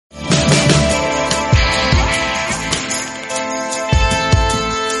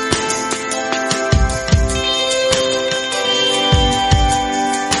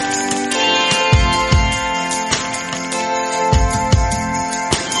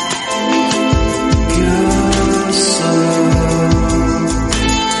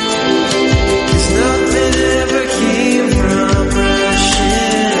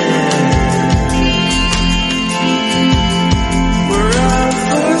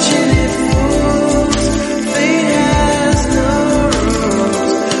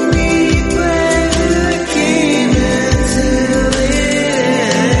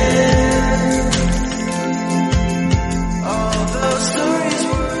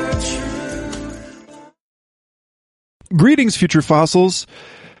Greetings, future fossils.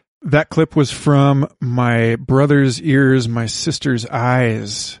 That clip was from My Brother's Ears, My Sister's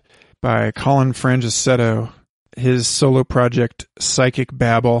Eyes by Colin Frangisetto, his solo project, Psychic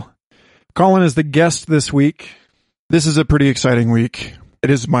Babble. Colin is the guest this week. This is a pretty exciting week. It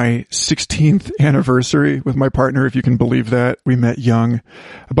is my 16th anniversary with my partner, if you can believe that. We met young.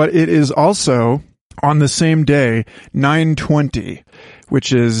 But it is also on the same day, 9/20, which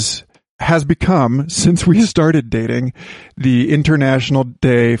has become, since we started dating, the International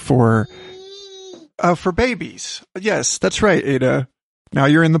Day for babies. Yes, that's right, Ada. Now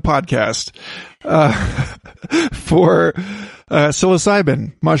you're in the podcast. For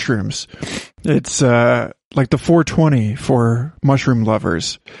psilocybin mushrooms. It's like the 420 for mushroom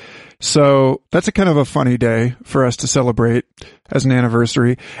lovers. So that's a kind of a funny day for us to celebrate as an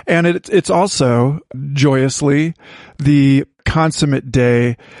anniversary. And it's also, joyously, the consummate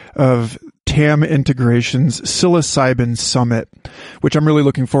day of TAM Integration's Psilocybin Summit, which I'm really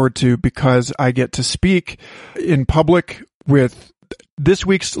looking forward to because I get to speak in public with this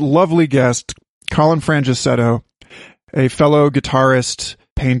week's lovely guest, Colin Frangisetto, a fellow guitarist,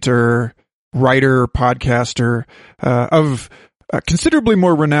 painter, writer, podcaster, of considerably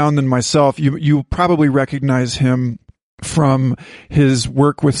more renown than myself. You probably recognize him from his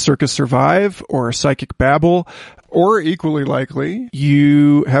work with Circus Survive or Psychic Babble, or equally likely,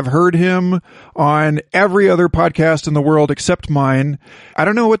 you have heard him on every other podcast in the world except mine. I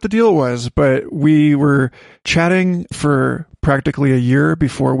don't know what the deal was, but we were chatting for practically a year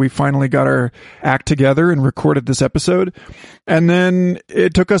before we finally got our act together and recorded this episode. And then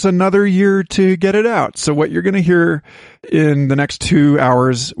it took us another year to get it out. So what you're going to hear in the next 2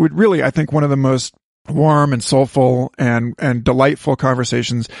 hours would really, I think, one of the most warm and soulful and delightful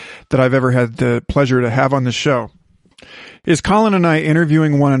conversations that I've ever had the pleasure to have on this show is Colin and I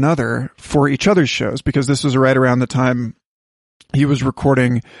interviewing one another for each other's shows, because this was right around the time he was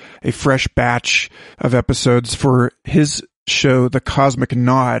recording a fresh batch of episodes for his show, The Cosmic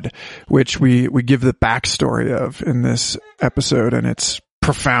Nod, which we give the backstory of in this episode, and it's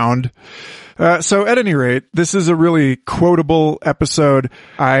profound. So at any rate, this is a really quotable episode.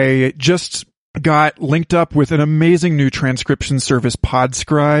 I just got linked up with an amazing new transcription service,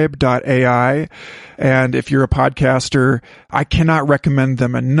 Podscribe.ai. And if you're a podcaster, I cannot recommend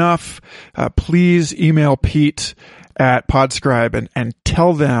them enough. Please email Pete at Podscribe and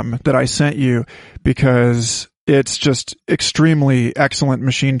tell them that I sent you, because it's just extremely excellent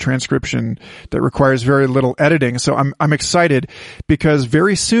machine transcription that requires very little editing. So I'm excited because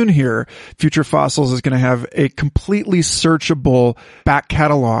very soon here, Future Fossils is going to have a completely searchable back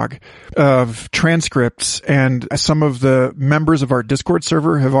catalog of transcripts, and some of the members of our Discord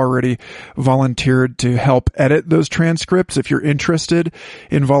server have already volunteered to help edit those transcripts. If you're interested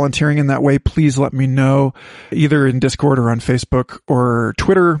in volunteering in that way, please let me know, either in Discord or on Facebook or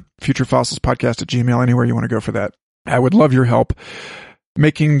Twitter, futurefossilspodcast@gmail, anywhere you want to go for that. I would love your help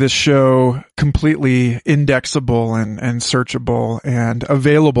making this show completely indexable and searchable and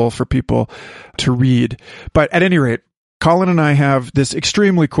available for people to read. But at any rate, Colin and I have this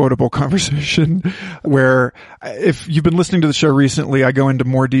extremely quotable conversation where, if you've been listening to the show recently, I go into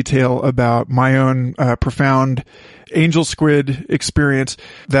more detail about my own profound angel squid experience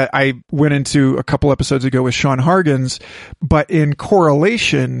that I went into a couple episodes ago with Sean Hargens, but in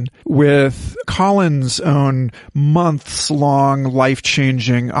correlation with Colin's own months-long,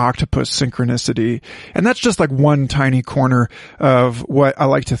 life-changing octopus synchronicity. And that's just like one tiny corner of what I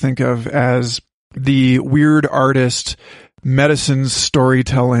like to think of as the weird artist medicine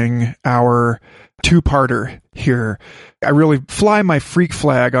storytelling, our two-parter here. I really fly my freak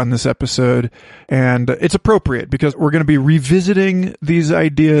flag on this episode, and it's appropriate because we're going to be revisiting these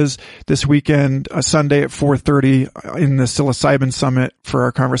ideas this weekend, Sunday at 4:30 in the Psilocybin Summit for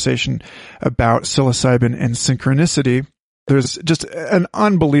our conversation about psilocybin and synchronicity. There's just an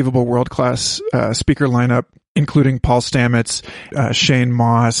unbelievable world-class speaker lineup, including Paul Stamets, Shane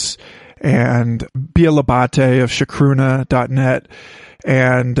Moss, and Bia Labate of Shakruna.net.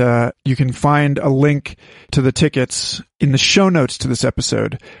 And you can find a link to the tickets in the show notes to this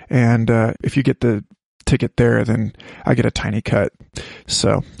episode. And if you get the ticket there, then I get a tiny cut.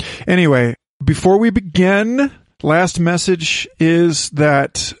 So anyway, before we begin, last message is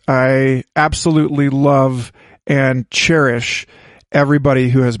that I absolutely love and cherish everybody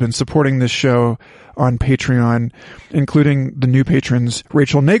who has been supporting this show on Patreon, including the new patrons,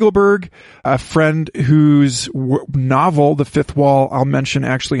 Rachel Nagelberg, a friend whose novel, The Fifth Wall, I'll mention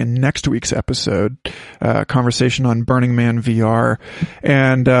actually in next week's episode, conversation on Burning Man VR,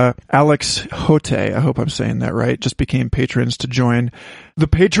 and Alex Hote, I hope I'm saying that right, just became patrons to join. The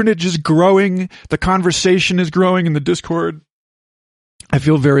patronage is growing, the conversation is growing in the Discord. I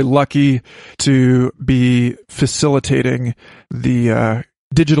feel very lucky to be facilitating the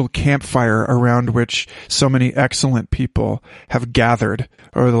digital campfire around which so many excellent people have gathered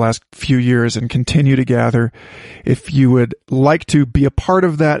over the last few years and continue to gather. If you would like to be a part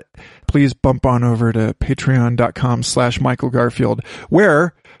of that, please bump on over to patreon.com/Michael Garfield,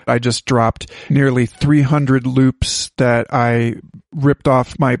 where I just dropped nearly 300 loops that I ripped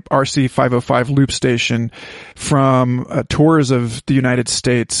off my RC505 loop station from tours of the United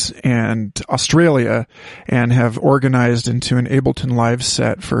States and Australia, and have organized into an Ableton Live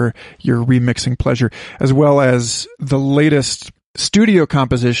set for your remixing pleasure, as well as the latest studio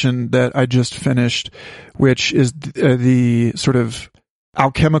composition that I just finished, which is the sort of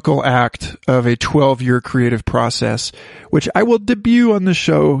alchemical act of a 12-year creative process, which I will debut on the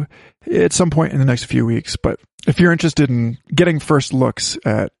show at some point in the next few weeks. But if you're interested in getting first looks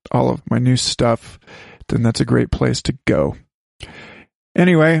at all of my new stuff, then that's a great place to go.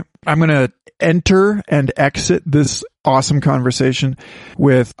 Anyway, I'm going to enter and exit this awesome conversation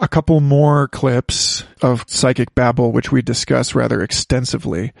with a couple more clips of Psychic Babble, which we discuss rather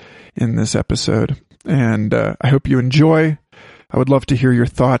extensively in this episode. And I hope you enjoy. I would love to hear your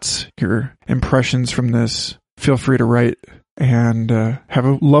thoughts, your impressions from this. Feel free to write, and have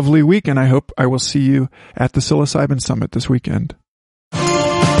a lovely week. And I hope I will see you at the Psilocybin Summit this weekend.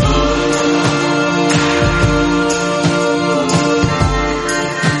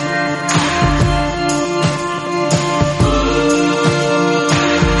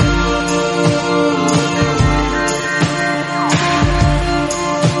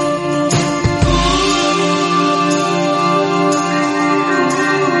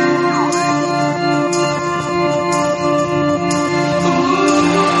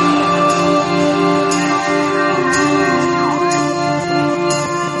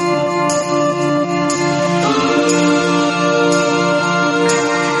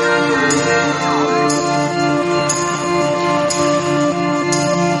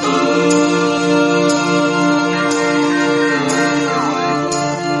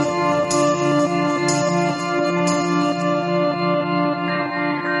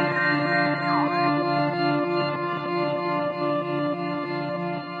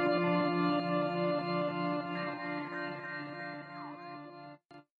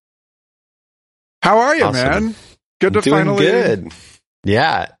 How are you, Awesome. man? Good to Doing finally. good.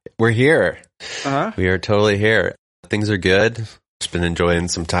 Yeah, we're here. Uh-huh. We are totally here. Things are good. Just been enjoying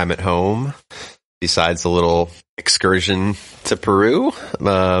some time at home, besides a little excursion to Peru.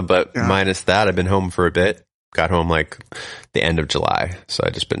 But Yeah. minus that, I've been home for a bit. Got home like the end of July, so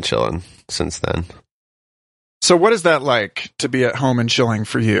I've just been chilling since then. So what is that like to be at home and chilling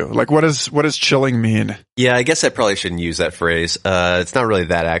for you? Like, what does chilling mean? Yeah, I guess I probably shouldn't use that phrase. It's not really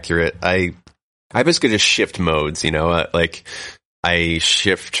that accurate. I basically just shift modes, you know, like I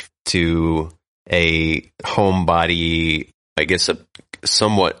shift to a homebody, I guess,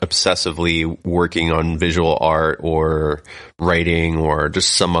 somewhat obsessively working on visual art or writing or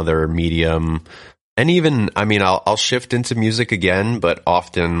just some other medium. And even, I mean, I'll shift into music again, but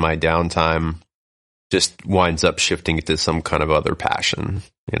often my downtime just winds up shifting to some kind of other passion,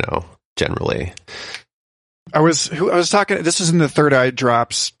 you know, generally. I was talking, this is in the Third Eye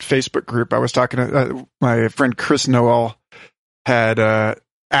Drops Facebook group. I was talking to my friend Chris Noel had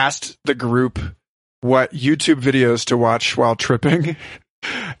asked the group what YouTube videos to watch while tripping.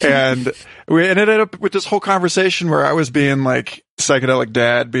 And we ended up with this whole conversation where I was being like psychedelic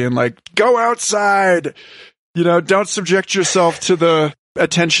dad, being like, go outside, you know, don't subject yourself to the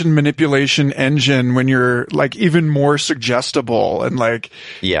attention manipulation engine when you're like even more suggestible, and like,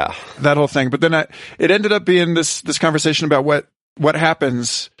 yeah, that whole thing. But then it ended up being this conversation about what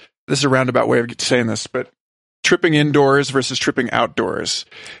happens. This is a roundabout way of saying this, but tripping indoors versus tripping outdoors,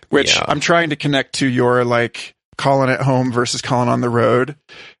 which I'm trying to connect to your like calling at home versus calling on the road.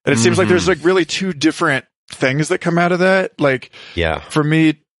 And it seems like there's like really two different things that come out of that. Like, yeah, for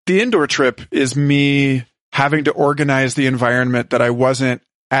me, the indoor trip is me having to organize the environment that I wasn't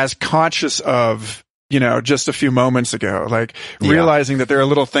as conscious of, you know, just a few moments ago, like realizing that there are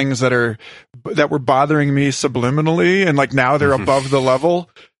little things that were bothering me subliminally. And like now they're above the level,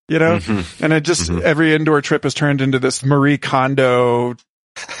 you know, and it just, every indoor trip has turned into this Marie Kondo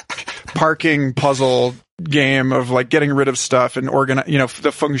parking puzzle game of like getting rid of stuff and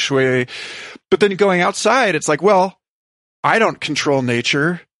the feng shui. But then going outside, it's like, well, I don't control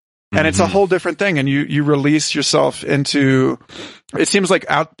nature. And it's a whole different thing. And you release yourself into, it seems like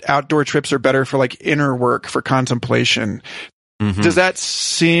outdoor trips are better for like inner work, for contemplation. Does that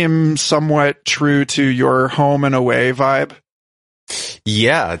seem somewhat true to your home and away vibe?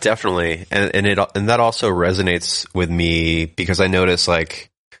 Yeah, definitely. And that also resonates with me because I notice like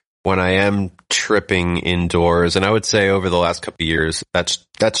when I am tripping indoors, and I would say over the last couple of years,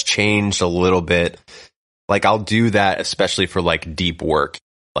 that's changed a little bit. Like I'll do that, especially for like deep work.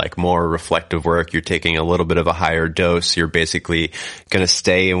 Like more reflective work, you're taking a little bit of a higher dose. You're basically going to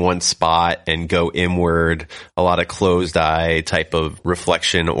stay in one spot and go inward, a lot of closed eye type of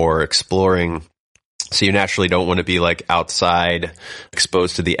reflection or exploring. So you naturally don't want to be like outside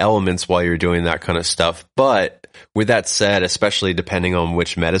exposed to the elements while you're doing that kind of stuff. But with that said, especially depending on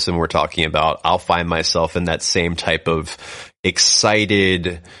which medicine we're talking about, I'll find myself in that same type of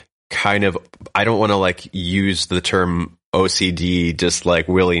excited kind of, I don't want to like use the term OCD just like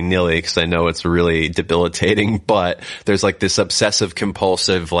willy-nilly because I know it's really debilitating, but there's like this obsessive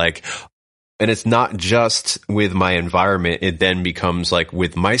compulsive like, and it's not just with my environment, it then becomes like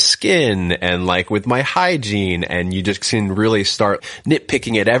with my skin and like with my hygiene, and you just can really start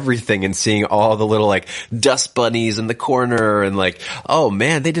nitpicking at everything and seeing all the little like dust bunnies in the corner and like, oh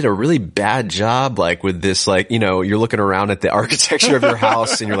man, they did a really bad job like with this, like, you're looking around at the architecture of your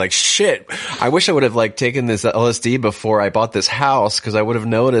house and you're like, shit, I wish I would have like taken this LSD before I bought this house because I would have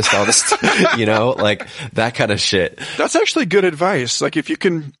noticed all this, like that kind of shit. That's actually good advice. Like if you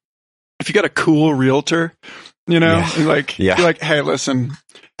got a cool realtor, you're like, hey, listen,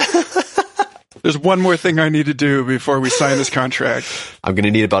 there's one more thing I need to do before we sign this contract. I'm going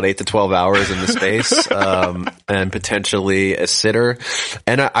to need about 8 to 12 hours in the space, and potentially a sitter.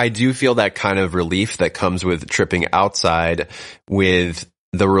 And I do feel that kind of relief that comes with tripping outside with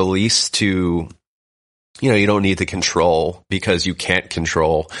the release to, you don't need to control because you can't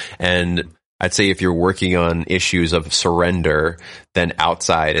control. And I'd say if you're working on issues of surrender, then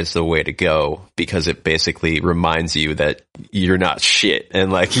outside is the way to go because it basically reminds you that you're not shit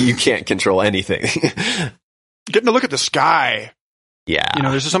and like you can't control anything. Getting to look at the sky. Yeah.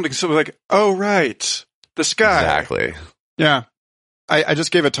 There's just something so like, oh, right. The sky. Exactly. Yeah. I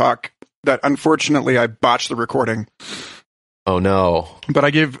just gave a talk that unfortunately I botched the recording. Oh, no. But I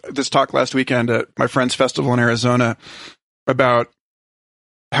gave this talk last weekend at my friend's festival in Arizona about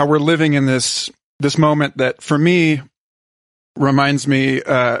how we're living in this moment that for me reminds me,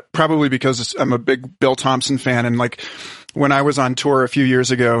 probably because I'm a big Bill Thompson fan. And like when I was on tour a few years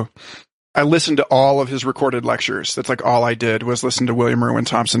ago, I listened to all of his recorded lectures. That's like all I did was listen to William Irwin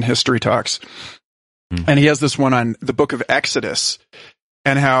Thompson history talks. And he has this one on the book of Exodus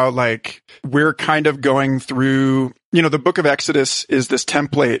and how like we're kind of going through, the book of Exodus is this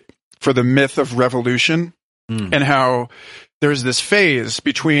template for the myth of revolution and how there's this phase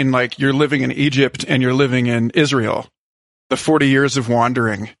between like you're living in Egypt and you're living in Israel, the 40 years of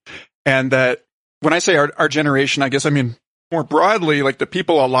wandering. And that when I say our generation, I guess I mean more broadly, like the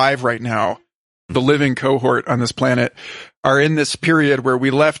people alive right now, the living cohort on this planet are in this period where we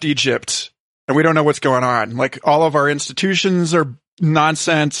left Egypt and we don't know what's going on. Like all of our institutions are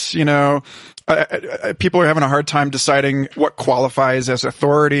nonsense, people are having a hard time deciding what qualifies as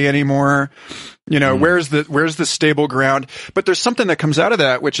authority anymore. Where's the stable ground? But there's something that comes out of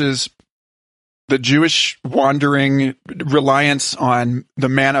that, which is the Jewish wandering reliance on the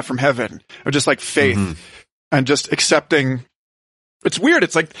manna from heaven, or just like faith and just accepting. It's weird.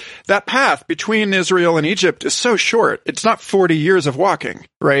 It's like that path between Israel and Egypt is so short. It's not 40 years of walking,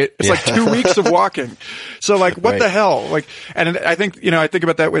 right? It's like 2 weeks of walking. So like, what the hell? Like, and I think, I think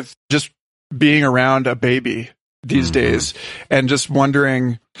about that with just being around a baby these days and just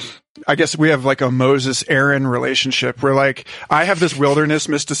wondering, I guess we have like a Moses-Aaron relationship where like I have this wilderness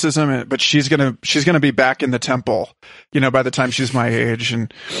mysticism, but she's going to be back in the temple, by the time she's my age.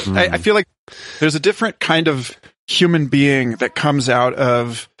 And I feel like there's a different kind of human being that comes out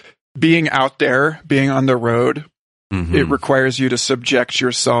of being out there, being on the road. It requires you to subject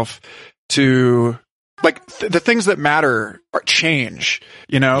yourself to like the things that matter change,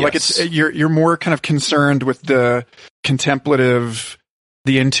 like it's, you're more kind of concerned with the contemplative,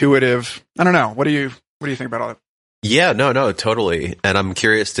 the intuitive. I don't know. What do you think about all that? Yeah, no, totally. And I'm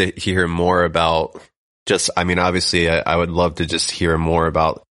curious to hear more about obviously I would love to just hear more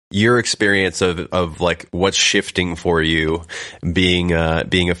about your experience of like what's shifting for you being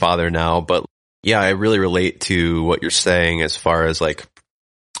a father now. But yeah, I really relate to what you're saying as far as like,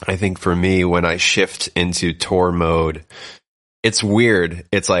 I think for me, when I shift into tour mode, it's weird.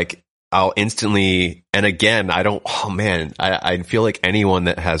 It's like I'll instantly, and again, I feel like anyone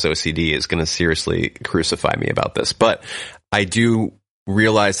that has OCD is going to seriously crucify me about this, but I do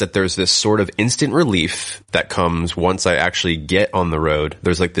realize that there's this sort of instant relief that comes once I actually get on the road.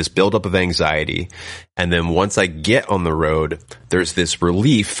 There's like this buildup of anxiety. And then once I get on the road, there's this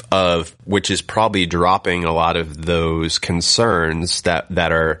relief of, which is probably dropping a lot of those concerns that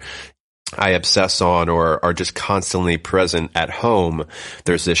are, I obsess on or are just constantly present at home.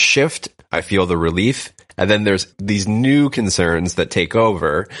 There's this shift. I feel the relief. And then there's these new concerns that take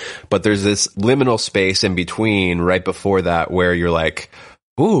over, but there's this liminal space in between right before that where you're like,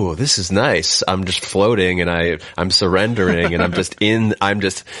 ooh, this is nice. I'm just floating and I'm surrendering and I'm just in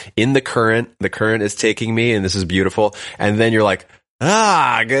the current. The current is taking me and this is beautiful. And then you're like,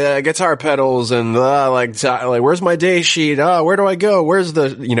 guitar pedals and like where's my day sheet? Where do I go? Where's the,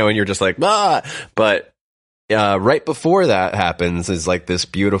 and you're just like, but right before that happens is like this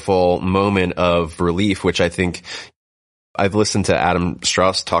beautiful moment of relief, which I think I've listened to Adam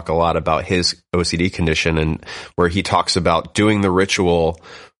Strauss talk a lot about his OCD condition, and where he talks about doing the ritual,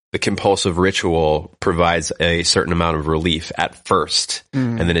 the compulsive ritual provides a certain amount of relief at first,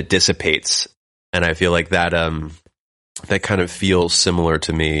 and then it dissipates. And I feel like that, that kind of feels similar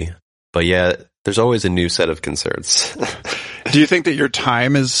to me. But yeah, there's always a new set of concerns. Do you think that your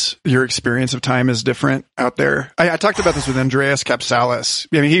experience of time is different out there? I talked about this with Andreas Kapsalis.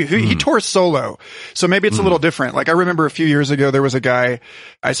 I mean, he tours solo, so maybe it's a little different. Like I remember a few years ago, there was a guy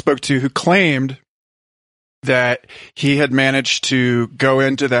I spoke to who claimed that he had managed to go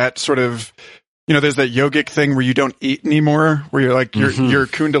into that sort of, there's that yogic thing where you don't eat anymore, where you're like, your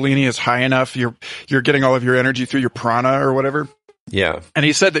kundalini is high enough. You're getting all of your energy through your prana or whatever. Yeah. And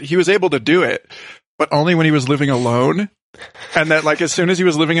he said that he was able to do it, but only when he was living alone. And that like as soon as he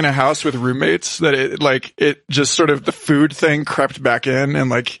was living in a house with roommates, that it just sort of the food thing crept back in, and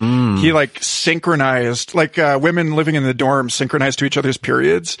like he like synchronized, like women living in the dorms synchronized to each other's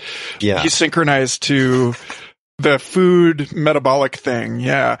periods. Yeah. He synchronized to the food metabolic thing.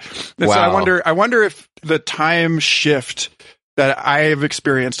 Yeah. And wow. So I wonder if the time shift that I have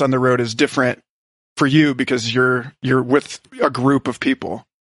experienced on the road is different for you because you're with a group of people.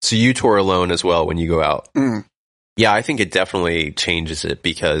 So you tour alone as well when you go out. Yeah, I think it definitely changes it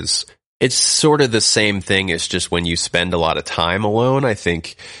because it's sort of the same thing as just when you spend a lot of time alone. I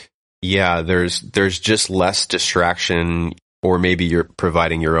think, yeah, there's just less distraction, or maybe you're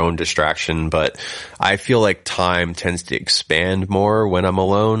providing your own distraction, but I feel like time tends to expand more when I'm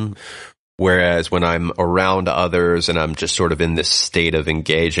alone. Whereas when I'm around others and I'm just sort of in this state of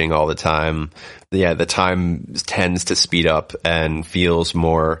engaging all the time, yeah, the time tends to speed up and feels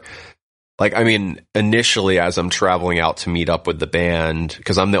more like, I mean, initially as I'm traveling out to meet up with the band,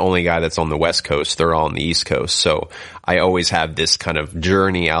 because I'm the only guy that's on the West Coast, they're all on the East Coast. So I always have this kind of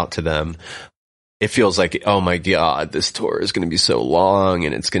journey out to them. It feels like, oh my God, this tour is going to be so long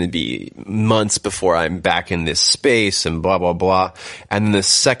and it's going to be months before I'm back in this space and blah, blah, blah. And then the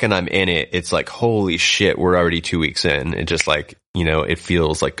second I'm in it, it's like, holy shit, we're already 2 weeks in. It just like, it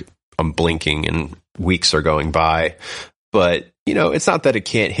feels like I'm blinking and weeks are going by. But, it's not that it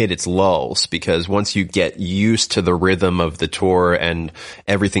can't hit its lulls, because once you get used to the rhythm of the tour and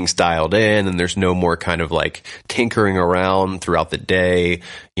everything's dialed in and there's no more kind of like tinkering around throughout the day,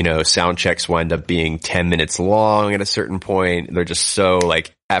 sound checks wind up being 10 minutes long at a certain point. They're just so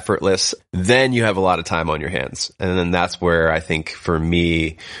like effortless. Then you have a lot of time on your hands. And then that's where I think for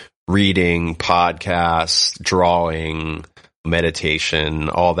me, reading, podcasts, drawing, meditation,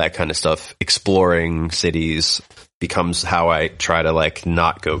 all that kind of stuff, exploring cities becomes how I try to like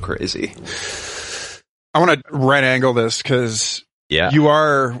not go crazy. I want to right angle this because you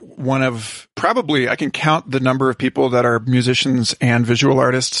are one of probably, I can count the number of people that are musicians and visual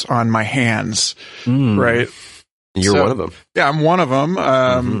artists on my hands, right? You're one of them. Yeah, I'm one of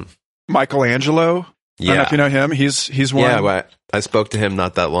them. Michelangelo. I don't know if you know him. He's one. Yeah, well, I spoke to him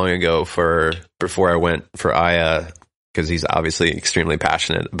not that long ago before I went for Aya, because he's obviously extremely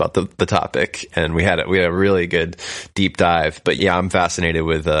passionate about the topic, and we had a really good deep dive. But yeah, I'm fascinated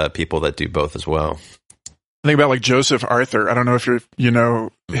with people that do both as well. I think about like Joseph Arthur. I don't know if you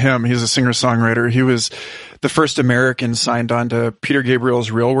know him. He's a singer-songwriter. He was the first American signed on to Peter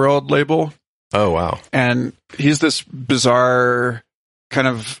Gabriel's Real World label. Oh, wow. And he's this bizarre kind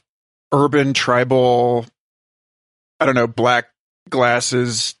of urban tribal, I don't know, black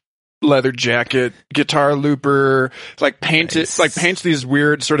glasses, leather jacket, guitar looper, paints these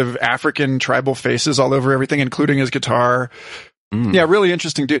weird sort of African tribal faces all over everything, including his guitar. Yeah, really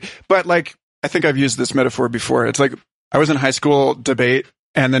interesting dude. But I think I've used this metaphor before. It's like I was in high school debate,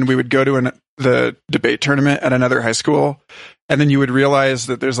 and then we would go to the debate tournament at another high school, And then you would realize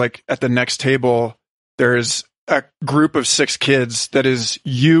that there's like at the next table, there's a group of 6 kids that is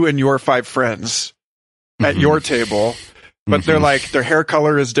you and your 5 friends at your table, but they're like, their hair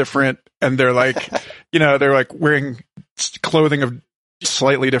color is different. And they're like, they're like wearing clothing of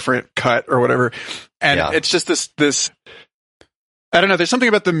slightly different cut or whatever. And it's just this, I don't know. There's something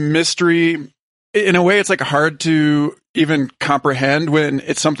about the mystery. In a way, it's like hard to even comprehend when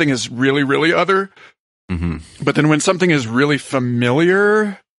it's something is really, really other. But then when something is really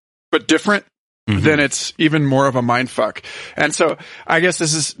familiar but different, then it's even more of a mindfuck. And so I guess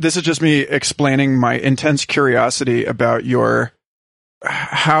this is just me explaining my intense curiosity about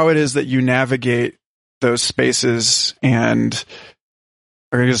how it is that you navigate those spaces, and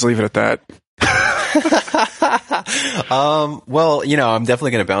I'm going to just leave it at that. Well, I'm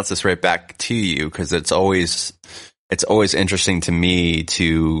definitely going to bounce this right back to you, because it's always interesting to me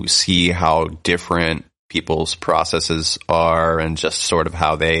to see how different people's processes are, and just sort of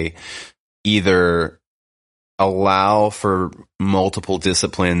how they either allow for multiple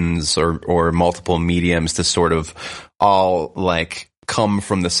disciplines or multiple mediums to sort of all like come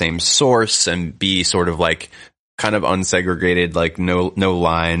from the same source and be sort of like kind of unsegregated, like no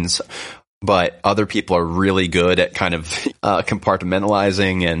lines. But other people are really good at kind of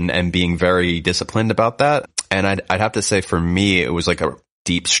compartmentalizing and being very disciplined about that. And I'd have to say, for me, it was like a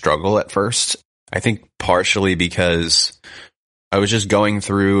deep struggle at first. I think partially because I was just going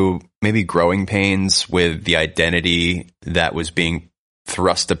through maybe growing pains with the identity that was being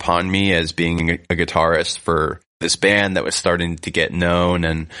thrust upon me as being a guitarist for this band that was starting to get known,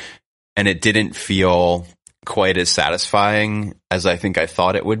 and it didn't feel quite as satisfying as I think I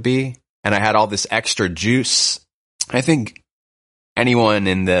thought it would be. And I had all this extra juice. I think anyone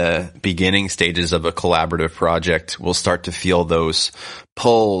in the beginning stages of a collaborative project will start to feel those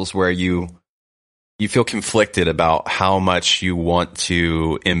pulls where you feel conflicted about how much you want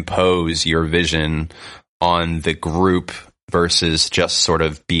to impose your vision on the group versus just sort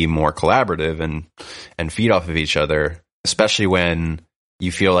of be more collaborative and feed off of each other, especially when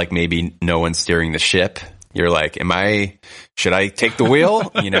you feel like maybe no one's steering the ship. You're like, should I take the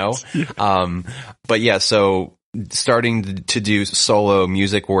wheel? But yeah, so starting to do solo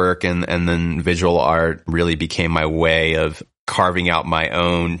music work and then visual art really became my way of carving out my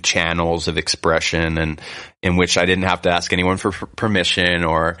own channels of expression, and in which I didn't have to ask anyone for permission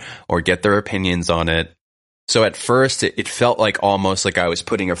or get their opinions on it. So at first it felt like almost like I was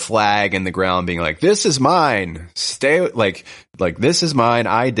putting a flag in the ground, being like, this is mine. Stay like this is mine.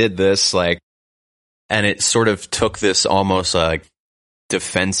 I did this, and it sort of took this almost like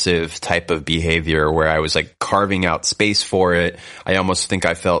defensive type of behavior where I was like carving out space for it. I almost think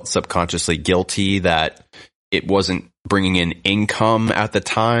I felt subconsciously guilty that it wasn't bringing in income at the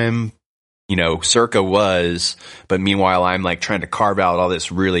time. Circa was, but meanwhile I'm like trying to carve out all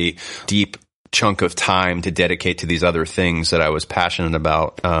this really deep chunk of time to dedicate to these other things that I was passionate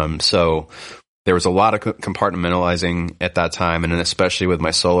about. So there was a lot of compartmentalizing at that time. And then especially with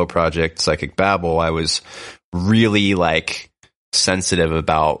my solo project, Psychic Babble, I was really like sensitive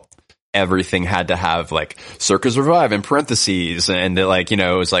about everything had to have like Circa Survive in parentheses. And it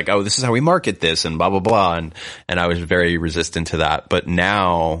was like, oh, this is how we market this and blah, blah, blah. And I was very resistant to that. But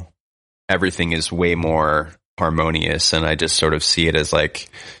now everything is way more harmonious. And I just sort of see it as like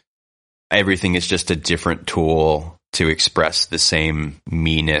everything is just a different tool to express the same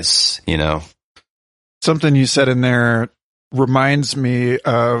meanness, Something you said in there reminds me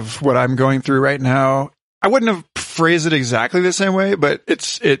of what I'm going through right now. I wouldn't have phrased it exactly the same way, but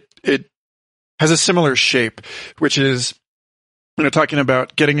it has a similar shape, which is, talking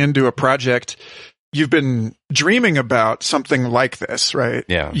about getting into a project. You've been dreaming about something like this, right?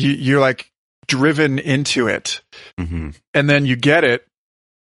 Yeah. You're like driven into it, and then you get it.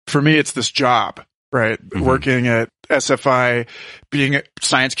 For me, it's this job, right? Working at SFI, being a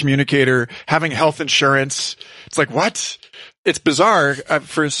science communicator, having health insurance. It's like, what? It's bizarre.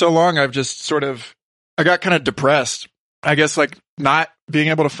 For so long, I've just I got kind of depressed. I guess like not being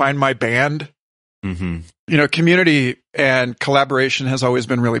able to find my band. Community and collaboration has always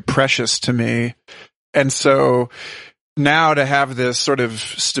been really precious to me. And so now to have this sort of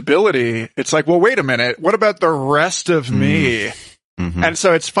stability, it's like, well, wait a minute. What about the rest of me? And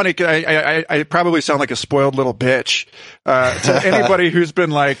so it's funny. I probably sound like a spoiled little bitch to anybody who's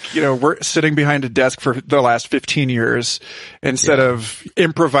been like, we're sitting behind a desk for the last 15 years instead of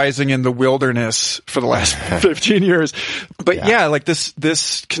improvising in the wilderness for the last 15 years. But like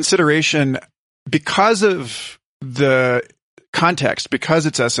this consideration, because of the context, because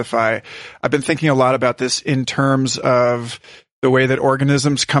it's SFI, I've been thinking a lot about this in terms of the way that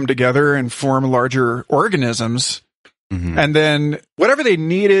organisms come together and form larger organisms. And then whatever they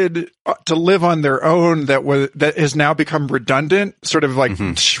needed to live on their own that has now become redundant, sort of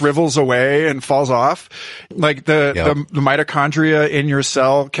like shrivels away and falls off. Like the mitochondria in your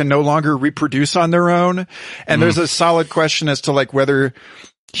cell can no longer reproduce on their own. And there's a solid question as to like whether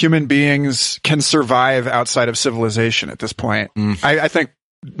human beings can survive outside of civilization at this point. I think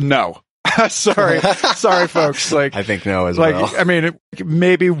no. sorry, folks. Like, I think no as well. I mean,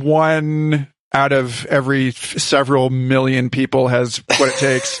 maybe one out of every several million people has what it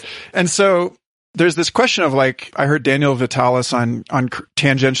takes. And so there's this question of like, I heard Daniel Vitalis on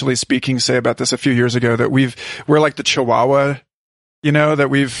Tangentially Speaking say about this a few years ago, that we're like the Chihuahua, you know, that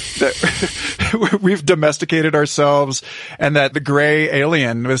we've domesticated ourselves, and that the gray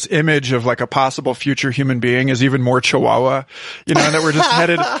alien, this image of like a possible future human being, is even more Chihuahua, you know, and that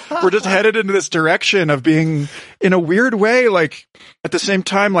we're just headed into this direction of being, in a weird way, like at the same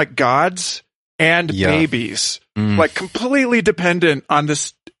time, like gods and babies, like completely dependent on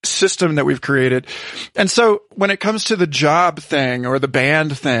this system that we've created. And so when it comes to the job thing or the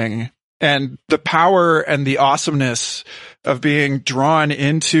band thing and the power and the awesomeness of being drawn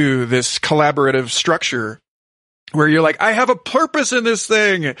into this collaborative structure where you're like, I have a purpose in this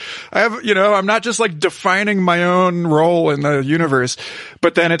thing. I'm not just like defining my own role in the universe,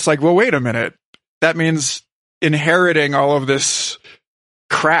 but then it's like, well, wait a minute. That means inheriting all of this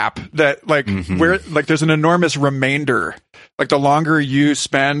crap that like where like there's an enormous remainder. Like the longer you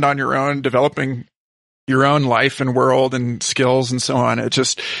spend on your own developing your own life and world and skills and so on,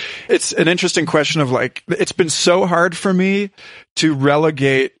 it's an interesting question of like, it's been so hard for me to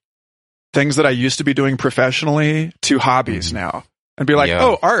relegate things that I used to be doing professionally to hobbies now and be like,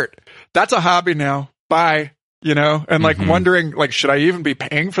 oh, art, that's a hobby now. Bye. You know, and like wondering, like, should I even be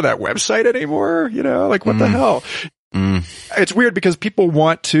paying for that website anymore? You know, like what the hell? It's weird because people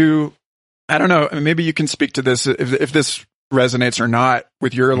want to, I don't know, maybe you can speak to this if this resonates or not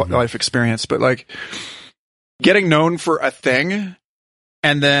with your life experience, but like getting known for a thing,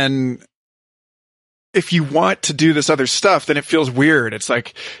 and then if you want to do this other stuff, then it feels weird. It's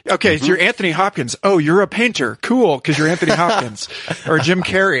like, okay, you're Anthony Hopkins. Oh, you're a painter. Cool. Cause you're Anthony Hopkins. Or Jim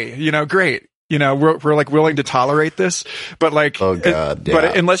Carrey, you know, great. You know, we're like willing to tolerate this, but like,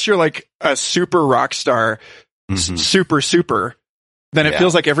 but unless you're like a super rock star, super, then it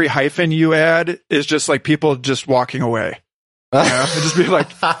feels like every hyphen you add is just like people just walking away. You know? And just be like,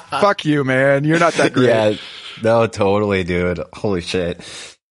 fuck you, man. You're not that great. Yeah. No, totally, dude. Holy shit.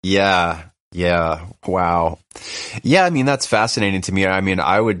 Yeah. Yeah. Wow. Yeah. I mean, that's fascinating to me. I mean,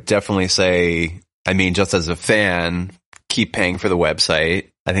 I would definitely say, I mean, just as a fan, keep paying for the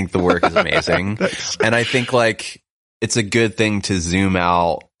website. I think the work is amazing. And I think like it's a good thing to zoom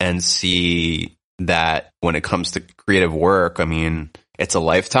out and see that when it comes to creative work, I mean, it's a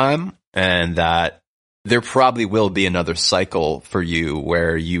lifetime, and that there probably will be another cycle for you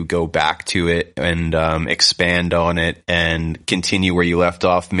where you go back to it and expand on it and continue where you left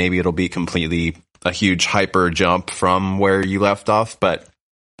off. Maybe it'll be completely a huge hyper jump from where you left off, but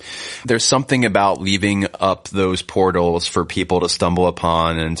there's something about leaving up those portals for people to stumble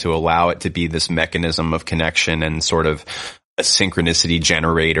upon and to allow it to be this mechanism of connection and sort of a synchronicity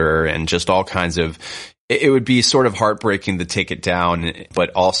generator and just all kinds of, it would be sort of heartbreaking to take it down,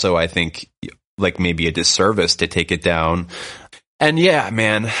 but also I think like maybe a disservice to take it down. And yeah,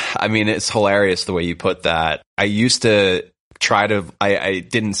 man, I mean, it's hilarious the way you put that. I used to try to, I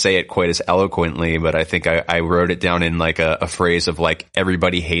didn't say it quite as eloquently, but I think I wrote it down in like a phrase of like,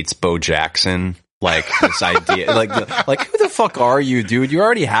 everybody hates Bo Jackson. Like this idea, like who the fuck are you, dude? You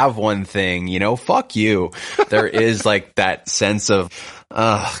already have one thing, you know, fuck you. There is like that sense of,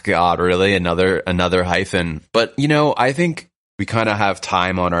 oh God, really another hyphen. But you know, I think we kind of have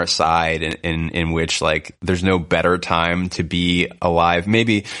time on our side in which like there's no better time to be alive.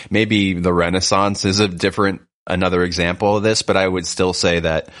 Maybe the Renaissance is another example of this, but I would still say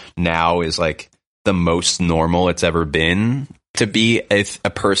that now is like the most normal it's ever been to be a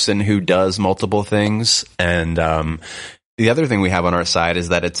person who does multiple things. And the other thing we have on our side is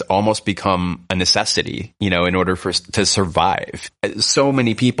that it's almost become a necessity, you know, in order to survive. So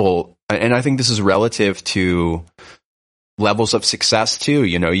many people, and I think this is relative to levels of success too.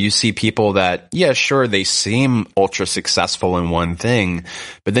 You know, you see people that, yeah, sure, they seem ultra successful in one thing,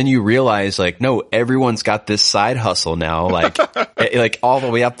 but then you realize like, no, everyone's got this side hustle now, like, like all the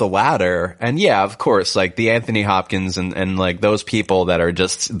way up the ladder. And yeah, of course, like the Anthony Hopkins and like those people that are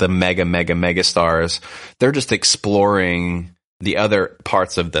just the mega stars, they're just exploring the other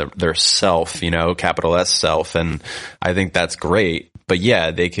parts of their self, you know, capital S self. And I think that's great. But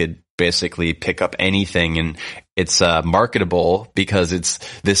yeah, they could basically pick up anything and it's marketable because it's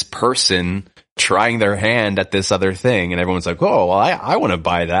this person trying their hand at this other thing. And everyone's like, oh, well, I want to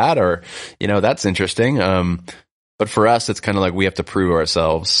buy that, or, that's interesting. But for us, it's kind of like we have to prove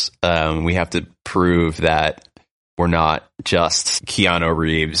ourselves. We have to prove that we're not just Keanu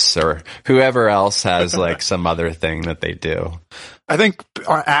Reeves or whoever else has like some other thing that they do. I think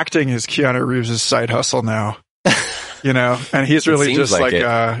our acting is Keanu Reeves' side hustle now, and he's really just like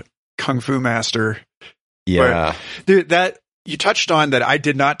a kung fu master. Yeah. But, dude, that you touched on that I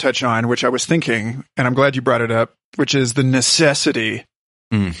did not touch on, which I was thinking, and I'm glad you brought it up, which is the necessity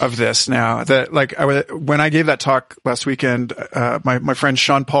of this now. That when I gave that talk last weekend, my friend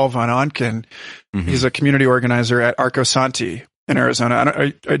Sean Paul Von Onken, he's a community organizer at Arco Santi in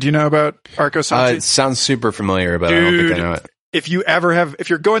Arizona. Do you know about Arco Santi? It sounds super familiar, but I don't think I know it. If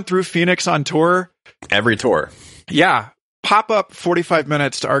you're going through Phoenix on tour, every tour, yeah, pop up 45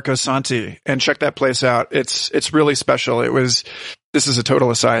 minutes to Arco Santi and check that place out. It's really special. This is a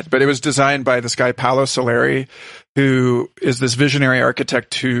total aside, but it was designed by this guy, Paolo Soleri, who is this visionary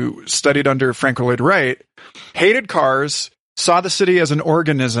architect who studied under Frank Lloyd Wright, hated cars, saw the city as an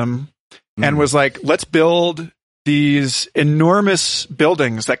organism, and was like, let's build these enormous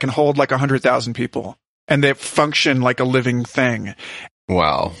buildings that can hold like 100,000 people. And they function like a living thing.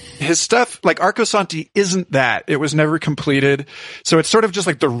 Wow. His stuff, like Arco Santi, isn't that. It was never completed. So it's sort of just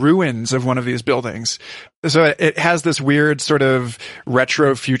like the ruins of one of these buildings. So it has this weird sort of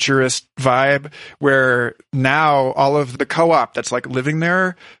retro futurist vibe where now all of the co-op that's like living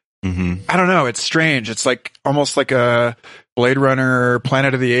there, I don't know, it's strange. It's like almost like a Blade Runner,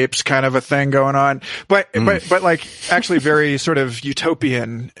 Planet of the Apes kind of a thing going on. But like actually very sort of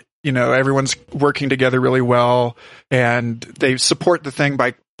utopian. Everyone's working together really well, and they support the thing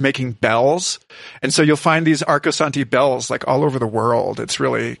by making bells. And so you'll find these Arco Santi bells like all over the world. It's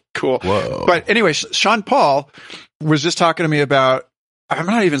really cool. Whoa. But anyway, Sean Paul was just talking to me about, I'm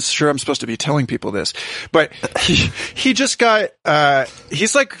not even sure I'm supposed to be telling people this, but he just got,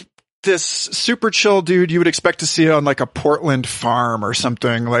 he's like this super chill dude you would expect to see on like a Portland farm or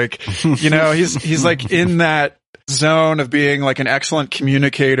something. Like, he's like in that zone of being like an excellent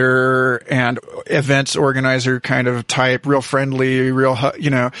communicator and events organizer kind of type, real friendly, real,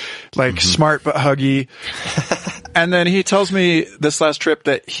 smart but huggy. And then he tells me this last trip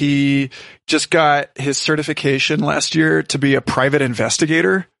that he just got his certification last year to be a private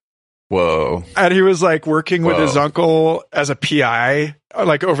investigator. Whoa. And he was like working with his uncle as a PI,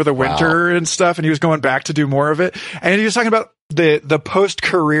 like over the winter and stuff. And he was going back to do more of it. And he was talking about the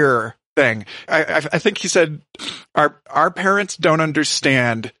post-career thing. I think he said our parents don't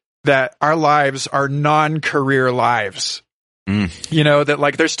understand that our lives are non-career lives. That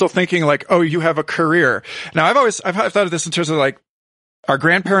like they're still thinking like, oh, you have a career. Now I've thought of this in terms of like our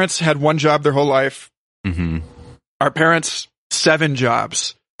grandparents had one job their whole life. Our parents 7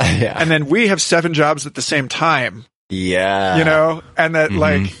 jobs. Yeah. And then we have 7 jobs at the same time. Yeah. And that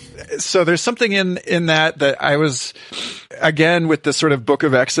like, so there's something in that I was, again, with this sort of Book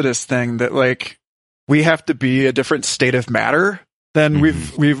of Exodus thing that like, we have to be a different state of matter than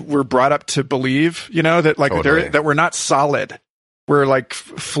we're brought up to believe, that like, that we're not solid. We're like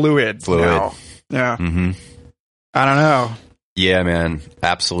fluid now. Yeah. I don't know. Yeah, man.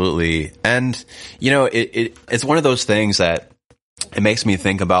 Absolutely. And, it's one of those things that, it makes me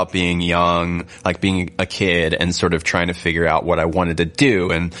think about being young, like being a kid and sort of trying to figure out what I wanted to do.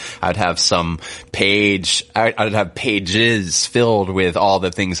 And I'd have I'd have pages filled with all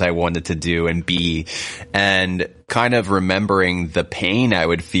the things I wanted to do and be, and kind of remembering the pain I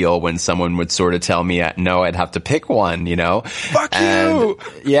would feel when someone would sort of tell me, no, I'd have to pick one, Fuck you!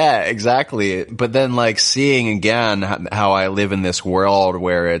 Yeah, exactly. But then like seeing again how I live in this world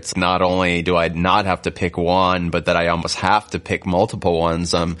where it's not only do I not have to pick one, but that I almost have to pick multiple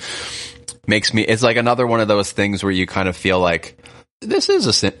ones, it's like another one of those things where you kind of feel like, this is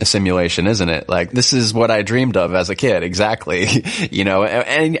a simulation, isn't it? Like, this is what I dreamed of as a kid. Exactly.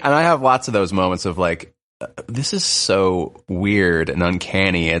 And I have lots of those moments of like, this is so weird and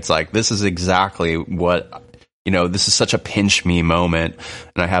uncanny. It's like, this is exactly what, this is such a pinch me moment.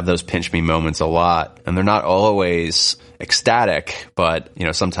 And I have those pinch me moments a lot. And they're not always ecstatic, but,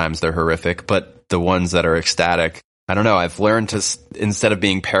 sometimes they're horrific. But the ones that are ecstatic, I don't know. I've learned to, instead of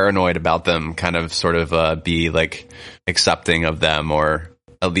being paranoid about them, kind of sort of be like accepting of them, or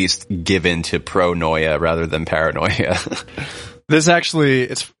at least give in to pronoia rather than paranoia. This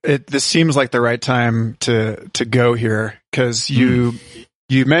actually, this seems like the right time to go here, because you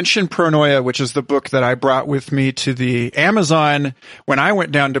mentioned Pronoia, which is the book that I brought with me to the Amazon when I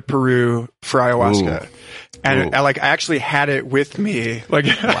went down to Peru for ayahuasca. Ooh. And I actually had it with me, like,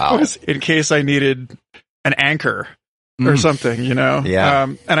 in case I needed an anchor. or something, Yeah.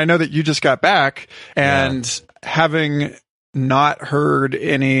 And I know that you just got back, and having not heard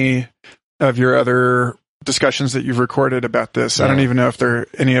any of your other discussions that you've recorded about this, I don't even know if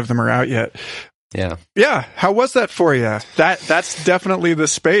any of them are out yet. Yeah. Yeah. How was that for you? That's definitely the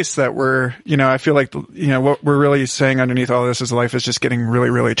space that we're, I feel like, what we're really saying underneath all this is life is just getting really,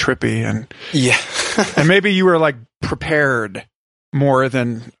 really trippy. And and maybe you were like prepared more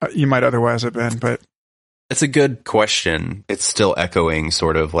than you might otherwise have been, but. It's a good question. It's still echoing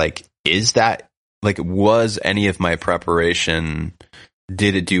sort of like, was any of my preparation,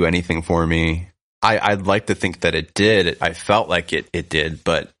 did it do anything for me? I'd like to think that it did. I felt like it did,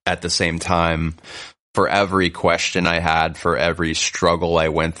 but at the same time, for every question I had, for every struggle I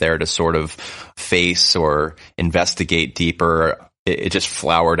went there to sort of face or investigate deeper, it just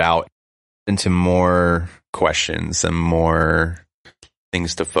flowered out into more questions and more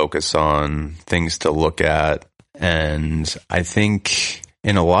things to focus on, things to look at. And I think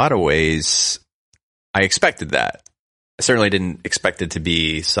in a lot of ways, I expected that. I certainly didn't expect it to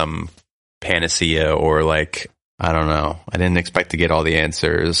be some panacea or like, I don't know. I didn't expect to get all the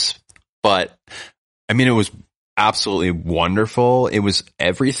answers, but I mean, it was absolutely wonderful. It was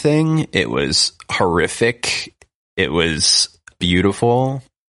everything. It was horrific. It was beautiful.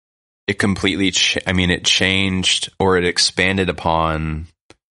 It completely, it changed, or it expanded upon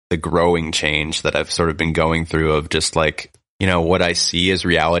the growing change that I've sort of been going through of just like, what I see as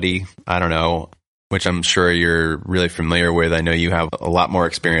reality. I don't know, which I'm sure you're really familiar with. I know you have a lot more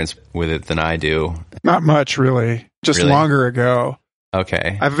experience with it than I do. Not much, really. Just Really? longer ago.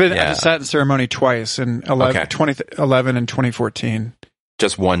 Okay. I've sat in ceremony twice in 2011 and 2014.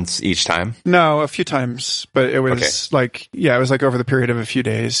 Just once each time? No, a few times, but it was it was like over the period of a few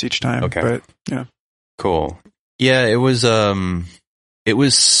days each time. Okay. But yeah. Cool. Yeah, it was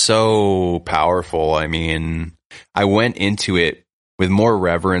so powerful. I mean, I went into it with more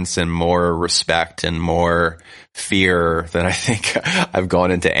reverence and more respect and more fear than I think I've gone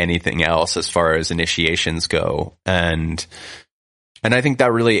into anything else as far as initiations go. And I think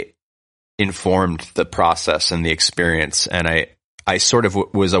that really informed the process and the experience. And I sort of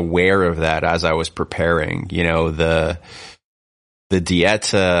was aware of that as I was preparing, the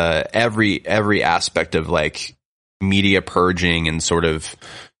dieta, every aspect of like media purging and sort of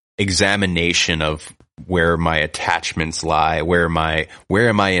examination of where my attachments lie, where am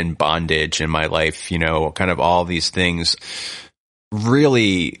I in bondage in my life, kind of all these things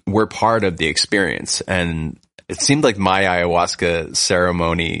really were part of the experience. And it seemed like my ayahuasca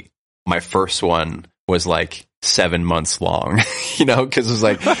ceremony, my first one, was like 7 months long, because it was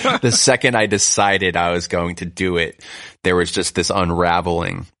like the second I decided I was going to do it, there was just this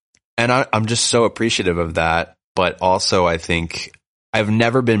unraveling. And I'm just so appreciative of that. But also I think I've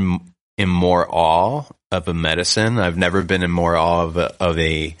never been in more awe of a medicine. I've never been in more awe of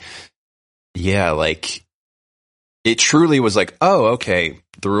a it truly was like, oh, okay,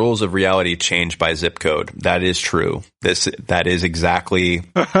 the rules of reality change by zip code. That is true. That is exactly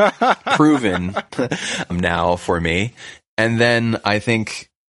proven now for me. And then I think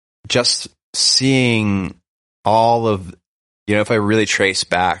just seeing all of, if I really trace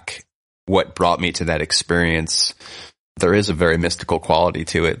back what brought me to that experience, there is a very mystical quality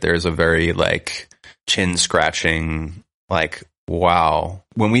to it. There's a very like chin scratching, like, wow.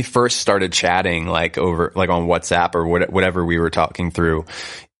 When we first started chatting, like over, like on WhatsApp or whatever we were talking through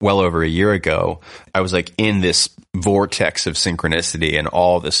well over a year ago, I was like in this vortex of synchronicity and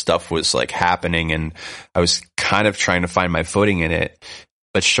all this stuff was like happening. And I was kind of trying to find my footing in it.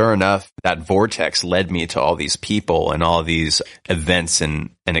 But sure enough, that vortex led me to all these people and all these events and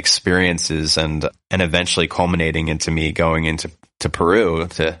experiences and eventually culminating into me going into Peru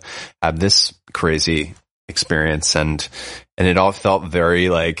to have this crazy experience. And it all felt very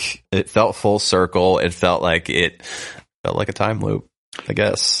like, it felt full circle. It felt like a time loop, I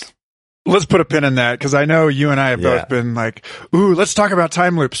guess. Let's put a pin in that, because I know you and I have both been like, ooh, let's talk about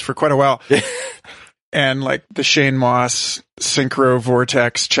time loops for quite a while. And like the Shane Moss synchro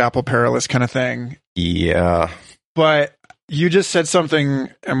vortex chapel perilous kind of thing. Yeah. But you just said something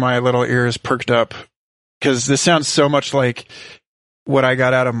and my little ears perked up, because this sounds so much like what I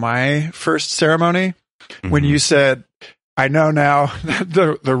got out of my first ceremony when you said, I know now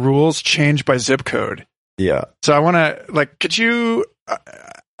that the rules change by zip code. Yeah. So I want to could you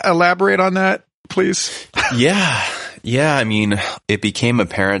elaborate on that, please? Yeah. Yeah, I mean, it became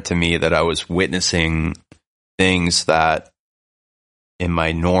apparent to me that I was witnessing things that in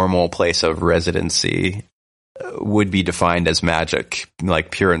my normal place of residency would be defined as magic, like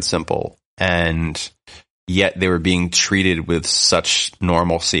pure and simple. And yet they were being treated with such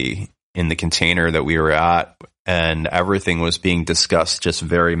normalcy in the container that we were at and everything was being discussed just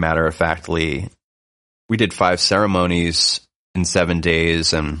very matter of factly. We did 5 ceremonies in 7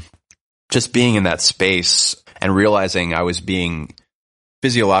 days, and just being in that space and realizing I was being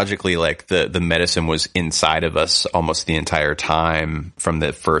physiologically, like the medicine was inside of us almost the entire time from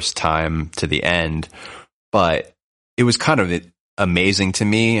the first time to the end. But it was kind of amazing to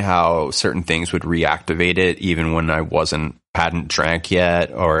me how certain things would reactivate it even when I hadn't drank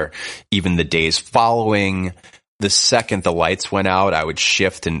yet, or even the days following. The second the lights went out, I would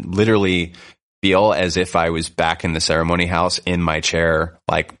shift and literally feel as if I was back in the ceremony house in my chair,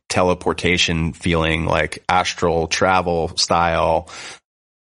 like teleportation feeling, like astral travel style,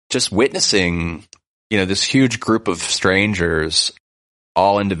 just witnessing, this huge group of strangers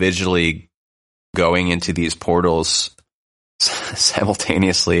all individually going into these portals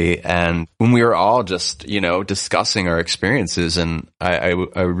simultaneously. And when we were all just, discussing our experiences, and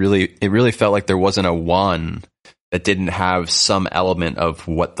it really felt like there wasn't a one that didn't have some element of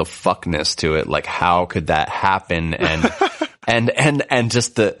what the fuckness to it. Like, how could that happen? And, and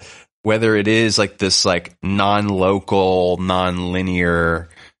just whether it is like this, like non-local, non-linear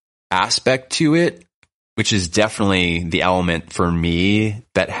aspect to it, which is definitely the element for me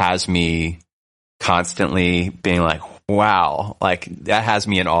that has me constantly being like, wow, like that has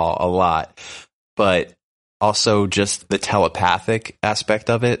me in awe a lot. But also just the telepathic aspect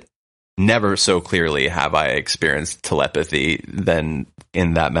of it. Never so clearly have I experienced telepathy than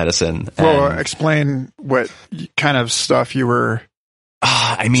in that medicine. Well, explain what kind of stuff you were.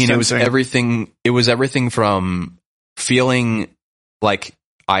 I mean, sensing. It was everything from feeling like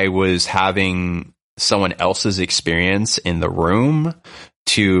I was having someone else's experience in the room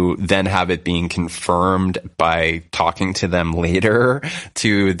to then have it being confirmed by talking to them later,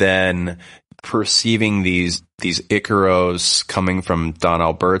 to then perceiving these Icaros coming from Don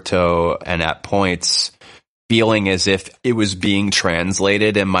Alberto, and at points feeling as if it was being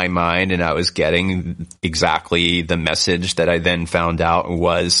translated in my mind and I was getting exactly the message that I then found out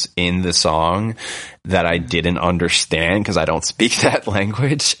was in the song that I didn't understand because I don't speak that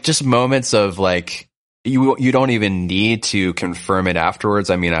language. Just moments of like, you don't even need to confirm it afterwards.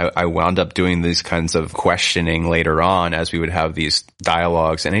 I mean, I wound up doing these kinds of questioning later on as we would have these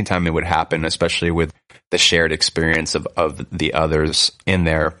dialogues. Anytime it would happen, especially with the shared experience of the others in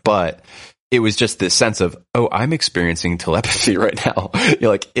there. But it was just this sense of, oh, I'm experiencing telepathy right now,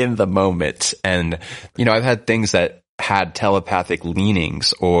 like in the moment. And, I've had things that had telepathic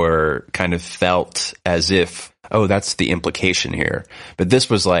leanings or kind of felt as if, oh, that's the implication here. But this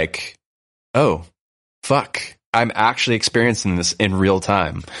was like, oh, fuck, I'm actually experiencing this in real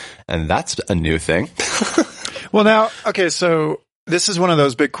time. And that's a new thing. Well, now, okay, so this is one of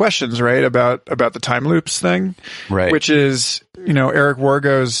those big questions, right? About the time loops thing, right? Which is, Eric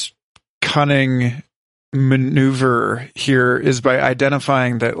Wargo's cunning maneuver here is by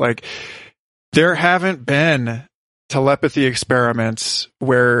identifying that, like, there haven't been telepathy experiments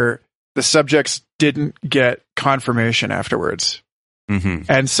where the subjects didn't get confirmation afterwards.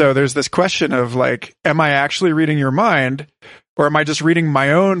 Mm-hmm. And so there's this question of like, am I actually reading your mind, or am I just reading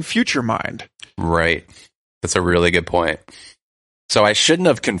my own future mind? Right. That's a really good point. So I shouldn't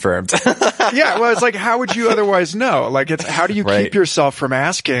have confirmed. Yeah. Well, it's like, how would you otherwise know? Like, it's how do you keep yourself from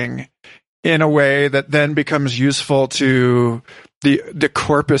asking in a way that then becomes useful to the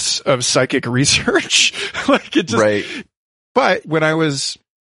corpus of psychic research? Like it just, right. But when I was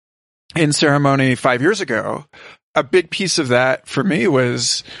in ceremony 5 years ago, a big piece of that for me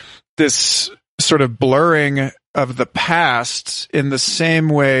was this sort of blurring of the past in the same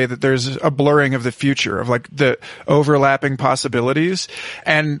way that there's a blurring of the future, of like the overlapping possibilities,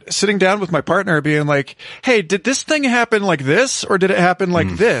 and sitting down with my partner being like, hey, did this thing happen like this, or did it happen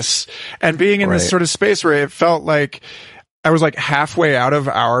like this? And being in this sort of space where it felt like I was like halfway out of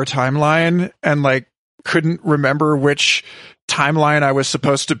our timeline and like couldn't remember which timeline I was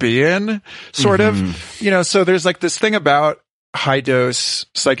supposed to be in, sort of, so there's like this thing about high dose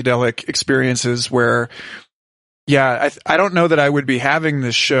psychedelic experiences where, I don't know that I would be having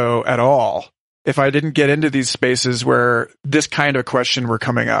this show at all if I didn't get into these spaces where this kind of question were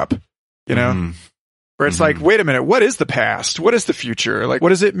coming up, where it's like, wait a minute, what is the past? What is the future? Like, what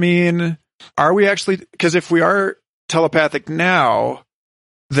does it mean? Are we actually, because if we are telepathic now,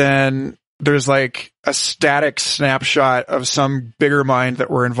 then there's like a static snapshot of some bigger mind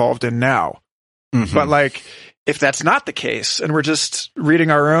that we're involved in now. Mm-hmm. But like, if that's not the case and we're just reading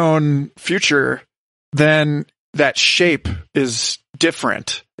our own future, then that shape is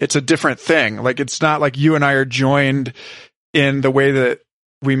different. It's a different thing. Like, it's not like you and I are joined in the way that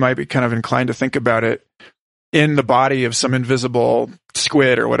we might be kind of inclined to think about it in the body of some invisible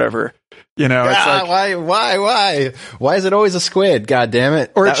squid or whatever, You know, it's like, why is it always a squid? God damn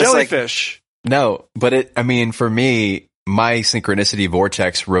it. or a That was like- jellyfish. no, but for me, my synchronicity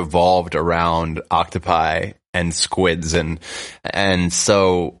vortex revolved around octopi and squids and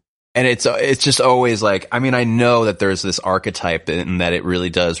it's just always like, I mean, I know that there's this archetype and that it really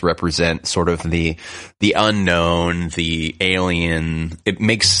does represent sort of the unknown, the alien. It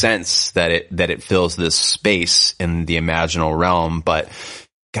makes sense that it fills this space in the imaginal realm, but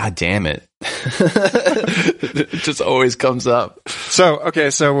God damn it. It just always comes up. So, okay.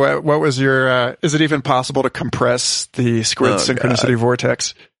 So what was your, is it even possible to compress the squid synchronicity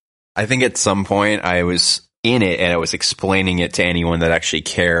vortex? I think at some point I was in it and I was explaining it to anyone that actually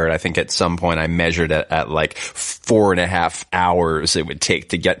cared. I think at some point I measured it at like 4.5 hours it would take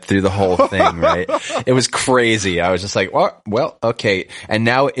to get through the whole thing, right? It was crazy. I was just like, well, okay. And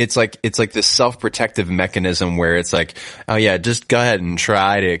now it's like this self-protective mechanism where it's like, oh yeah, just go ahead and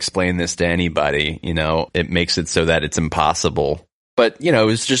try to explain this to anybody. You know, it makes it so that it's impossible. But, you know, it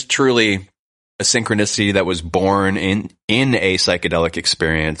was just truly a synchronicity that was born in a psychedelic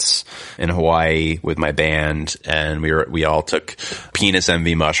experience in Hawaii with my band, and we all took penis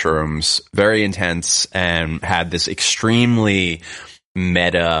envy mushrooms, very intense, and had this extremely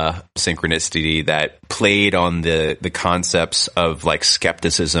meta synchronicity that played on the concepts of like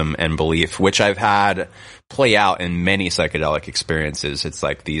skepticism and belief, which I've had play out in many psychedelic experiences. It's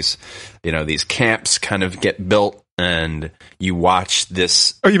like these camps kind of get built and you watch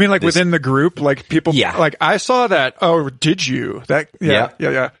this. Oh, you mean like within the group? Like people, yeah. Like I saw that. Oh, did you? That,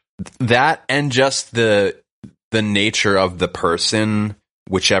 yeah. That and just the nature of the person,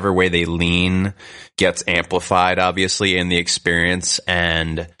 whichever way they lean, gets amplified, obviously, in the experience,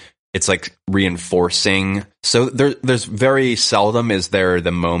 and it's like reinforcing. So there's very seldom is there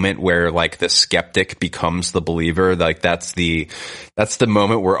the moment where like the skeptic becomes the believer. Like that's the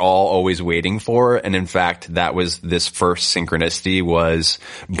moment we're all always waiting for. And in fact, that was this first synchronicity was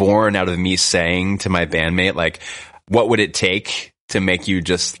born out of me saying to my bandmate, like, what would it take to make you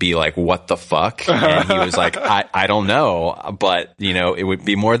just be like, what the fuck? And he was like, I don't know, but you know, it would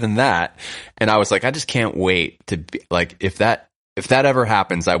be more than that. And I was like, I just can't wait to be like, if that ever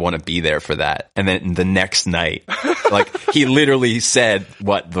happens, I want to be there for that. And then the next night, like he literally said,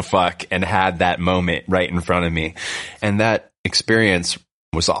 what the fuck, and had that moment right in front of me. And that experience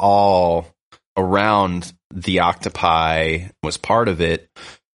was all around the octopi, was part of it.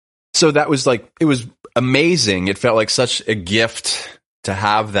 So that was like, it was amazing. It felt like such a gift to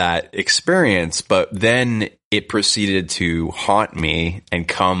have that experience, but then it proceeded to haunt me and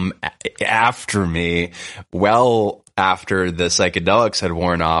come after me well after the psychedelics had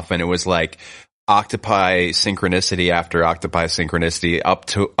worn off. And it was like octopi synchronicity after octopi synchronicity, up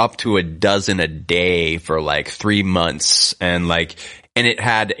to a dozen a day for like 3 months. And it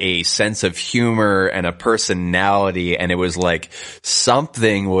had a sense of humor and a personality. And it was like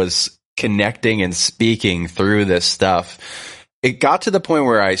something was connecting and speaking through this stuff. It got to the point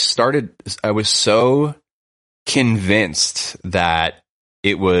where I was so convinced that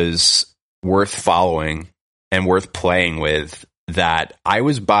it was worth following and worth playing with that I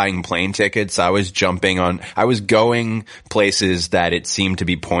was buying plane tickets. I was going places that it seemed to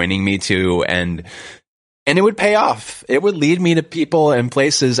be pointing me to, and it would pay off. It would lead me to people and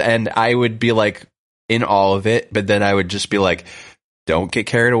places, and I would be like in all of it, but then I would just be like, don't get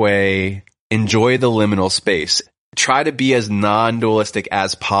carried away. Enjoy the liminal space. Try to be as non-dualistic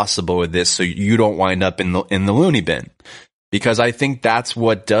as possible with this so you don't wind up in the loony bin. Because I think that's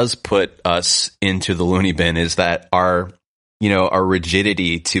what does put us into the loony bin, is that our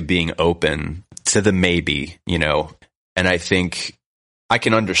rigidity to being open to the maybe, and I think I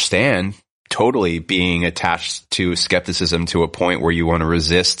can understand totally being attached to skepticism to a point where you want to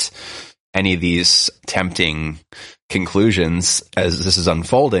resist any of these tempting conclusions as this is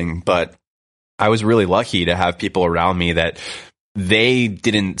unfolding. But I was really lucky to have people around me that they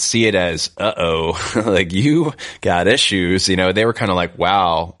didn't see it as, like you got issues. They were kind of like,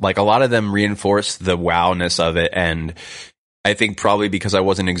 wow. Like a lot of them reinforced the wowness of it. And I think probably because I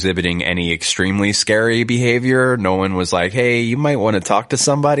wasn't exhibiting any extremely scary behavior, no one was like, hey, you might want to talk to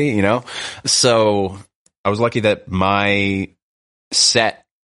somebody, So I was lucky that my set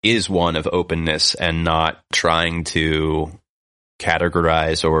is one of openness and not trying to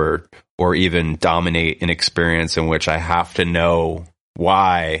categorize or even dominate an experience in which I have to know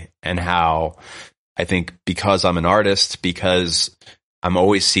why and how. I think because I'm an artist, because I'm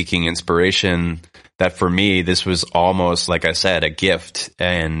always seeking inspiration, that for me, this was almost, like I said, a gift.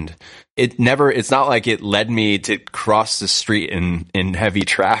 And it's not like it led me to cross the street in heavy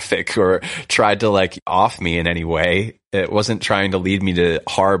traffic or tried to like off me in any way. It wasn't trying to lead me to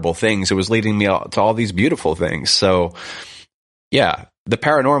horrible things. It was leading me to all these beautiful things. So yeah, the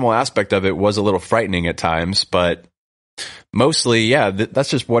paranormal aspect of it was a little frightening at times, but mostly, yeah,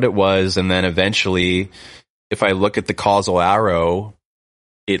 that's just what it was. And then eventually, if I look at the causal arrow,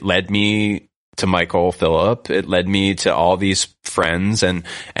 it led me to Michael Phillip. It led me to all these friends, and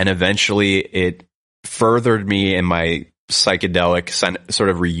eventually it furthered me in my psychedelic sort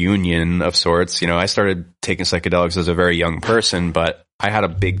of reunion of sorts. You know, I started taking psychedelics as a very young person, but I had a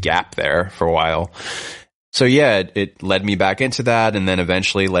big gap there for a while. So yeah, it led me back into that, and then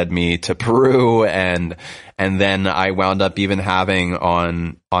eventually led me to Peru, and then I wound up even having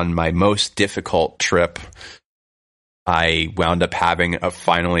on my most difficult trip, I wound up having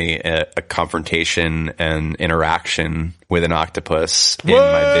finally a confrontation and interaction with an octopus in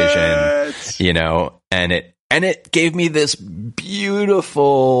my vision, you know, and it gave me this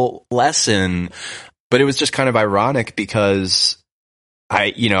beautiful lesson, but it was just kind of ironic because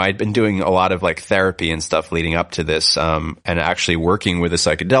I'd been doing a lot of like therapy and stuff leading up to this, and actually working with a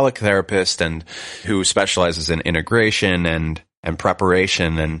psychedelic therapist and who specializes in integration and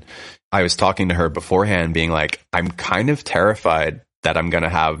preparation. And I was talking to her beforehand being like, I'm kind of terrified that I'm going to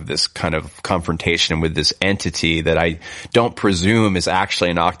have this kind of confrontation with this entity that I don't presume is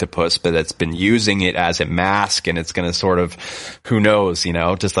actually an octopus, but it's been using it as a mask, and it's going to sort of, who knows, you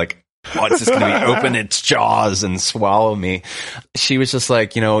know, just like, it's just going to open its jaws and swallow me. She was just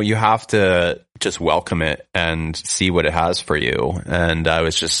like, you know, you have to just welcome it and see what it has for you. And I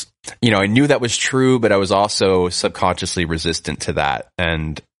was just, you know, I knew that was true, but I was also subconsciously resistant to that.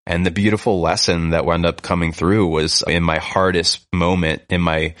 And the beautiful lesson that wound up coming through was in my hardest moment, in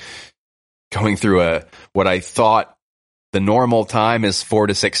my going through what I thought the normal time is 4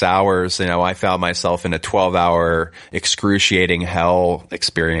 to 6 hours. You know, I found myself in a 12-hour excruciating hell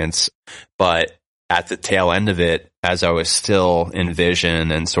experience. But at the tail end of it, as I was still in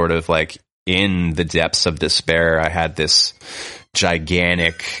vision and sort of like in the depths of despair, I had this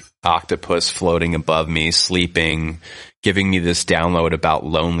gigantic octopus floating above me, sleeping, giving me this download about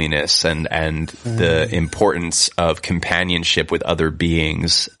loneliness and the importance of companionship with other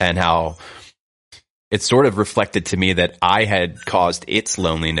beings, and how it sort of reflected to me that I had caused its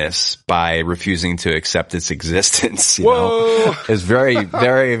loneliness by refusing to accept its existence. You know, it's very,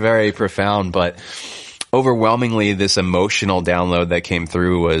 very, very profound, but overwhelmingly this emotional download that came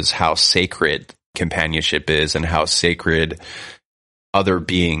through was how sacred companionship is and how sacred other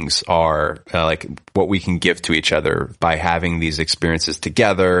beings are, like what we can give to each other by having these experiences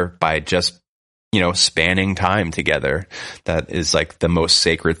together, by just, you know, spanning time together. That is like the most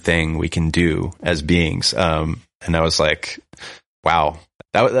sacred thing we can do as beings. And I was like, wow,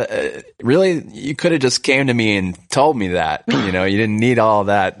 that really, you could have just came to me and told me that, you know, you didn't need all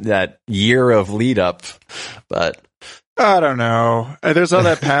that year of lead up, but I don't know. There's all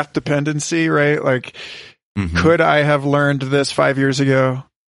that path dependency, right? Like, could I have learned this 5 years ago?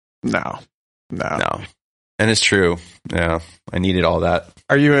 No. And it's true. Yeah. I needed all that.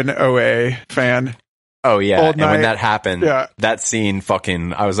 Are you an OA fan? Oh yeah. And when that happened, that scene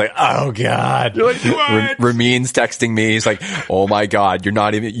fucking, I was like, oh God. You're like, what? Ramin's texting me. He's like, oh my God, you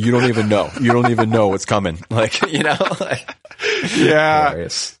don't even know. You don't even know what's coming. Like, you know, like, yeah.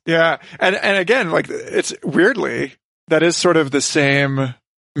 Hilarious. Yeah. And again, like, it's weirdly, that is sort of the same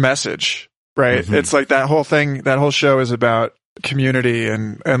message, right? It's like that whole thing, that whole show is about community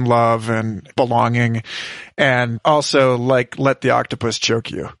and love and belonging, and also like, let the octopus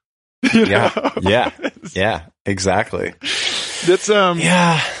choke you. You know? Yeah, exactly. That's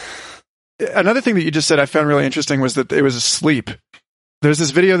yeah. Another thing that you just said I found really interesting was that it was asleep. There's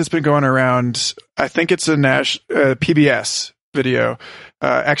this video that's been going around. I think it's a PBS video,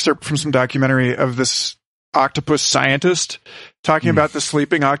 excerpt from some documentary of this octopus scientist talking about the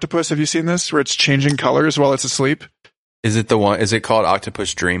sleeping octopus. Have you seen this, where it's changing colors while it's asleep? Is it the one? Is it called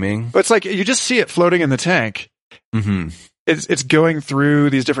Octopus Dreaming? But it's like you just see it floating in the tank. It's going through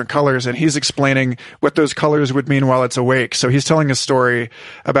these different colors, and he's explaining what those colors would mean while it's awake. So he's telling a story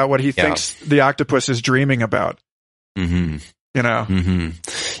about what he thinks the octopus is dreaming about. You know?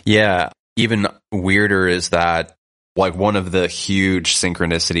 Yeah. Even weirder is that, like, one of the huge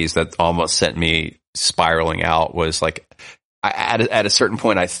synchronicities that almost sent me spiraling out was like, at a certain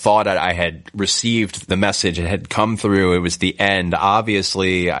point, I thought that I had received the message. It had come through. It was the end.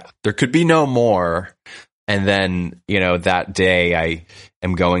 Obviously, there could be no more. And then, you know, that day I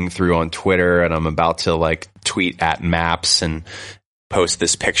am going through on Twitter, and I'm about to like tweet at Maps, and post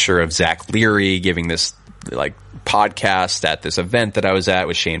this picture of Zach Leary giving this like podcast at this event that I was at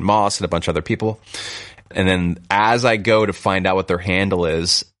with Shane Moss and a bunch of other people. And then as I go to find out what their handle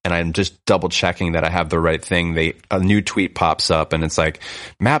is, and I'm just double checking that I have the right thing, a new tweet pops up and it's like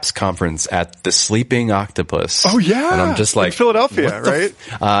MAPS conference at the Sleeping Octopus. Oh yeah. And I'm just like, in Philadelphia, right?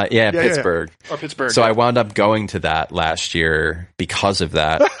 Yeah, Pittsburgh. Yeah. Oh, Pittsburgh. So I wound up going to that last year because of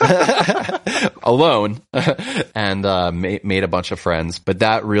that alone and made a bunch of friends. But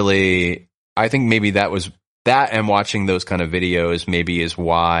that really, I think maybe that was that, and watching those kind of videos maybe is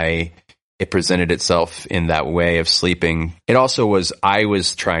why it presented itself in that way of sleeping. It also was, I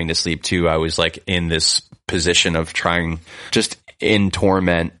was trying to sleep too. I was like in this position of trying, just in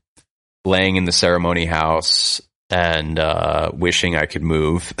torment, laying in the ceremony house and wishing I could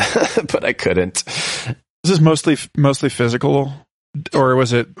move, but I couldn't. This is mostly physical, or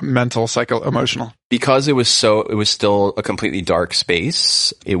was it mental, emotional? Because it was still a completely dark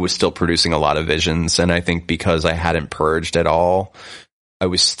space. It was still producing a lot of visions. And I think because I hadn't purged at all, I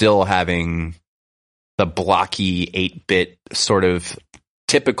was still having the blocky 8-bit sort of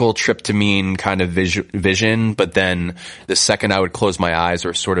typical tryptamine kind of vision. But then the second I would close my eyes,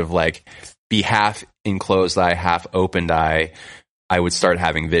 or sort of like be half enclosed eye, half opened eye, I would start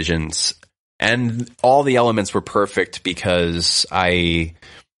having visions. And all the elements were perfect because they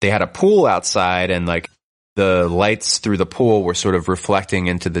had a pool outside, and like the lights through the pool were sort of reflecting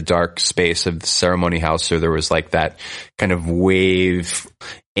into the dark space of the ceremony house. So there was like that kind of wave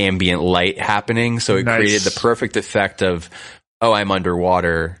ambient light happening. So it created the perfect effect of, oh, I'm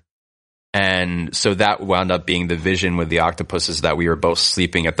underwater. And so that wound up being the vision with the octopuses, that we were both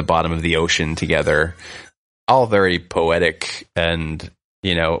sleeping at the bottom of the ocean together. All very poetic, and,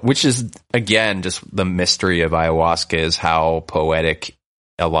 you know, which is, again, just the mystery of ayahuasca, is how poetic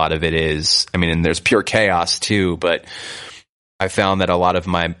a lot of it is. I mean, and there's pure chaos too, but I found that a lot of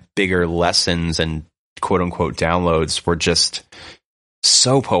my bigger lessons and quote unquote downloads were just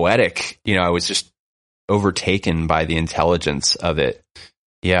so poetic. You know, I was just overtaken by the intelligence of it.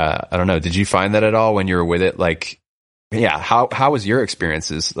 Yeah. I don't know. Did you find that at all when you were with it? Like, yeah. How was your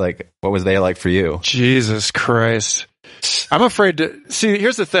experiences? Like, what was they like for you? Jesus Christ. I'm afraid to see.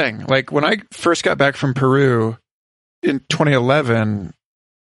 Here's the thing. Like, when I first got back from Peru in 2011,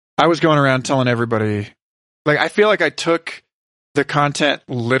 I was going around telling everybody, like, I feel like I took the content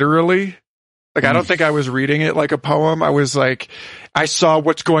literally. Like, I don't think I was reading it like a poem. I was like, I saw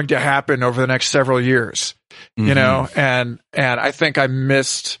what's going to happen over the next several years, you know? And I think I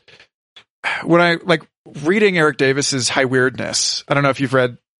missed when I like reading Eric Davis's High Weirdness. I don't know if you've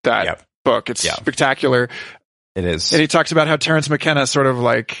read that book. It's spectacular. It is. And he talks about how Terence McKenna sort of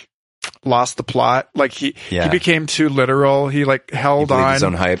like lost the plot. Like he became too literal. He like held on his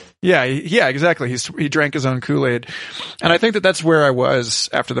own hype. Yeah, exactly. He drank his own Kool-Aid. And I think that that's where I was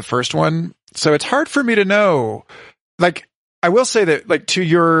after the first one. So it's hard for me to know. Like, I will say that, like, to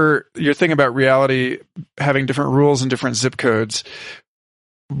your thing about reality having different rules and different zip codes,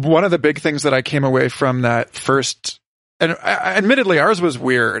 one of the big things that I came away from that first, and admittedly ours was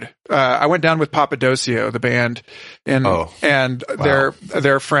weird. I went down with Papadosio, the band, and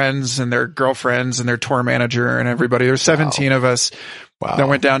their friends and their girlfriends and their tour manager and everybody. There's 17 of us that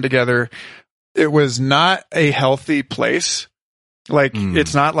went down together. It was not a healthy place. Like,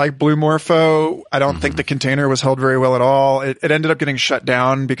 it's not like Blue Morpho. I don't think the container was held very well at all. It ended up getting shut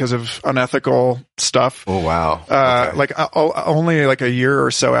down because of unethical stuff. Oh, wow. Okay. Like, only like a year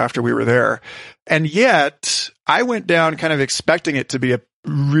or so after we were there. And yet, I went down kind of expecting it to be a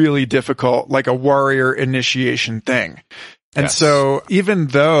really difficult, like a warrior initiation thing. And so, even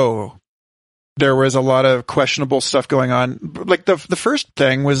though there was a lot of questionable stuff going on, like the first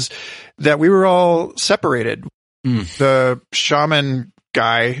thing was that we were all separated. The shaman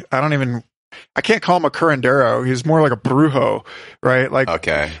guy, I can't call him a curandero. He's more like a brujo, right? Like,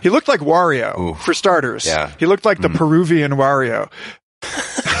 he looked like Wario, for starters. Yeah. He looked like the Peruvian Wario.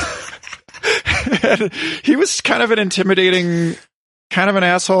 And he was kind of an intimidating, kind of an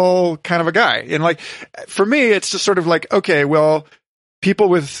asshole, kind of a guy. And like, for me, it's just sort of like, okay, well, people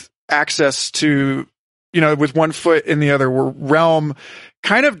with access to, you know, with one foot in the other realm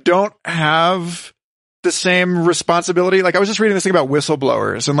kind of don't have the same responsibility. Like, I was just reading this thing about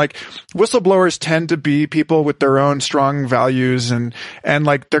whistleblowers, and like whistleblowers tend to be people with their own strong values, and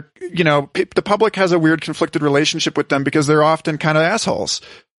like they're, you know, the public has a weird conflicted relationship with them because they're often kind of assholes,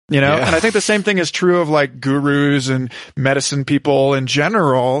 you know? And I think the same thing is true of like gurus and medicine people in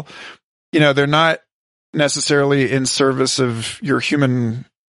general. You know, they're not necessarily in service of your human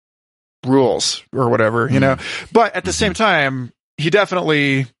rules or whatever, you know, but at the same time, he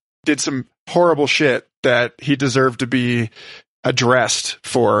definitely did some horrible shit that he deserved to be addressed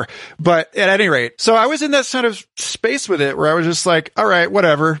for. But at any rate, so I was in that sort of space with it where I was just like, all right,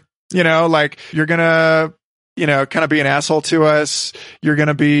 whatever, like you're going to, kind of be an asshole to us. You're going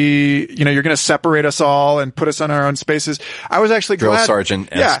to be, you're going to separate us all and put us on our own spaces. I was actually Drill glad.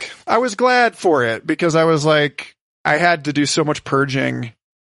 Sergeant-esque. Yeah, I was glad for it because I was like, I had to do so much purging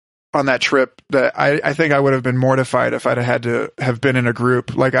on that trip that I think I would have been mortified if I'd had to have been in a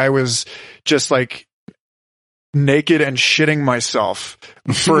group. Like I was just like naked and shitting myself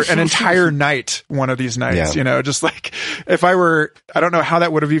for an entire night, one of these nights, just like if I don't know how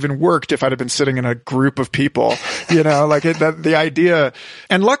that would have even worked if I'd have been sitting in a group of people, like the idea.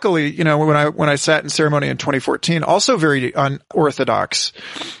 And luckily, when I sat in ceremony in 2014, also very unorthodox,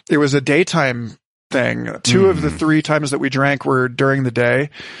 it was a daytime thing. 2 of the 3 times that we drank were during the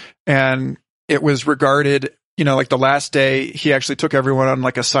day. And it was regarded, like the last day, he actually took everyone on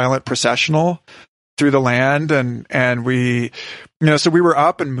like a silent processional through the land. And we, so we were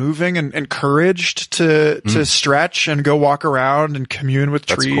up and moving and encouraged to stretch and go walk around and commune with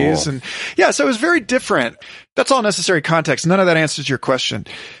trees. Cool. And yeah, so it was very different. That's all necessary context. None of that answers your question.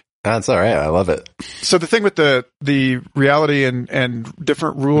 That's all right. I love it. So the thing with the reality and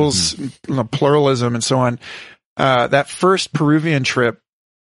different rules, pluralism and so on, that first Peruvian trip,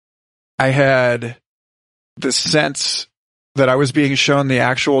 I had the sense that I was being shown the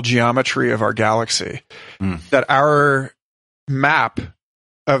actual geometry of our galaxy, that our map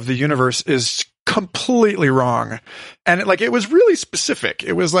of the universe is completely wrong. And it was really specific.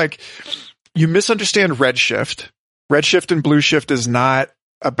 It was like, you misunderstand redshift. Redshift and blue shift is not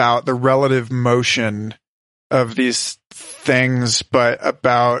about the relative motion of these things, but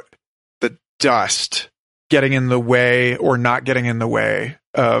about the dust getting in the way or not getting in the way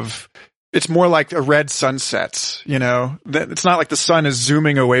of. It's more like a red sun sets, it's not like the sun is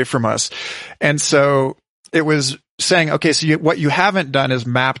zooming away from us. And so it was saying, okay, so what you haven't done is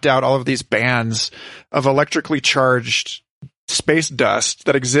mapped out all of these bands of electrically charged space dust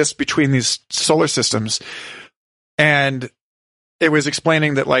that exist between these solar systems. And it was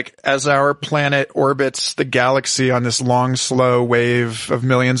explaining that like as our planet orbits the galaxy on this long, slow wave of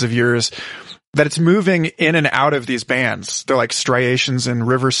millions of years, that it's moving in and out of these bands. They're like striations in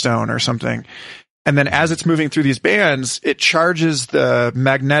Riverstone or something. And then as it's moving through these bands, it charges the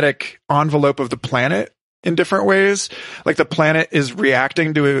magnetic envelope of the planet in different ways. Like the planet is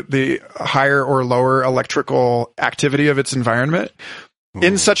reacting to the higher or lower electrical activity of its environment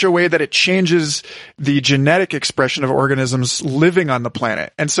in such a way that it changes the genetic expression of organisms living on the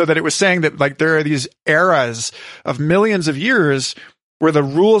planet. And so that it was saying that like there are these eras of millions of years where the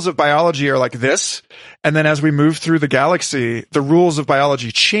rules of biology are like this. And then as we move through the galaxy, the rules of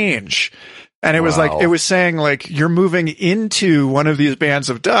biology change. And it was like, it was saying like, you're moving into one of these bands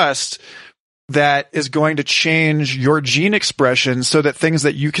of dust that is going to change your gene expression so that things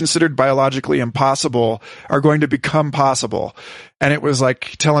that you considered biologically impossible are going to become possible. And it was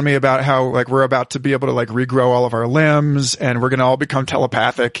like telling me about how like we're about to be able to like regrow all of our limbs and we're going to all become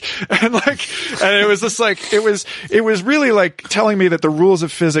telepathic. And it was just like, it was really like telling me that the rules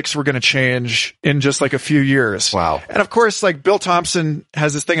of physics were going to change in just like a few years. Wow. And of course, like Bill Thompson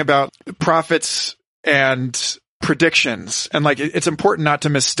has this thing about prophets and predictions, and like it's important not to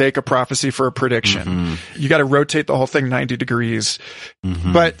mistake a prophecy for a prediction. You got to rotate the whole thing 90 degrees.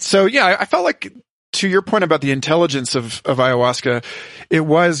 But so yeah, I felt like, to your point about the intelligence of ayahuasca, it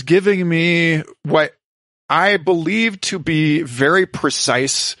was giving me what I believe to be very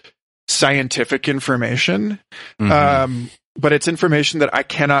precise scientific information. But it's information that I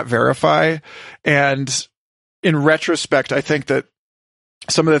cannot verify. And in retrospect, I think that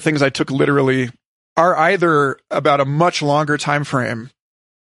some of the things I took literally are either about a much longer time frame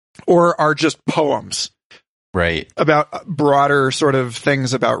or are just poems, right? About broader sort of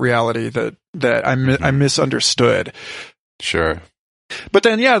things about reality that I misunderstood. Sure. But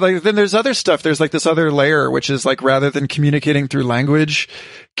then, yeah, like then there's other stuff. There's like this other layer, which is like rather than communicating through language,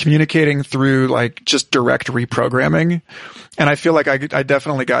 communicating through like just direct reprogramming. And I feel like I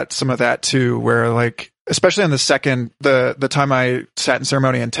definitely got some of that too, where like, especially on the time I sat in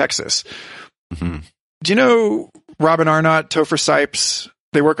ceremony in Texas. Do you know Robin Arnott, Topher Sipes?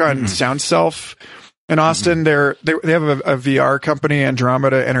 They work on Sound Self in Austin. They have a VR company,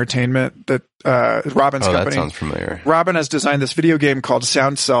 Andromeda Entertainment, that Robin's company. That sounds familiar. Robin has designed this video game called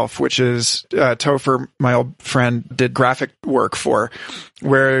Sound Self, which is Topher, my old friend, did graphic work for,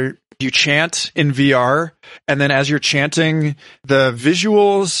 where you chant in VR, and then as you're chanting, the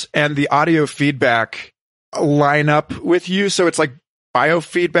visuals and the audio feedback line up with you. So it's like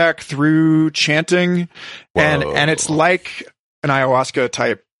biofeedback through chanting. And it's like an ayahuasca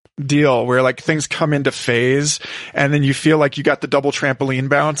type deal where like things come into phase and then you feel like you got the double trampoline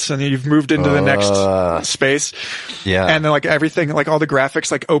bounce and you've moved into the next space. Yeah. And then like everything, like all the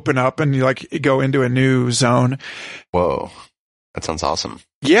graphics like open up and you like go into a new zone. Whoa. That sounds awesome.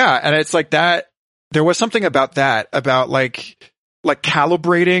 Yeah. And it's like that. There was something about that, about like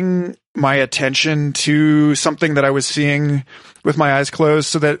calibrating my attention to something that I was seeing with my eyes closed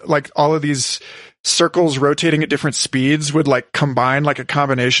so that like all of these circles rotating at different speeds would like combine like a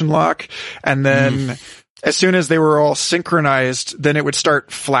combination lock. And then as soon as they were all synchronized, then it would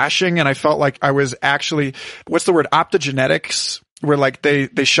start flashing. And I felt like I was actually, what's the word? Optogenetics, where like they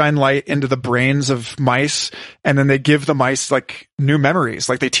shine light into the brains of mice and then they give the mice like new memories.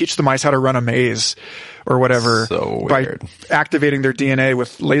 Like they teach the mice how to run a maze or whatever by activating their DNA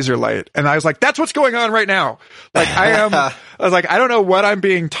with laser light. And I was like, that's what's going on right now. Like I was like, I don't know what I'm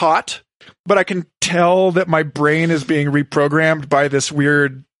being taught, but I can tell that my brain is being reprogrammed by this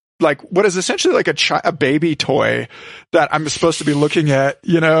weird, like what is essentially like a baby toy that I'm supposed to be looking at,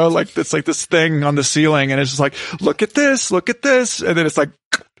 you know, like it's like this thing on the ceiling and it's just like, look at this. And then it's like,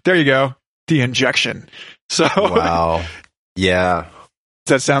 there you go. The injection. So wow. Yeah.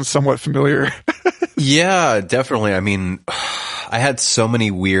 That sounds somewhat familiar. Yeah, definitely. I mean, I had so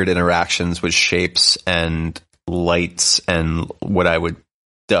many weird interactions with shapes and lights and what I would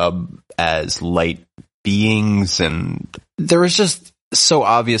dub as light beings. And there was just so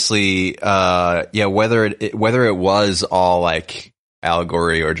obviously, whether it was all like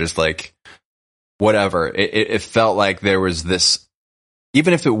allegory or just like whatever, it felt like there was this,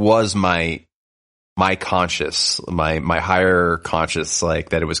 even if it was my conscious, my higher conscious,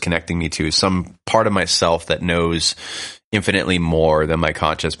 like that it was connecting me to some part of myself that knows infinitely more than my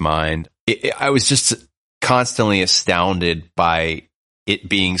conscious mind. I was just constantly astounded by it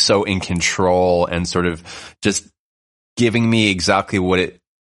being so in control and sort of just giving me exactly what it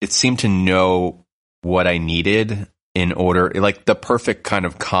seemed to know what I needed in order, like the perfect kind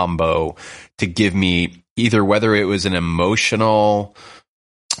of combo to give me either whether it was an emotional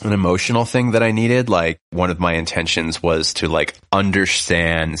thing that I needed. Like one of my intentions was to like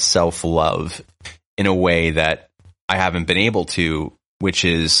understand self-love in a way that I haven't been able to, which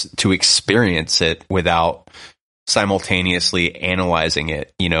is to experience it without simultaneously analyzing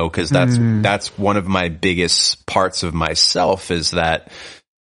it, you know, because that's one of my biggest parts of myself is that.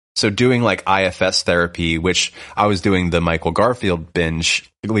 So doing like IFS therapy, which I was doing the Michael Garfield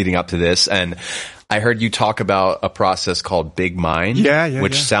binge leading up to this, and I heard you talk about a process called Big Mind,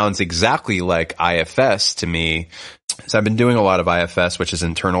 which sounds exactly like IFS to me. So I've been doing a lot of IFS, which is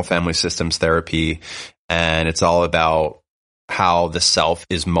internal family systems therapy, and it's all about how the self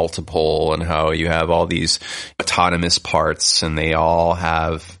is multiple and how you have all these autonomous parts and they all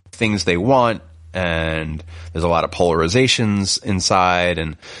have things they want, and there's a lot of polarizations inside.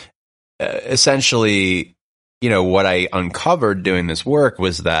 And essentially, you know, what I uncovered doing this work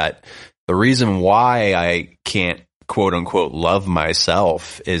was that the reason why I can't quote unquote love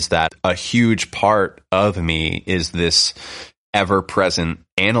myself is that a huge part of me is this ever present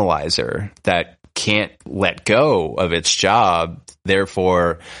analyzer that can't let go of its job.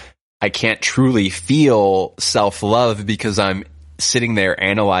 Therefore, I can't truly feel self-love because I'm sitting there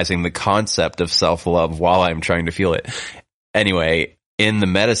analyzing the concept of self-love while I'm trying to feel it. Anyway, in the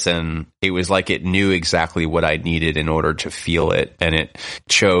medicine, it was like it knew exactly what I needed in order to feel it. And it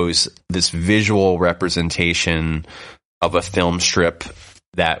chose this visual representation of a film strip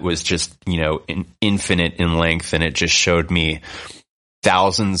that was just, you know, infinite in length. And it just showed me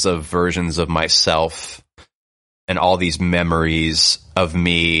thousands of versions of myself and all these memories of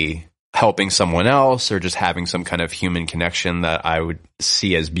me helping someone else or just having some kind of human connection that I would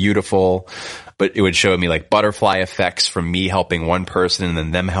see as beautiful. But it would show me like butterfly effects from me helping one person and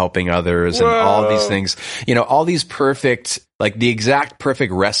then them helping others. Whoa. And all of these things, you know, all these perfect, like the exact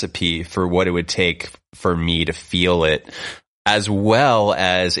perfect recipe for what it would take for me to feel it, as well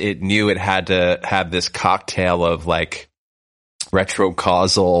as it knew it had to have this cocktail of like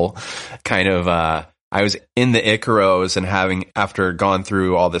retrocausal kind of, I was in the Icaros and after gone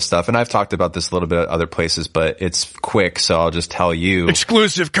through all this stuff, and I've talked about this a little bit at other places, but it's quick, so I'll just tell you.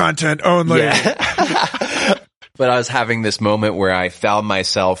 Exclusive content only. Yeah. But I was having this moment where I found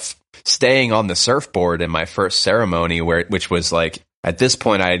myself staying on the surfboard in my first ceremony, which was like, at this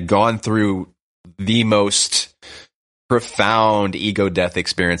point, I had gone through the most profound ego death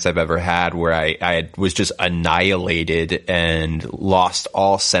experience I've ever had, where I was just annihilated and lost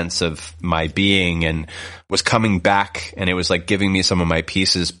all sense of my being and was coming back, and it was like giving me some of my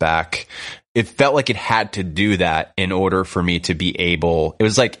pieces back. it felt like it had to do that in order for me to be able, it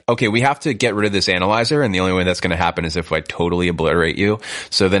was like, okay, we have to get rid of this analyzer. And the only way that's going to happen is if I totally obliterate you.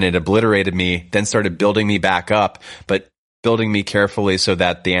 So then it obliterated me, then started building me back up, but building me carefully so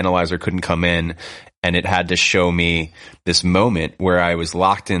that the analyzer couldn't come in. And it had to show me this moment where I was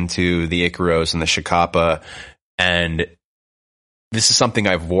locked into the Icaros and the Shikapa. And this is something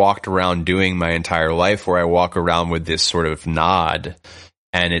I've walked around doing my entire life, where I walk around with this sort of nod,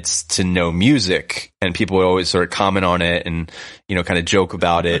 and it's to no music, and people would always sort of comment on it and, you know, kind of joke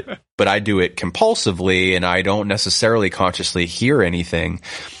about it, but I do it compulsively and I don't necessarily consciously hear anything.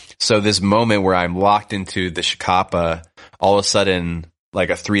 So this moment where I'm locked into the Shikapa, all of a sudden, like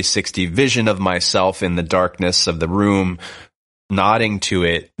a 360 vision of myself in the darkness of the room, nodding to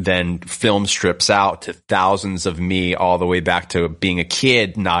it, then film strips out to thousands of me all the way back to being a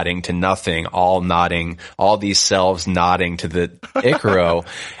kid nodding to nothing, all nodding, all these selves nodding to the Icaro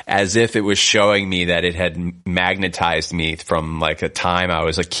as if it was showing me that it had magnetized me from like a time I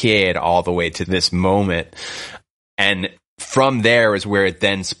was a kid all the way to this moment. And from there is where it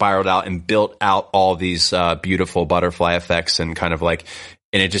then spiraled out and built out all these beautiful butterfly effects and kind of like,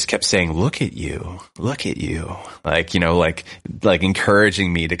 and it just kept saying, look at you, like, you know, like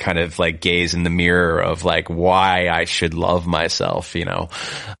encouraging me to kind of like gaze in the mirror of like why I should love myself, you know.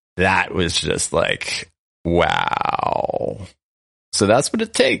 That was just like, wow. So that's what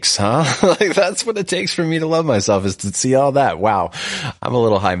it takes, huh? Like that's what it takes for me to love myself, is to see all that. Wow. I'm a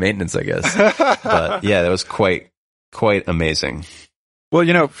little high maintenance, I guess. But yeah, that was quite amazing. Well,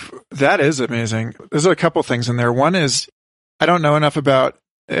 you know, that is amazing. There's a couple things in there. One is, I don't know enough about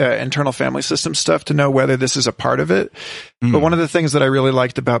internal family system stuff to know whether this is a part of it. But one of the things that I really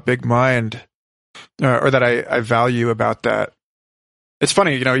liked about Big Mind, or that I value about that, it's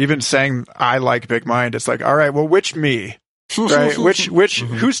funny, you know, even saying I like Big Mind, it's like, all right, well, which me? Right?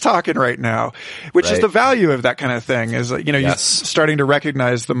 Who's talking right now? Which is the value of that kind of thing, is like, you know, you're starting to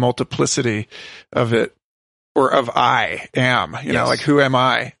recognize the multiplicity of it. Or of I am, you know, like who am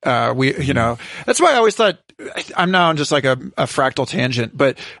I? You know, that's why I always thought, I'm now on just like a fractal tangent,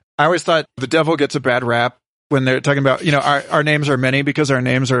 but I always thought the devil gets a bad rap when they're talking about, you know, our names are many because our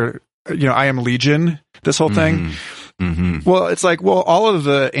names are, you know, I am Legion, this whole thing. Well, it's like, well, all of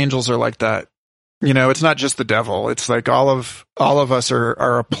the angels are like that. You know, it's not just the devil. It's like all of us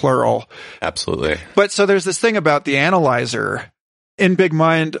are a plural. Absolutely. But so there's this thing about the analyzer in Big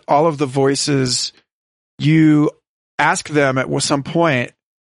Mind, all of the voices, you ask them at some point,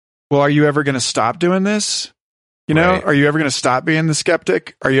 well, are you ever going to stop doing this? You know, are you ever going to stop being the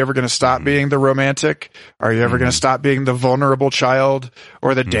skeptic? Are you ever going to stop being the romantic? Are you ever going to stop being the vulnerable child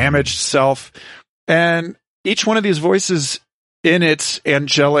or the damaged self? And each one of these voices, in its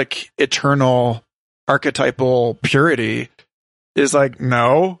angelic, eternal, archetypal purity, is like,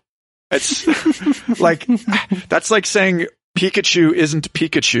 no. It's like, that's like saying Pikachu isn't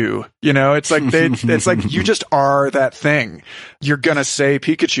Pikachu, you know, it's like it's like you just are that thing. You're going to say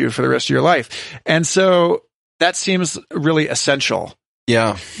Pikachu for the rest of your life. And so that seems really essential.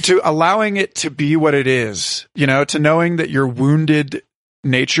 Yeah. To allowing it to be what it is, you know, to knowing that your wounded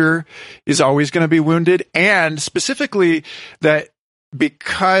nature is always going to be wounded. And specifically that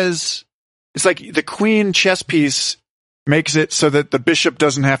because it's like the queen chess piece makes it so that the bishop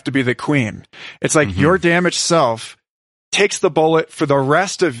doesn't have to be the queen. It's like your damaged self takes the bullet for the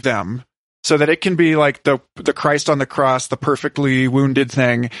rest of them so that it can be like the Christ on the cross, the perfectly wounded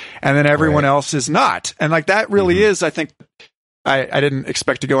thing, and then everyone else is not. And like that really is, I think, I didn't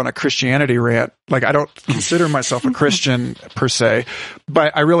expect to go on a Christianity rant. Like I don't consider myself a Christian per se,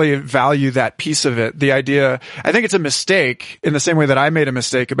 but I really value that piece of it. The idea, I think it's a mistake in the same way that I made a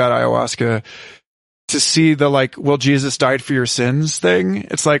mistake about ayahuasca to see the like, well, Jesus died for your sins thing.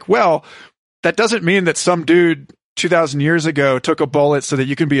 It's like, well, that doesn't mean that some dude 2,000 years ago took a bullet so that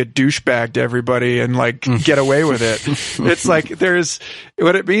you can be a douchebag to everybody and like get away with it. It's like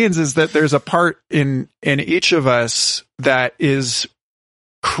what it means is that there's a part in each of us that is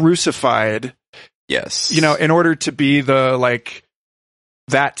crucified. Yes. You know, in order to be the like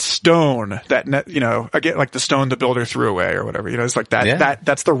that stone that, you know, again, like the stone the builder threw away or whatever, you know, it's like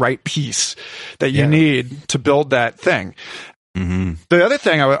that's the right piece that you need to build that thing. The other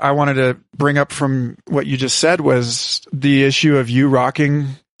thing I wanted to bring up from what you just said was the issue of you rocking.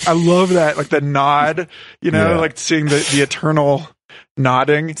 I love that, like the nod, you know, like seeing the eternal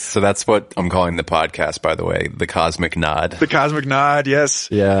nodding. So that's what I'm calling the podcast, by the way, the cosmic nod. The cosmic nod, yes.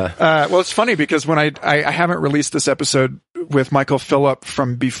 Yeah. Well, it's funny because when I haven't released this episode with Michael Phillip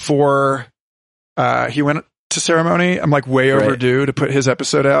from before he went to ceremony, I'm like way overdue to put his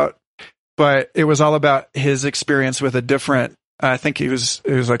episode out. But it was all about his experience with a different I think it was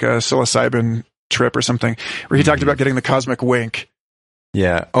like a psilocybin trip or something, where he talked about getting the cosmic wink.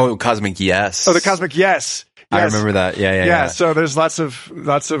 Yeah. Oh, cosmic yes. Oh, the cosmic yes. I remember that. Yeah. So there's lots of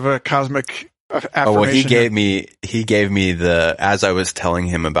cosmic affirmation. Oh, well, he gave me the, as I was telling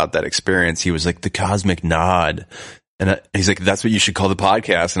him about that experience, he was like, the cosmic nod. And he's like, that's what you should call the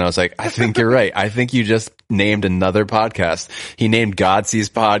podcast. And I was like, I think you're right. I think you just named another podcast. He named Godsee's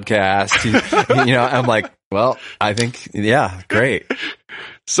podcast. I'm like, well, I think, yeah, great.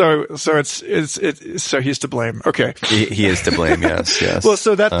 So so he's to blame. Okay. He is to blame. Yes. Well,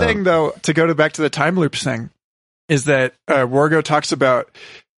 so that thing though, to go back to the time loops thing, is that Wargo talks about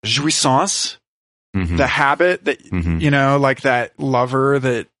jouissance, the habit that, like that lover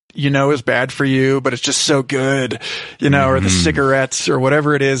that, is bad for you, but it's just so good, or the cigarettes or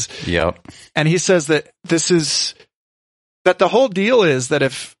whatever it is. Yep. And he says that that the whole deal is that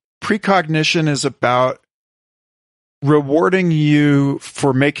if precognition is about rewarding you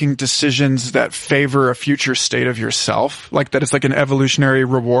for making decisions that favor a future state of yourself, like that it's like an evolutionary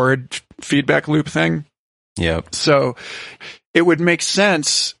reward feedback loop thing. Yep. So it would make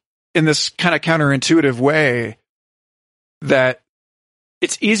sense in this kind of counterintuitive way that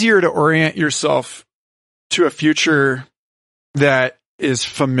it's easier to orient yourself to a future that is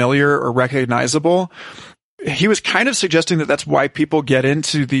familiar or recognizable. He was kind of suggesting that that's why people get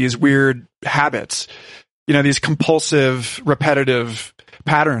into these weird habits, these compulsive, repetitive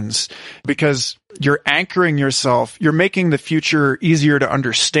patterns, because you're anchoring yourself, you're making the future easier to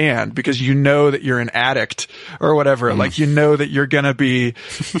understand because that you're an addict or whatever. Like, that you're going to be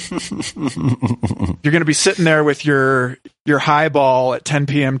sitting there with your highball at 10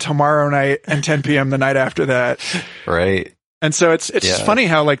 p.m. tomorrow night and 10 p.m. the night after that. Right. And so it's just funny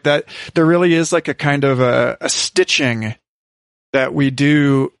how like that there really is like a kind of a stitching that we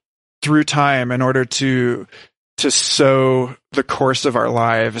do through time in order to sow the course of our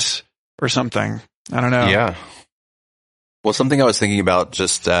lives or something. I don't know. Yeah. Well, something I was thinking about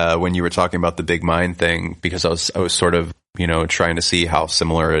just when you were talking about the big mind thing, because I was sort of, trying to see how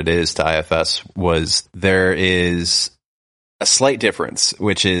similar it is to IFS, was there is a slight difference,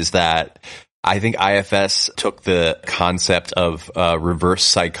 which is that I think IFS took the concept of reverse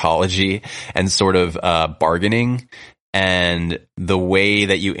psychology and sort of bargaining, and the way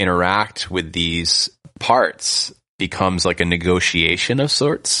that you interact with these parts becomes like a negotiation of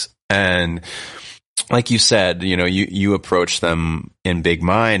sorts. And like you said, you approach them in big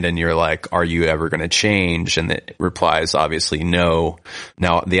mind and you're like, are you ever going to change? And the reply is obviously no.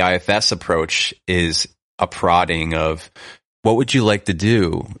 Now, the IFS approach is a prodding of, what would you like to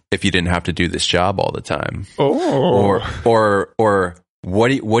do if you didn't have to do this job all the time? Oh. Or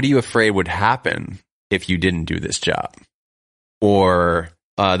what are you afraid would happen if you didn't do this job? Or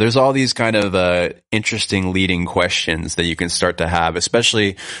there's all these kind of interesting leading questions that you can start to have,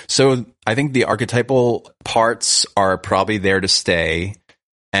 especially. So I think the archetypal parts are probably there to stay.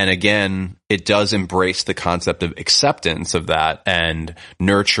 And again, it does embrace the concept of acceptance of that and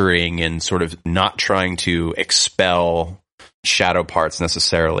nurturing and sort of not trying to expel shadow parts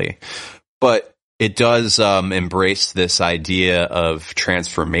necessarily. But it does embrace this idea of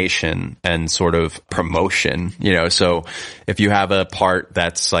transformation and sort of promotion, so if you have a part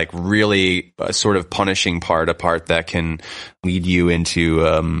that's like really a sort of punishing part, a part that can lead you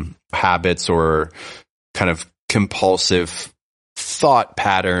into habits or kind of compulsive thought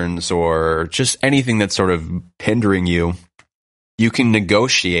patterns or just anything that's sort of hindering you, you can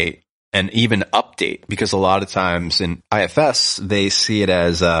negotiate and even update, because a lot of times in IFS, they see it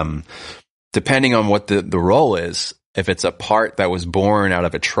as depending on what the role is, if it's a part that was born out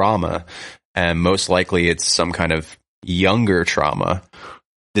of a trauma, and most likely it's some kind of younger trauma,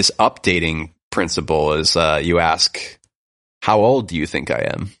 this updating principle is you ask, how old do you think I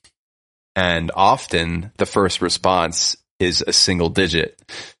am? And often the first response is a single digit,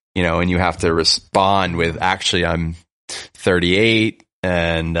 and you have to respond with, actually, I'm 38.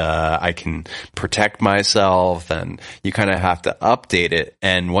 And I can protect myself, and you kind of have to update it.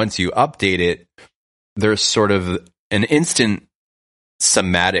 And once you update it, there's sort of an instant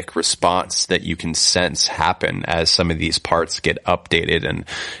somatic response that you can sense happen as some of these parts get updated. And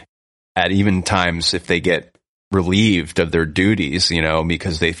at even times, if they get relieved of their duties,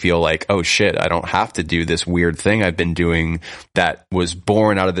 because they feel like, oh shit, I don't have to do this weird thing I've been doing that was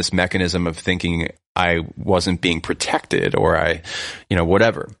born out of this mechanism of thinking I wasn't being protected, or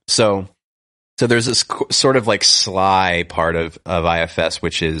whatever. So there's this sort of like sly part of IFS,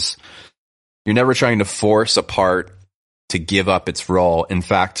 which is you're never trying to force a part to give up its role. In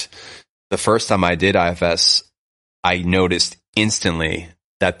fact, the first time I did IFS, I noticed instantly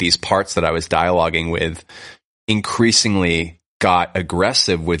that these parts that I was dialoguing with increasingly got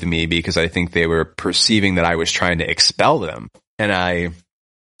aggressive with me because I think they were perceiving that I was trying to expel them. And I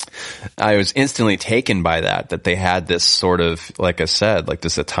was instantly taken by that they had this sort of, like I said, like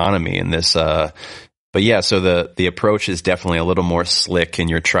this autonomy and this, but yeah, so the approach is definitely a little more slick, and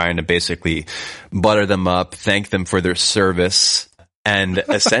you're trying to basically butter them up, thank them for their service, and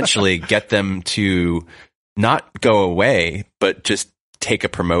essentially get them to not go away, but just take a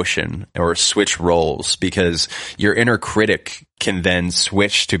promotion or switch roles, because your inner critic can then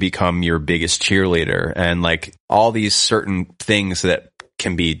switch to become your biggest cheerleader. And like all these certain things that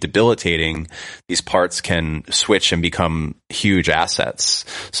can be debilitating, these parts can switch and become huge assets.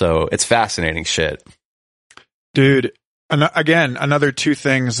 So it's fascinating shit. Dude, again, another two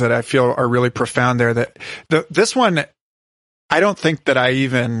things that I feel are really profound there. That this one, I don't think that I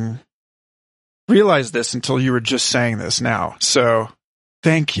even realized this until you were just saying this now. So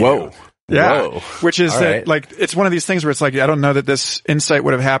thank you. Whoa. Yeah. Whoa. Which is All that, right. like, it's one of these things where it's like, I don't know that this insight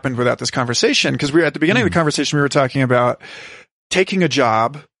would have happened without this conversation. Because we were at the beginning of the conversation, we were talking about taking a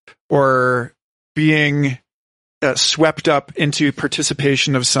job or being swept up into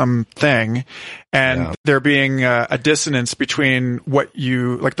participation of something, and there being a dissonance between what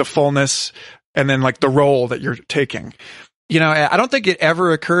you like, the fullness, and then like the role that you're taking. You know, I don't think it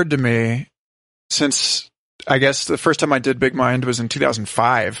ever occurred to me since, I guess, the first time I did Big Mind was in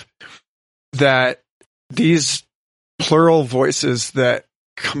 2005, that these plural voices that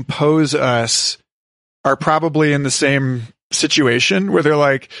compose us are probably in the same situation where they're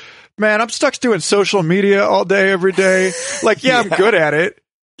like, man, I'm stuck doing social media all day, every day. Like, I'm good at it.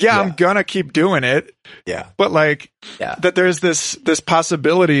 I'm gonna keep doing it. Yeah. But like, that there's this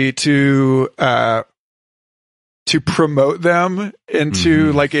possibility to promote them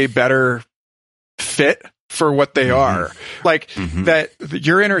into like a better fit for what they are. Like that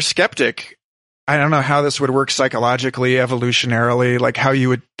your inner skeptic, I don't know how this would work psychologically, evolutionarily, like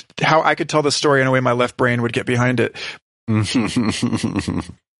how I could tell the story in a way my left brain would get behind it.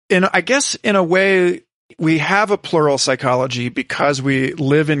 And I guess in a way we have a plural psychology because we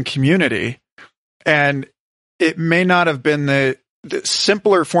live in community, and it may not have been the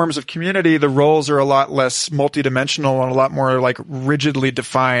simpler forms of community. The roles are a lot less multidimensional and a lot more like rigidly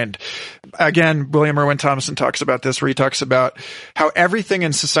defined. Again, William Irwin Thompson talks about this, where he talks about how everything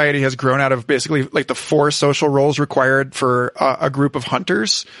in society has grown out of basically like the 4 social roles required for a group of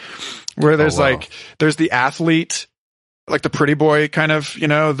hunters, where there's there's the athlete, like the pretty boy kind of, you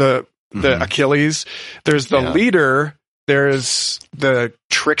know, the Achilles, there's the leader, there's the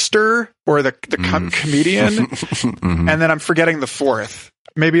trickster or the comedian, and then I'm forgetting the 4th,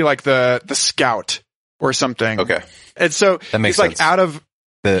 maybe like the scout or something. Okay. And so that makes he's like sense. out of,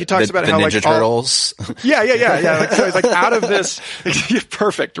 he talks about how Ninja like Turtles. Yeah. Like, so he's like out of this.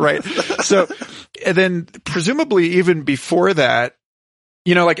 Perfect. Right. So, and then presumably even before that,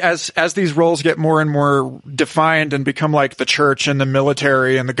 you know, like as these roles get more and more defined and become like the church and the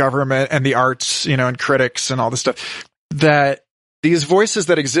military and the government and the arts, you know, and critics and all this stuff, that these voices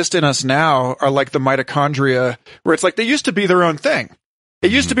that exist in us now are like the mitochondria, where it's like they used to be their own thing.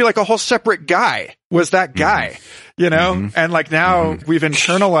 It used to be like a whole separate guy was that guy, you know? And like now we've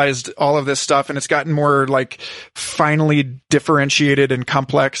internalized all of this stuff, and it's gotten more like finely differentiated and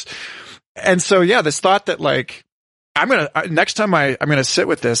complex. And so, this thought that like, next time I'm going to sit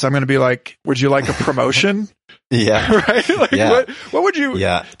with this, I'm going to be like, would you like a promotion? Right? Like, what would you,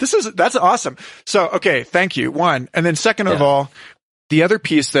 that's awesome. So, okay. Thank you. One. And then second of all, the other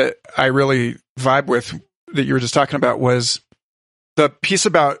piece that I really vibe with that you were just talking about was the piece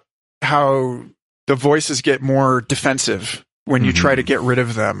about how the voices get more defensive when you try to get rid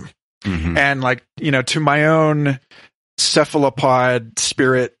of them. And like, you know, to my own cephalopod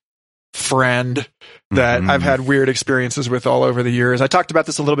spirit friend that I've had weird experiences with all over the years. I talked about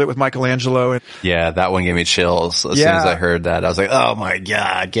this a little bit with Michelangelo. Yeah, that one gave me chills. As soon as I heard that, I was like, oh my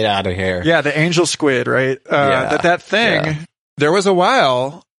God, get out of here. Yeah, the angel squid, right? That thing, there was a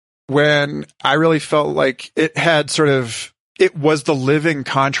while when I really felt like it had it was the living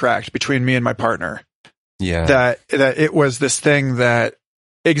contract between me and my partner. Yeah. That it was this thing that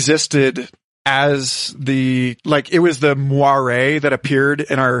existed as it was the moire that appeared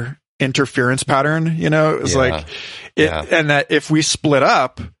in our interference pattern, you know, it was and that if we split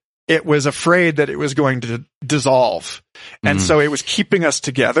up, it was afraid that it was going to dissolve. And so it was keeping us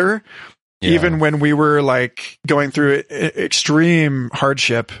together, even when we were like going through extreme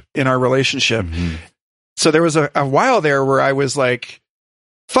hardship in our relationship. So there was a while there where I was like,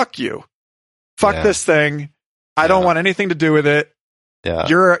 fuck you, fuck this thing. I don't want anything to do with it. Yeah.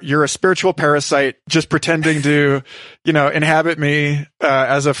 You're a spiritual parasite just pretending to, you know, inhabit me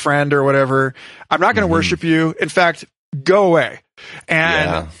as a friend or whatever. I'm not going to worship you. In fact, go away.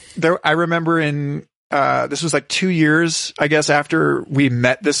 And I remember this was like 2 years, I guess, after we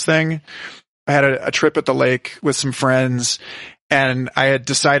met this thing. I had a trip at the lake with some friends, and I had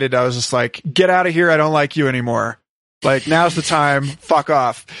decided, I was just like, get out of here. I don't like you anymore. Like, now's the time. Fuck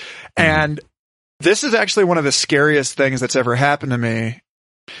off. And this is actually one of the scariest things that's ever happened to me.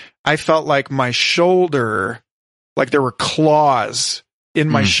 I felt like my shoulder, like there were claws in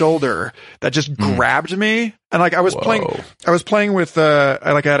my shoulder that just grabbed me. And like I was playing with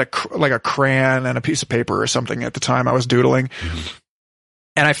like I had a crayon and a piece of paper or something at the time. I was doodling.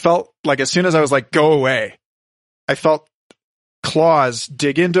 And I felt like as soon as I was like, go away, I felt claws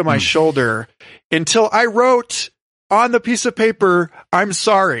dig into my shoulder until I wrote on the piece of paper, I'm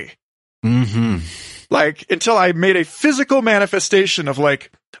sorry. Like until I made a physical manifestation of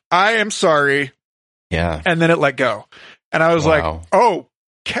like, I am sorry. Yeah. And then it let go. And I was like, oh,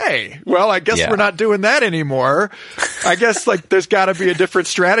 okay, well, I guess we're not doing that anymore. I guess like there's got to be a different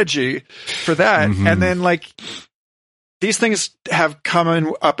strategy for that. And then like these things have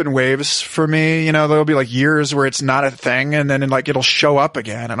come up in waves for me. You know, there'll be like years where it's not a thing, and then like it'll show up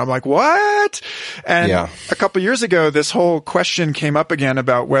again. And I'm like, what? And a couple years ago, this whole question came up again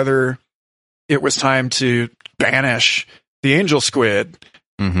about whether it was time to banish the angel squid.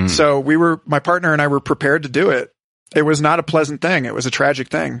 So my partner and I were prepared to do it. It was not a pleasant thing. It was a tragic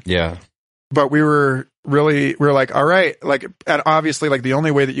thing. Yeah. But we were like, all right, like, and obviously like the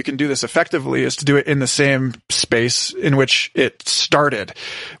only way that you can do this effectively is to do it in the same space in which it started,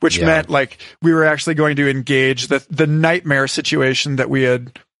 which meant like we were actually going to engage the nightmare situation that we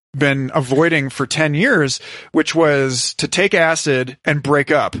had been avoiding for 10 years, which was to take acid and break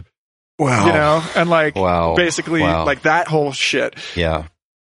up. Wow. You know, and like basically like that whole shit. Yeah.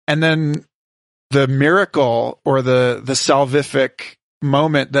 And then the miracle or the salvific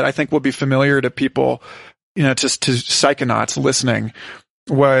moment that I think will be familiar to people, you know, to psychonauts listening,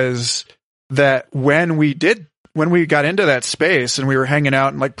 was that when we got into that space and we were hanging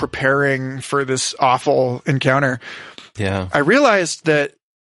out and like preparing for this awful encounter, I realized that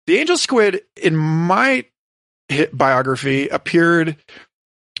the angel squid in my biography appeared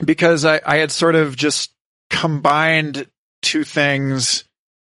because I had sort of just combined two things.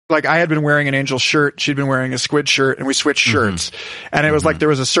 Like I had been wearing an angel shirt, she'd been wearing a squid shirt, and we switched shirts. And it was like there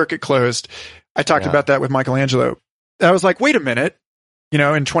was a circuit closed. I talked about that with Michelangelo. I was like, wait a minute. You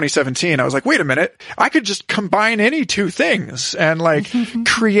know, in 2017, I was like, wait a minute. I could just combine any two things and like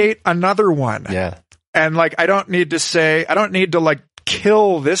create another one. Yeah. And like, I don't need to like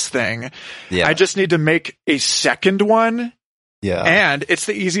kill this thing. Yeah. I just need to make a second one. Yeah. And it's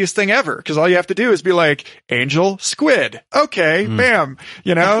the easiest thing ever, because all you have to do is be like, angel squid. Okay, bam.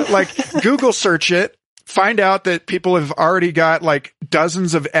 You know, like Google search it, find out that people have already got like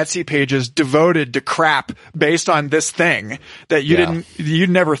dozens of Etsy pages devoted to crap based on this thing that you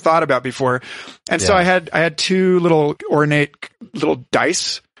never thought about before. And so I had two little ornate little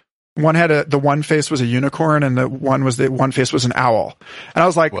dice. One had the one face was a unicorn, and the one face was an owl. And I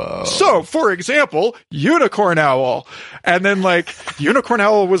was like, so for example, unicorn owl. And then like unicorn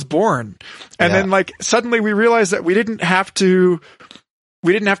owl was born. And then like suddenly we realized that we didn't have to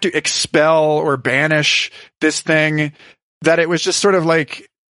expel or banish this thing, that it was just sort of like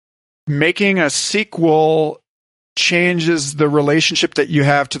making a sequel changes the relationship that you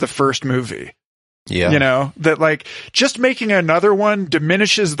have to the first movie. Yeah. You know, that like just making another one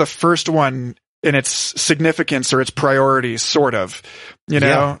diminishes the first one in its significance or its priority, sort of. You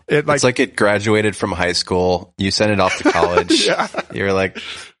know, it's like it graduated from high school. You sent it off to college. You're like,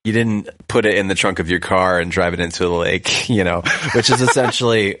 you didn't put it in the trunk of your car and drive it into the lake, you know, which is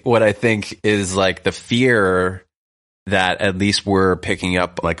essentially what I think is like the fear that at least we're picking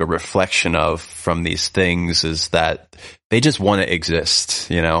up like a reflection of from these things, is that they just want to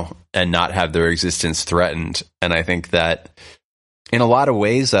exist, you know, and not have their existence threatened. And I think that in a lot of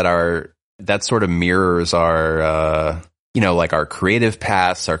ways that sort of mirrors our, you know, like our creative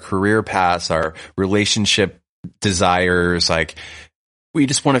paths, our career paths, our relationship desires. Like we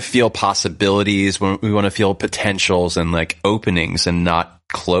just want to feel possibilities, we want to feel potentials and like openings and not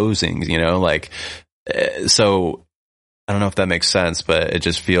closings, you know, like, so I don't know if that makes sense, but it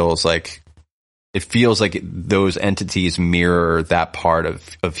just feels like those entities mirror that part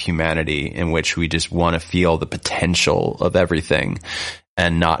of humanity in which we just want to feel the potential of everything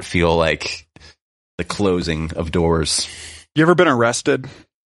and not feel like the closing of doors. You ever been arrested?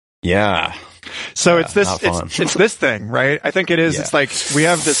 Yeah. So it's this thing, right? I think it is. Yeah. It's like we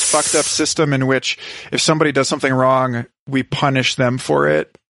have this fucked up system in which if somebody does something wrong, we punish them for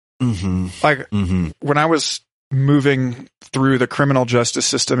it. Like when I was moving through the criminal justice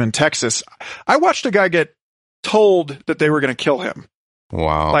system in Texas, I watched a guy get told that they were going to kill him.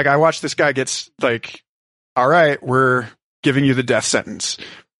 Wow. Like I watched this guy gets like, all right, we're giving you the death sentence.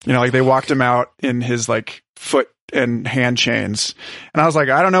 You know, like they walked him out in his like foot and hand chains. And I was like,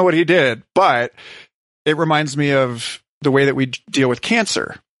 I don't know what he did, but it reminds me of the way that we deal with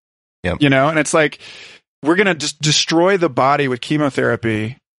cancer. Yep. You know, and it's like, we're going to just destroy the body with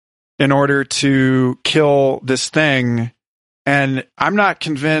chemotherapy in order to kill this thing. And I'm not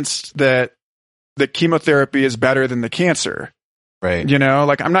convinced that the chemotherapy is better than the cancer. Right. You know,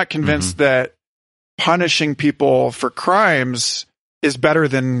 like I'm not convinced that punishing people for crimes is better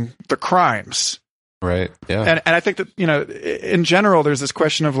than the crimes. Right. Yeah. And I think that, you know, in general, there's this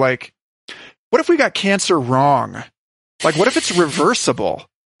question of like, what if we got cancer wrong? Like, what if it's reversible?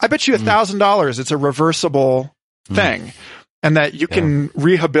 I bet you $1,000 it's a reversible thing, and that you can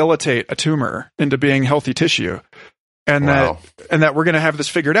rehabilitate a tumor into being healthy tissue, and that we're going to have this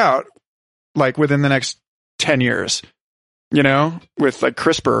figured out like within the next 10 years, you know, with like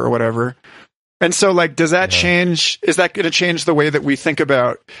CRISPR or whatever. And so like, does that change? Is that going to change the way that we think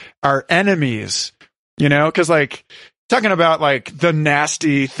about our enemies? You know, because like talking about like the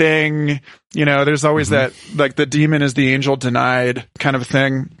nasty thing, you know, there's always that like the demon is the angel denied kind of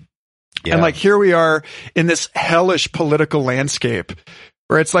thing. Yeah. And like here we are in this hellish political landscape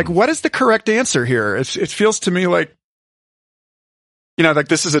where it's like, what is the correct answer here? It feels to me like, you know, like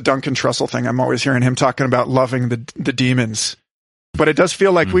this is a Duncan Trussell thing. I'm always hearing him talking about loving the demons, but it does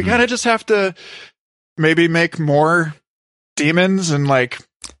feel like we kind of just have to maybe make more demons and like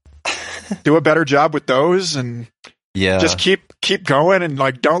do a better job with those and just keep going and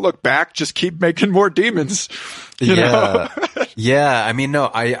like don't look back, just keep making more demons, you know? Yeah, I mean, no,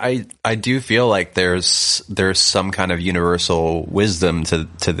 I do feel like there's some kind of universal wisdom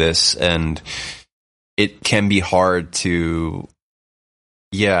to this, and it can be hard to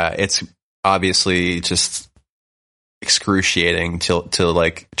it's obviously just excruciating to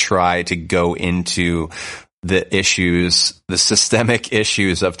like try to go into the issues, the systemic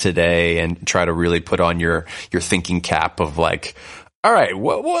issues of today and try to really put on your thinking cap of like, all right,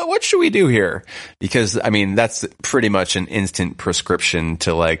 what should we do here? Because I mean, that's pretty much an instant prescription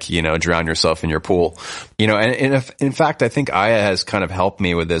to like, you know, drown yourself in your pool, you know, and if, in fact, I think Aya has kind of helped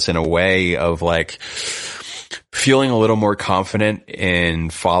me with this in a way of like feeling a little more confident in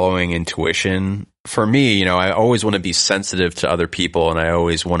following intuition. For me, you know, I always want to be sensitive to other people and I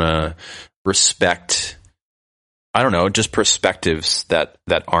always want to respect, I don't know, just perspectives that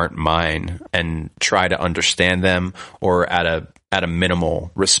aren't mine and try to understand them or at a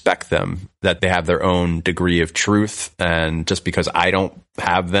minimal respect them, that they have their own degree of truth. And just because I don't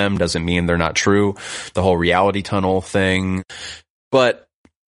have them doesn't mean they're not true. The whole reality tunnel thing. But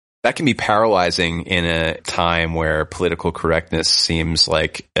that can be paralyzing in a time where political correctness seems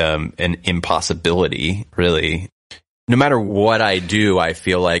like an impossibility, really. No matter what I do, I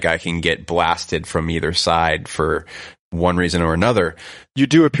feel like I can get blasted from either side for one reason or another. You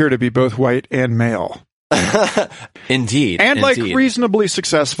do appear to be both white and male. Indeed. And like reasonably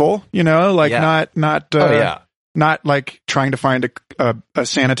successful, you know, like not like trying to find a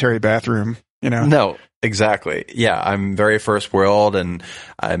sanitary bathroom, you know. No, exactly. Yeah, I'm very first world and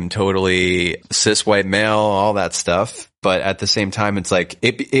I'm totally cis white male, all that stuff. But at the same time, it's like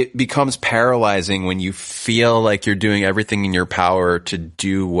it becomes paralyzing when you feel like you're doing everything in your power to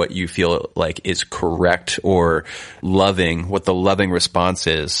do what you feel like is correct or loving, what the loving response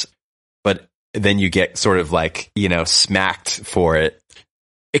is. But then you get sort of like, you know, smacked for it.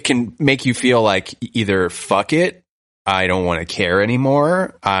 It can make you feel like either fuck it, I don't want to care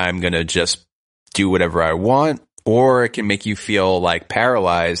anymore, I'm going to just do whatever I want, or it can make you feel like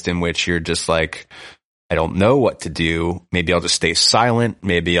paralyzed, in which you're just like, I don't know what to do. Maybe I'll just stay silent.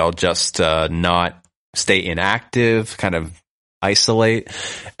 Maybe I'll just not stay inactive, kind of isolate.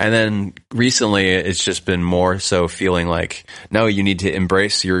 And then recently it's just been more so feeling like, no, you need to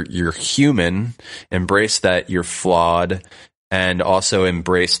embrace you're human, embrace that you're flawed, and also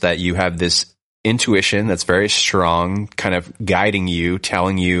embrace that you have this intuition that's very strong, kind of guiding you,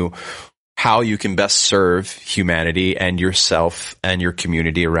 telling you how you can best serve humanity and yourself and your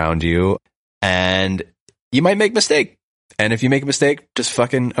community around you. And you might make a mistake. And if you make a mistake, just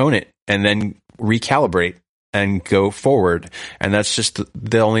fucking own it and then recalibrate and go forward. And that's just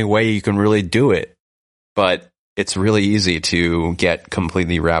the only way you can really do it. But it's really easy to get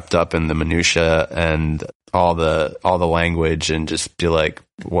completely wrapped up in the minutia and all the language and just be like,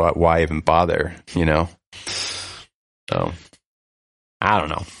 why even bother? You know? So I don't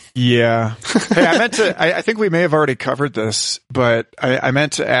know. Yeah. Hey, I think we may have already covered this, but I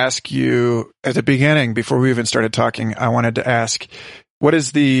meant to ask you at the beginning, before we even started talking, I wanted to ask, what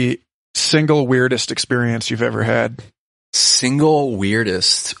is the single weirdest experience you've ever had? Single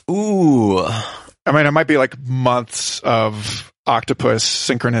weirdest. Ooh. I mean, it might be like months of octopus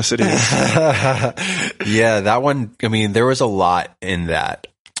synchronicities. Yeah, that one, I mean, there was a lot in that.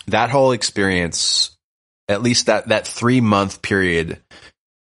 That whole experience, at least that 3-month period,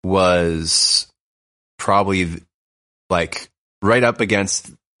 was probably like right up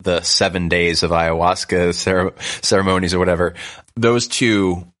against the 7 days of ayahuasca ceremonies or whatever. Those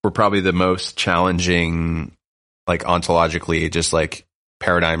two were probably the most challenging, like ontologically, just like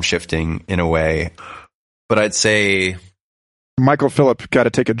paradigm shifting in a way. But I'd say Michael Phillip got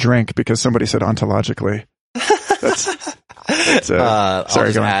to take a drink because somebody said ontologically.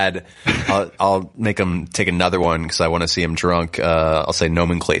 Sorry, I'll make him take another one because I want to see him drunk. I'll say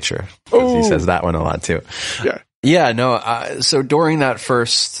nomenclature because he says that one a lot too. Yeah, no. So during that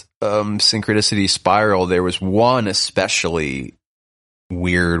first synchronicity spiral, there was one especially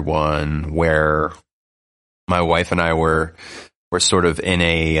weird one where my wife and I were sort of in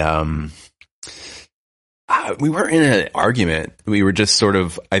a we weren't in an argument. We were just sort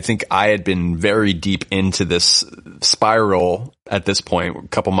of, I think I had been very deep into this spiral at this point, a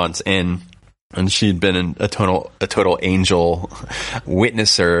couple months in, and she'd been a total angel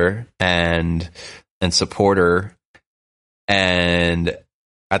witnesser and supporter. And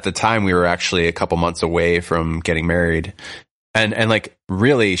at the time we were actually a couple months away from getting married. And like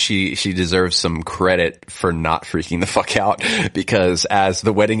really she deserves some credit for not freaking the fuck out, because as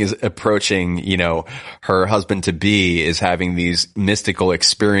the wedding is approaching, you know, her husband to be is having these mystical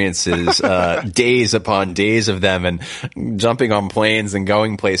experiences, days upon days of them, and jumping on planes and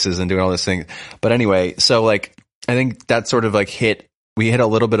going places and doing all this things. But anyway, so like I think that sort of like we hit a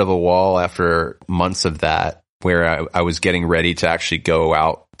little bit of a wall after months of that, where I was getting ready to actually go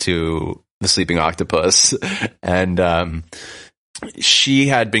out to the sleeping octopus. And she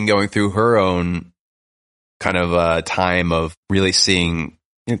had been going through her own kind of time of really seeing,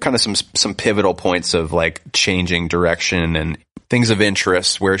 you know, kind of some pivotal points of like changing direction and things of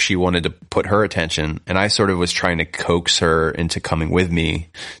interest where she wanted to put her attention. And I sort of was trying to coax her into coming with me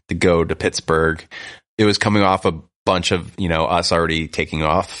to go to Pittsburgh. It was coming off a bunch of, you know, us already taking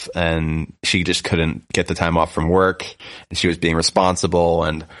off, and she just couldn't get the time off from work, and she was being responsible.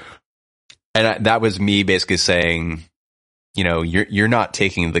 And that was me basically saying, you know, you're not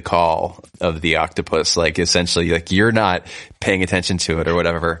taking the call of the octopus. Like essentially, like you're not paying attention to it or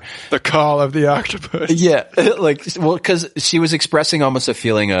whatever. The call of the octopus. Yeah. Like, well, cause she was expressing almost a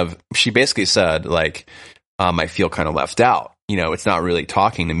feeling of, she basically said like, I feel kind of left out. You know, it's not really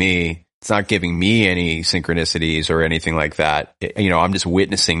talking to me. It's not giving me any synchronicities or anything like that. You know, I'm just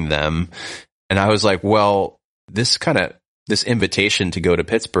witnessing them. And I was like, well, this invitation to go to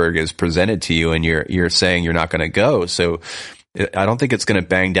Pittsburgh is presented to you, and you're saying you're not going to go. So I don't think it's going to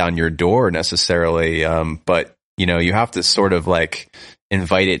bang down your door necessarily. But you know, you have to sort of like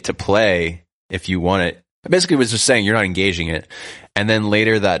invite it to play if you want it. I basically was just saying you're not engaging it. And then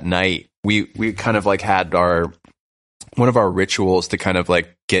later that night, we kind of like had one of our rituals to kind of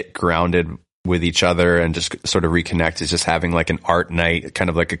like get grounded with each other and just sort of reconnect is just having like an art night, kind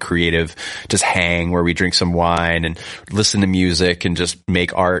of like a creative just hang where we drink some wine and listen to music and just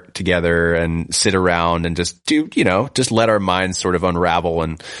make art together and sit around and just do, you know, just let our minds sort of unravel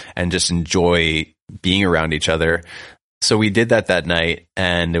and just enjoy being around each other. So we did that night,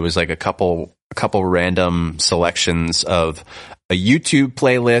 and it was like a couple random selections of a YouTube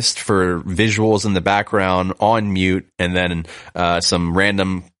playlist for visuals in the background on mute, and then some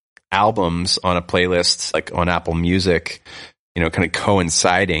random albums on a playlist like on Apple Music, you know, kind of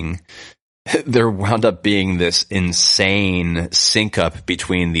coinciding. There wound up being this insane sync up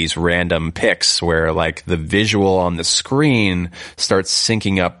between these random picks where like the visual on the screen starts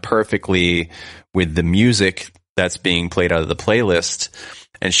syncing up perfectly with the music that's being played out of the playlist.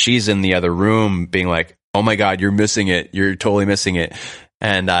 And she's in the other room being like, oh my God, you're missing it. You're totally missing it.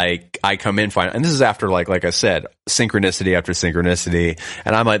 And I come in fine. And this is after like I said, synchronicity after synchronicity.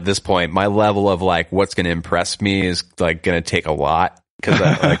 And I'm at this point, my level of like, what's going to impress me is like going to take a lot. Cause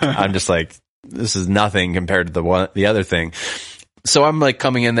I'm just like, this is nothing compared to the other thing. So I'm like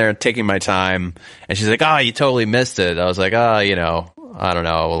coming in there and taking my time, and she's like, oh, you totally missed it. I was like, oh, you know, I don't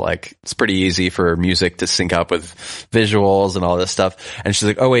know. Like it's pretty easy for music to sync up with visuals and all this stuff. And she's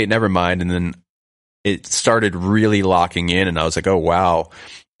like, oh wait, never mind. And then it started really locking in, and I was like, oh wow.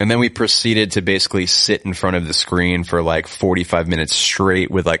 And then we proceeded to basically sit in front of the screen for like 45 minutes straight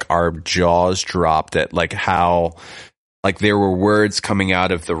with like our jaws dropped at like how like there were words coming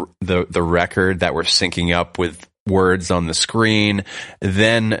out of the record that were syncing up with words on the screen.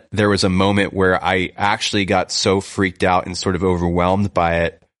 Then there was a moment where I actually got so freaked out and sort of overwhelmed by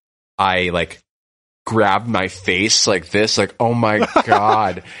it. I like grabbed my face like this, like, oh my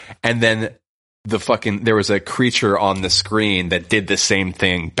God. And then there was a creature on the screen that did the same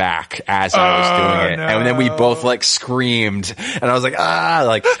thing back as I was doing it. No. And then we both like screamed and I was like,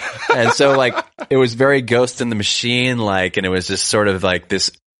 like, and so like, it was very Ghost in the Machine, like, and it was just sort of like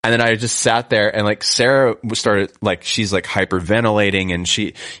this. And then I just sat there and like Sarah started like, she's like hyperventilating and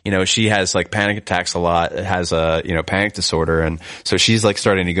she has like panic attacks a lot. It has a, panic disorder. And so she's like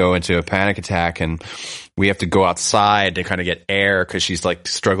starting to go into a panic attack and we have to go outside to kind of get air because she's like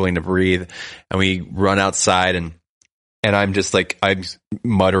struggling to breathe. And we run outside and I'm just like, I'm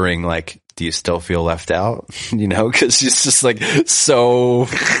muttering like, do you still feel left out? Cause she's just like so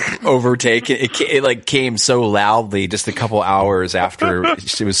overtaken. It like came so loudly just a couple hours after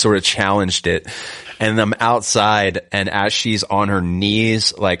she was sort of challenged it. And I'm outside and as she's on her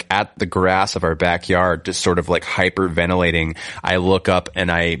knees, like at the grass of our backyard, just sort of like hyperventilating, I look up and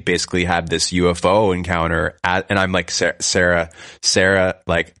I basically have this UFO encounter and I'm like, Sarah,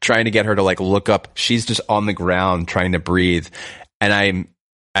 like trying to get her to like look up. She's just on the ground trying to breathe. And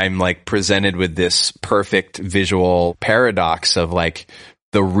I'm like presented with this perfect visual paradox of like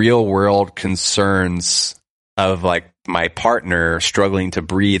the real world concerns of like my partner struggling to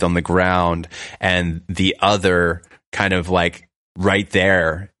breathe on the ground and the other kind of like right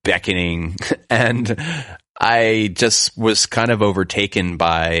there beckoning. And I just was kind of overtaken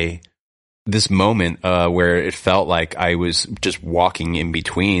by this moment where it felt like I was just walking in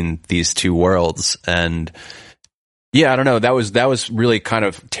between these two worlds. And yeah, I don't know. That was really kind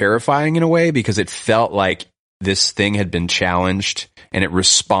of terrifying in a way because it felt like this thing had been challenged and it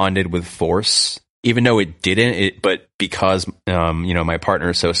responded with force, even though it didn't. But because my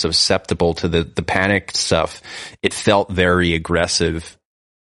partner is so susceptible to the panic stuff, it felt very aggressive.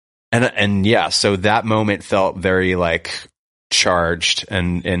 And yeah, so that moment felt very like charged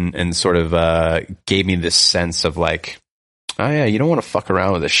and sort of gave me this sense of like, oh yeah, you don't want to fuck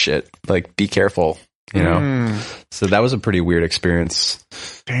around with this shit. Like, be careful. So that was a pretty weird experience.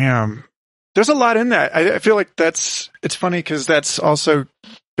 Damn. There's a lot in that. I feel like it's funny because that's also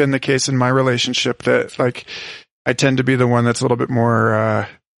been the case in my relationship that like I tend to be the one that's a little bit more,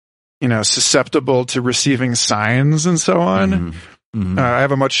 susceptible to receiving signs and so on. Mm-hmm. Mm-hmm. I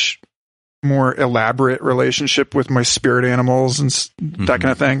have a much more elaborate relationship with my spirit animals and that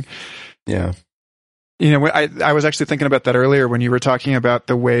kind of thing. Yeah. I was actually thinking about that earlier when you were talking about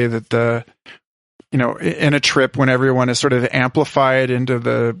the way that in a trip when everyone is sort of amplified into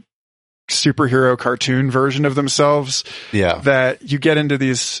the superhero cartoon version of themselves, that you get into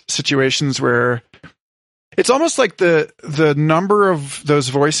these situations where it's almost like the number of those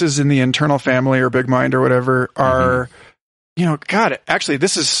voices in the internal family or big mind or whatever are, God, actually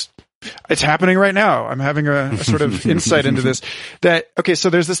it's happening right now. I'm having a sort of insight into this so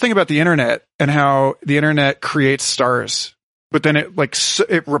there's this thing about the internet and how the internet creates stars. But then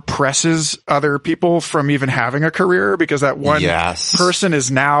it represses other people from even having a career because that one person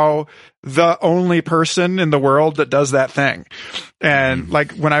is now the only person in the world that does that thing. And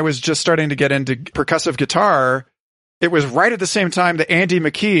like when I was just starting to get into percussive guitar, it was right at the same time that Andy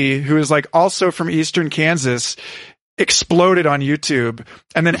McKee, who is like also from Eastern Kansas, exploded on YouTube.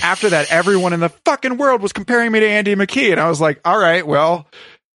 And then after that, everyone in the fucking world was comparing me to Andy McKee. And I was like, all right, well,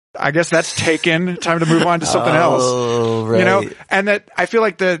 I guess that's taken. Time to move on to something else. Right. And that I feel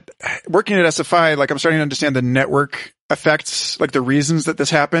like that working at SFI, like I'm starting to understand the network effects, like the reasons that this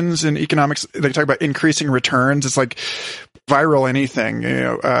happens in economics. They talk about increasing returns. It's like viral anything,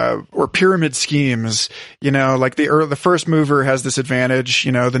 or pyramid schemes, like the first mover has this advantage,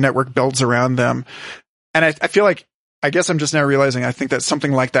 the network builds around them. And I feel like, I guess I'm just now realizing I think that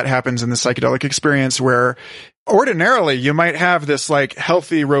something like that happens in the psychedelic experience where ordinarily you might have this like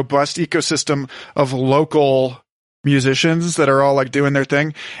healthy, robust ecosystem of local musicians that are all like doing their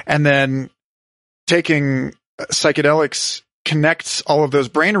thing. And then taking psychedelics connects all of those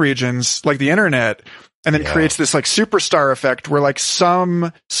brain regions like the internet and then creates this like superstar effect where like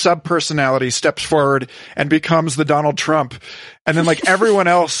some sub-personality steps forward and becomes the Donald Trump. And then like everyone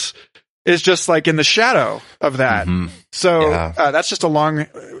else is just like in the shadow of that. Mm-hmm. So that's just a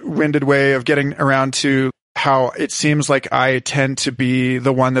long-winded way of getting around to how it seems like I tend to be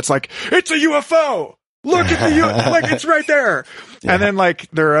the one that's like, it's a UFO! Look at the UFO! Like, it's right there! Yeah. And then like,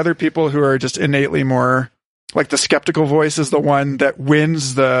 there are other people who are just innately more, like the skeptical voice is the one that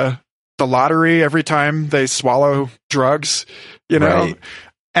wins the lottery every time they swallow drugs, Right.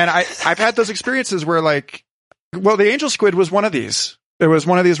 And I've had those experiences where like, well, the angel squid was one of these. It was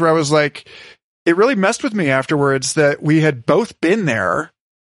one of these where I was like, it really messed with me afterwards that we had both been there.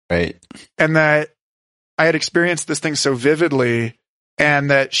 Right. And that I had experienced this thing so vividly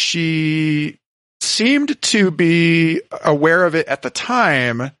and that she seemed to be aware of it at the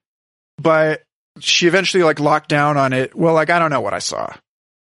time, but she eventually like locked down on it. Well, like, I don't know what I saw.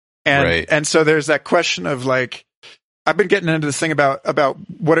 And so there's that question of like, I've been getting into this thing about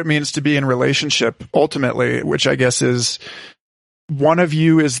what it means to be in relationship ultimately, which I guess is one of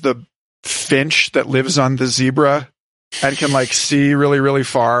you is the finch that lives on the zebra and can like see really, really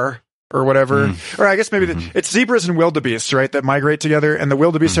far or whatever. Or I guess maybe it's zebras and wildebeests, right? That migrate together, and the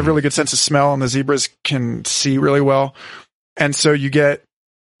wildebeests have really good sense of smell and the zebras can see really well. And so you get,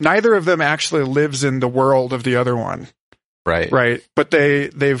 neither of them actually lives in the world of the other one. Right. But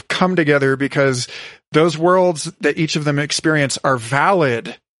they've come together because those worlds that each of them experience are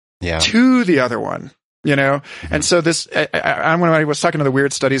valid to the other one, you know? And so this, when I was talking to the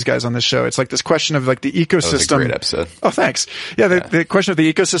Weird Studies guys on this show, it's like this question of like the ecosystem. That was a great episode. Oh, thanks. Yeah. The question of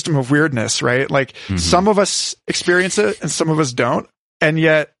the ecosystem of weirdness, right? Like some of us experience it and some of us don't. And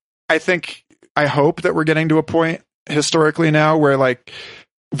yet I hope that we're getting to a point historically now where like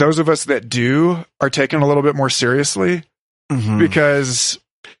those of us that do are taken a little bit more seriously. Because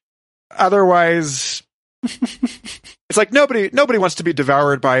otherwise it's like nobody wants to be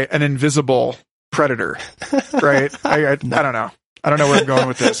devoured by an invisible predator, right? I don't know. I don't know where I'm going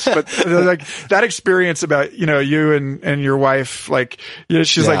with this, but like that experience about, you know, you and your wife, like, you know,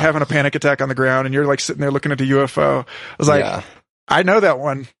 she's like having a panic attack on the ground and you're like sitting there looking at the UFO. I was like, I know that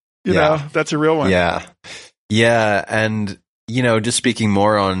one, you know, that's a real one. Yeah. Yeah. And, you know, just speaking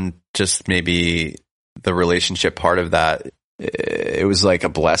more on just maybe the relationship part of that, it was like a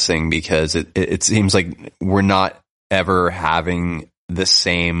blessing because it seems like we're not ever having the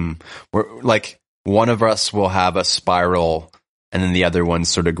same, we're like one of us will have a spiral and then the other one's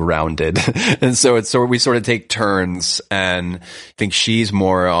sort of grounded. And so we sort of take turns, and I think she's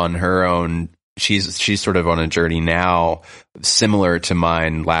more on her own. She's sort of on a journey now similar to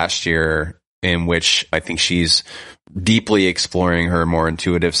mine last year, in which I think she's deeply exploring her more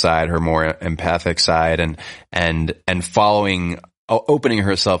intuitive side, her more empathic side, and opening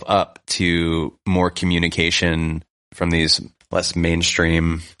herself up to more communication from these less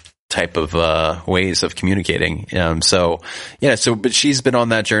mainstream type of ways of communicating. But she's been on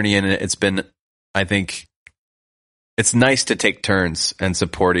that journey, and it's been, I think, it's nice to take turns and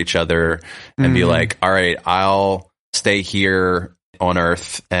support each other and be like, all right, I'll stay here on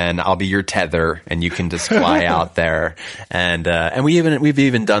Earth and I'll be your tether and you can just fly out there. And we've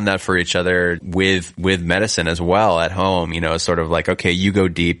even done that for each other with medicine as well at home, you know, sort of like, okay, you go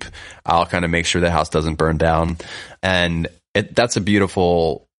deep. I'll kind of make sure the house doesn't burn down. And that's a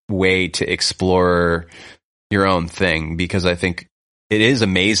beautiful way to explore your own thing, because I think it is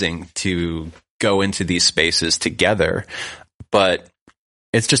amazing to go into these spaces together, but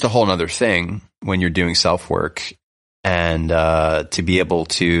it's just a whole nother thing when you're doing self-work. And to be able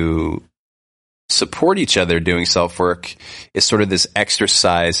to support each other doing self-work is sort of this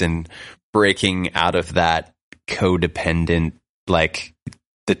exercise in breaking out of that codependent, like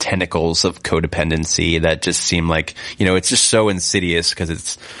the tentacles of codependency that just seem like, you know, it's just so insidious because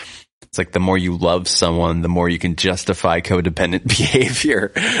it's like the more you love someone, the more you can justify codependent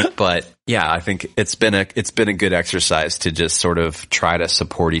behavior. But yeah, I think it's been a good exercise to just sort of try to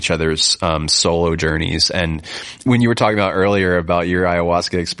support each other's solo journeys. And when you were talking about earlier about your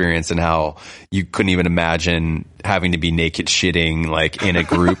ayahuasca experience and how you couldn't even imagine having to be naked shitting like in a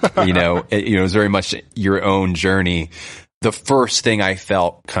group, you know, it was very much your own journey. The first thing I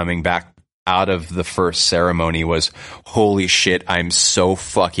felt coming back out of the first ceremony was, holy shit, I'm so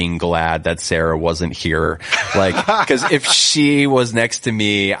fucking glad that Sarah wasn't here. Like, cause if she was next to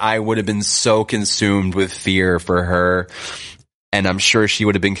me, I would have been so consumed with fear for her. And I'm sure she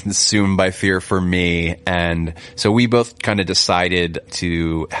would have been consumed by fear for me. And so we both kind of decided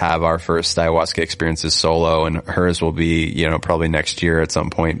to have our first ayahuasca experiences solo, and hers will be, you know, probably next year at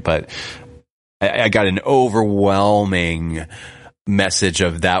some point. But I got an overwhelming message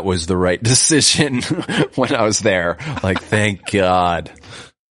of that was the right decision when I was there. Like, thank God.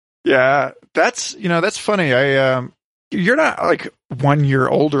 Yeah, that's funny. You're not like 1 year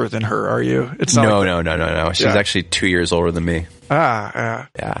older than her, are you? It's not no. She's actually 2 years older than me. Yeah.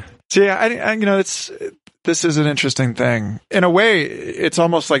 So yeah, this is an interesting thing. In a way, it's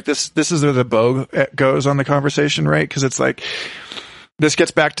almost like this is where the bow goes on the conversation, right? Because it's like, this gets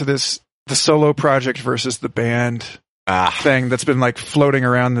back to the solo project versus the band thing that's been like floating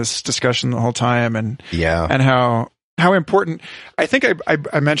around this discussion the whole time, and how important. I think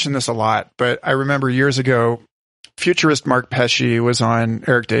I mentioned this a lot, but I remember years ago, futurist Mark Pesce was on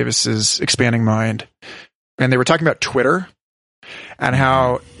Eric Davis's Expanding Mind, and they were talking about Twitter and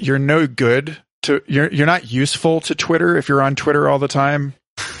how you're no good you're not useful to Twitter if you're on Twitter all the time,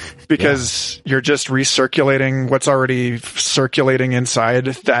 because you're just recirculating what's already circulating inside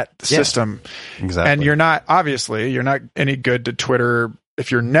that system. Exactly. And you're not any good to Twitter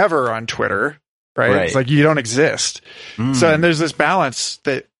if you're never on Twitter, right? It's like you don't exist. So, and there's this balance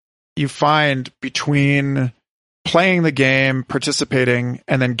that you find between playing the game, participating,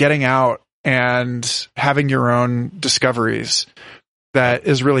 and then getting out and having your own discoveries that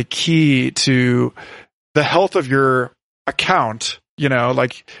is really key to the health of your account.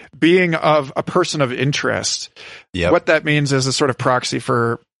 Like being of a person of interest. What that means is a sort of proxy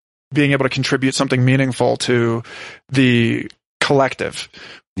for being able to contribute something meaningful to the collective.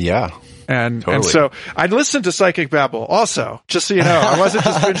 Yeah. And totally. And so I listened to Psychic Babble also, just so you know. I wasn't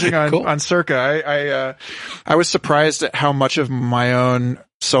just binging on Circa. I was surprised at how much of my own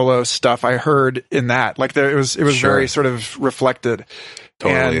solo stuff I heard in that. Like it was very sort of reflected.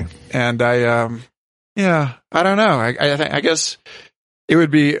 Totally. And I I don't know. I guess it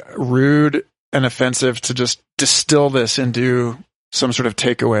would be rude and offensive to just distill this into some sort of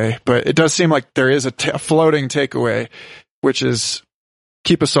takeaway, but it does seem like there is a floating takeaway, which is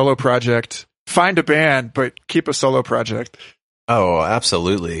keep a solo project, find a band, but keep a solo project. Oh,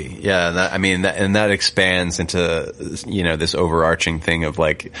 absolutely. Yeah. And that expands into, this overarching thing of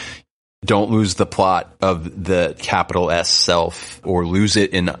like, don't lose the plot of the capital S self or lose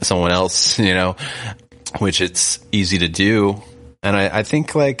it in someone else, which it's easy to do. And I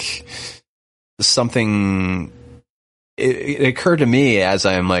think like something, it occurred to me as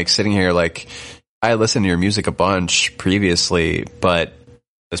I'm like sitting here, like I listened to your music a bunch previously, but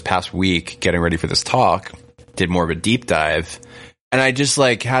this past week getting ready for this talk, did more of a deep dive. And I just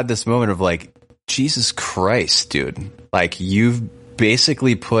like had this moment of like, Jesus Christ, dude, like you've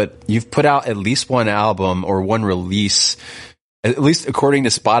put out at least one album or one release, at least according to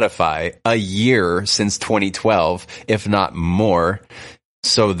Spotify, a year since 2012, if not more.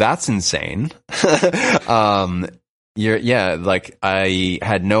 So that's insane. Like I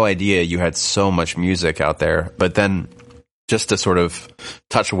had no idea you had so much music out there. But then just to sort of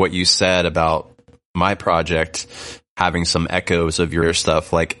touch what you said about my project having some echoes of your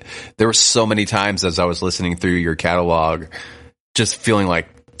stuff, like there were so many times as I was listening through your catalog, just feeling like,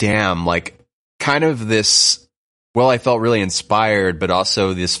 damn, like kind of this, well, I felt really inspired, but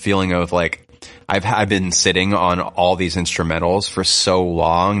also this feeling of like, I've been sitting on all these instrumentals for so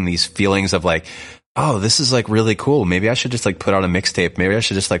long, these feelings of like, oh, this is like really cool. Maybe I should just like put out a mixtape. Maybe I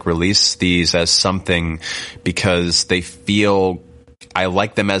should just like release these as something because they feel, I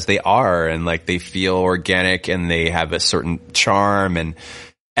like them as they are, and like they feel organic and they have a certain charm. And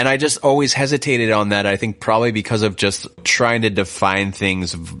I just always hesitated on that. I think probably because of just trying to define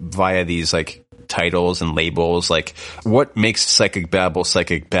things via these like titles and labels, like what makes Psychic Babble,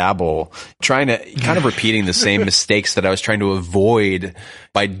 trying to kind of repeating the same mistakes that I was trying to avoid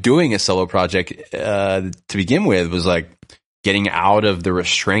by doing a solo project to begin with, was like getting out of the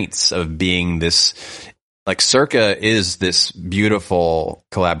restraints of being this, like Circa is this beautiful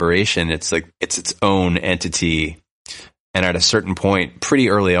collaboration. It's like it's its own entity. And at a certain point, pretty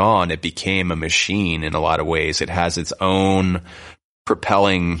early on, it became a machine in a lot of ways. It has its own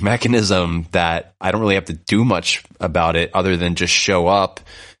propelling mechanism that I don't really have to do much about it other than just show up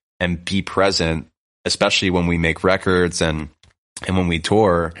and be present, especially when we make records and when we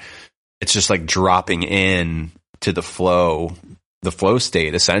tour. It's just like dropping in to the flow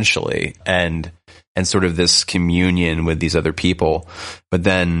state essentially, and sort of this communion with these other people. But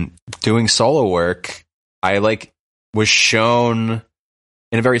then doing solo work, I like was shown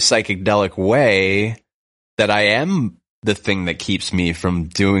in a very psychedelic way that I am the thing that keeps me from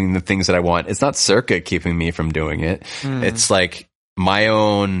doing the things that I want. It's not Circa keeping me from doing it. It's like my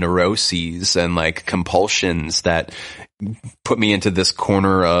own neuroses and like compulsions that put me into this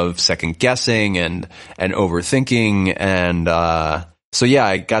corner of second guessing and overthinking. And, so yeah,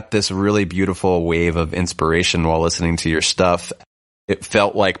 I got this really beautiful wave of inspiration while listening to your stuff. It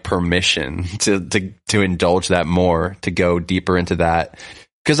felt like permission to indulge that more, to go deeper into that.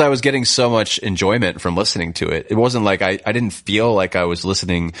 Because I was getting so much enjoyment from listening to it. It wasn't like I didn't feel like I was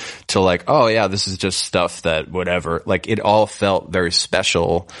listening to like, oh yeah, this is just stuff that whatever. Like it all felt very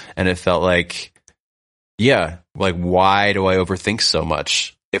special, and it felt like, yeah, like why do I overthink so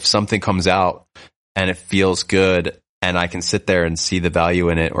much? If something comes out and it feels good and I can sit there and see the value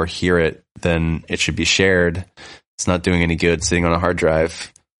in it or hear it, then it should be shared. It's not doing any good sitting on a hard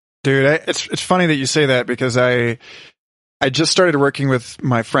drive. Dude, it's funny that you say that, because I just started working with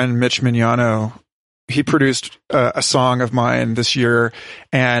my friend Mitch Mignano, he produced a song of mine this year,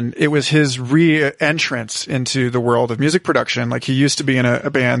 and it was his re-entrance into the world of music production. Like, he used to be in a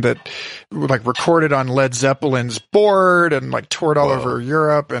band that like recorded on Led Zeppelin's board and like toured all over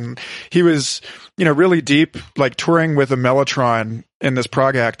Europe. And he was, you know, really deep, like touring with a Mellotron in this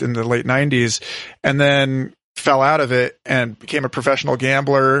prog act in the late 90s, and then fell out of it and became a professional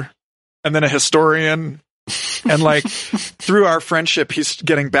gambler and then a historian. And like through our friendship, he's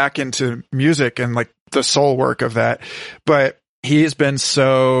getting back into music and like the soul work of that. But he's been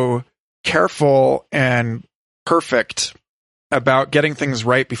so careful and perfect about getting things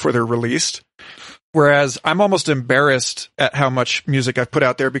right before they're released. Whereas I'm almost embarrassed at how much music I've put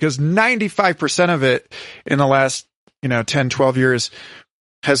out there, because 95% of it in the last, 10, 12 years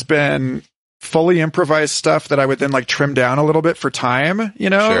has been fully improvised stuff that I would then like trim down a little bit for time,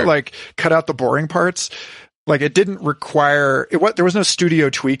 Sure. like cut out the boring parts. Like, it didn't require there was no studio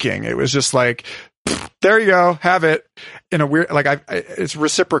tweaking. It was just like, there you go, have it in a weird, like it's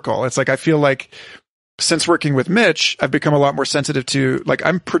reciprocal. It's like, I feel like since working with Mitch, I've become a lot more sensitive to, like,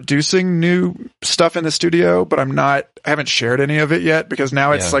 I'm producing new stuff in the studio, but I haven't shared any of it yet, because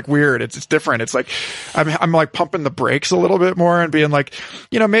now it's like weird. It's different. It's like, I'm like pumping the brakes a little bit more and being like,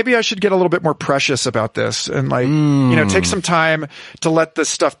 maybe I should get a little bit more precious about this and like, take some time to let this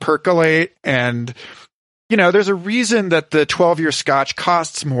stuff percolate. And, there's a reason that the 12-year scotch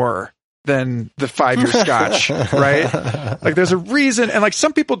costs more than the 5-year scotch, right? Like, there's a reason. And like,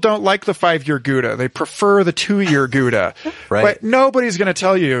 some people don't like the 5-year Gouda. They prefer the 2-year Gouda. Right. But nobody's going to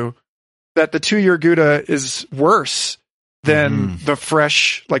tell you that the 2-year Gouda is worse than the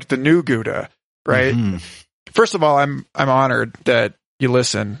fresh, like the new Gouda, right? First of all, I'm honored that you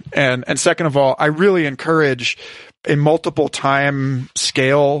listen. And second of all, I really encourage a multiple time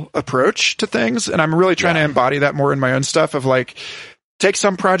scale approach to things. And I'm really trying to embody that more in my own stuff, of like, take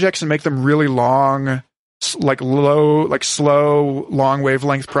some projects and make them really long, like slow, long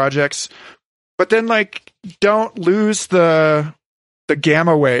wavelength projects. But then like, don't lose the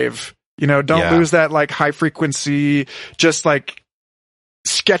gamma wave, don't lose that like high frequency, just like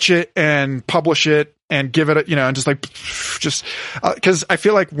sketch it and publish it and give it, and just cause I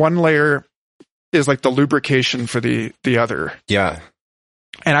feel like one layer is like the lubrication for the other. Yeah.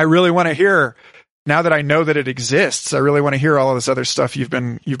 And I really want to hear, now that I know that it exists, I really want to hear all of this other stuff you've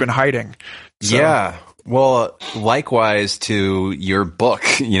been hiding. So. Yeah. Well, likewise to your book,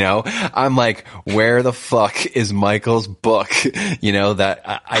 I'm like, where the fuck is Michael's book?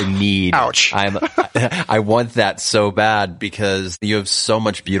 That I need. Ouch. I want that so bad, because you have so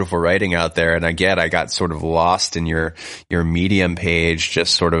much beautiful writing out there. And I got sort of lost in your Medium page,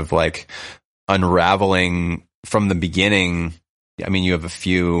 just sort of like unraveling from the beginning. I mean, you have a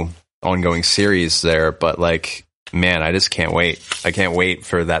few ongoing series there, but like, man, I just can't wait. I can't wait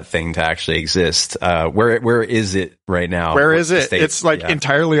for that thing to actually exist. Where is it right now? Where is it? It's like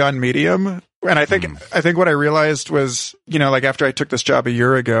entirely on Medium. And I think what I realized was, like after I took this job a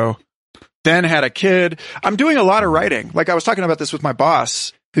year ago, then had a kid, I'm doing a lot of writing. Like, I was talking about this with my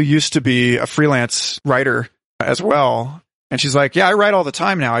boss, who used to be a freelance writer as well. And she's like, yeah, I write all the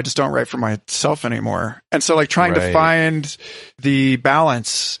time now. I just don't write for myself anymore. And so like trying to find the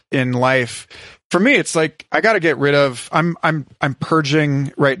balance in life, for me, it's like, I got to get rid of, I'm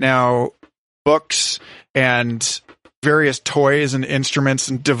purging right now books and various toys and instruments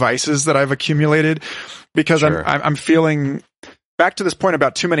and devices that I've accumulated, because I'm feeling, back to this point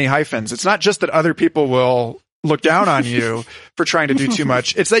about too many hyphens. It's not just that other people will look down on you for trying to do too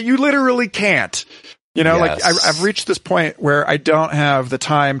much. It's that you literally can't. Like I've reached this point where I don't have the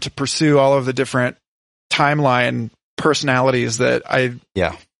time to pursue all of the different timeline personalities that I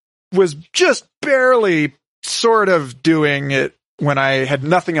was just barely sort of doing it when I had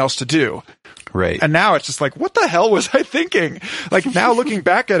nothing else to do. Right. And now it's just like, what the hell was I thinking? Like, now looking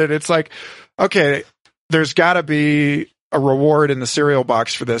back at it, it's like, okay, there's got to be a reward in the cereal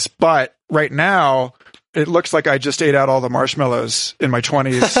box for this. But right now, it looks like I just ate out all the marshmallows in my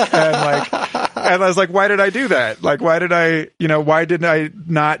 20s. And I was like, why did I do that? Like, why didn't I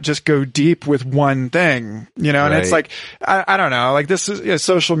not just go deep with one thing? And it's like, I don't know, like, this is,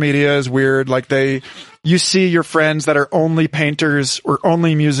 social media is weird. Like, you see your friends that are only painters or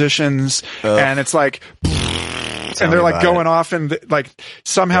only musicians, and it's like, and they're like going off, and like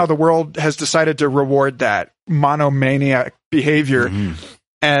somehow the world has decided to reward that monomaniac behavior.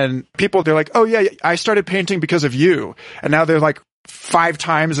 And people, they're like, oh yeah, I started painting because of you. And now they're like 5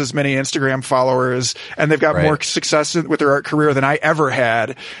 times as many Instagram followers, and they've got more success with their art career than I ever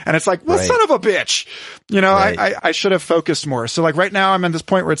had. And it's like, well, son of a bitch, I should have focused more. So like right now I'm at this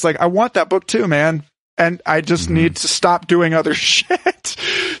point where it's like, I want that book too, man. And I just need to stop doing other shit.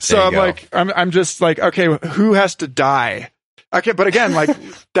 So I'm just like, okay, who has to die? Okay, but again, like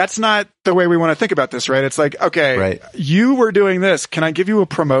that's not the way we want to think about this, right? It's like, okay, you were doing this. Can I give you a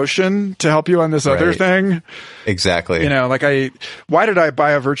promotion to help you on this other thing? Exactly. You know, like why did I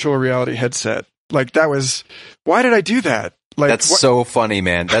buy a virtual reality headset? Like why did I do that? Like that's so funny,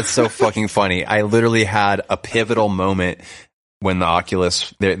 man. That's so fucking funny. I literally had a pivotal moment when the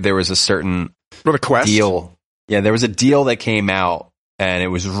Oculus, there was a certain the Quest deal. Yeah, there was a deal that came out. And it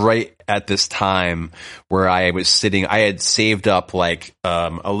was right at this time where I had saved up like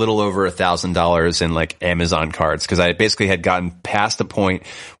a little over $1,000 in like Amazon cards, because I basically had gotten past the point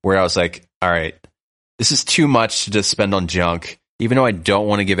where I was like, all right, this is too much to just spend on junk. Even though I don't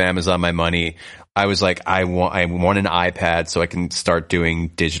want to give Amazon my money, I was like, I want an iPad so I can start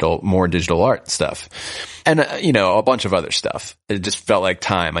doing more digital art stuff. And, a bunch of other stuff. It just felt like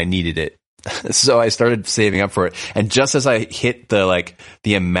time. I needed it. So I started saving up for it. And just as I hit the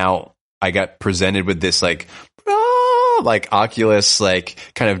amount, I got presented with this like Oculus, like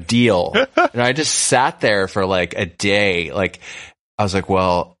kind of deal. And I just sat there for like a day. Like I was like,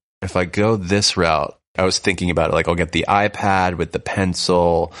 well, if I go this route, I was thinking about it. Like I'll get the iPad with the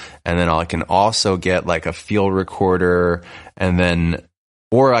pencil, and then I can also get like a field recorder,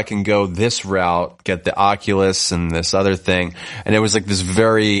 or I can go this route, get the Oculus and this other thing. And it was like this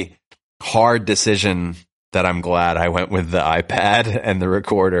very hard decision that I'm glad I went with the iPad and the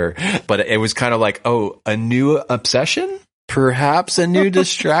recorder. But it was kind of like, a new obsession? Perhaps a new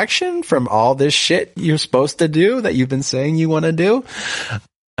distraction from all this shit you're supposed to do that you've been saying you want to do?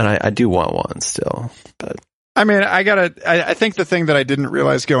 And I do want one still. But I mean, I think the thing that I didn't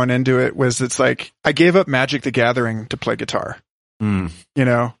realize going into it was it's like I gave up Magic the Gathering to play guitar. You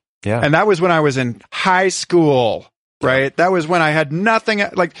know? Yeah. And that was when I was in high school. Right. That was when I had nothing,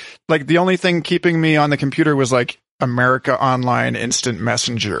 like the only thing keeping me on the computer was like America Online Instant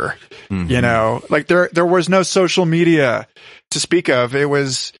Messenger, you know, like there was no social media to speak of. It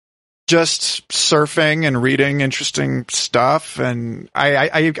was just surfing and reading interesting stuff. And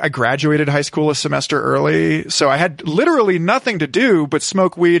I graduated high school a semester early. So I had literally nothing to do but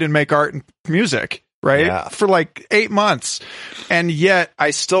smoke weed and make art and music. Right. For like 8 months. And yet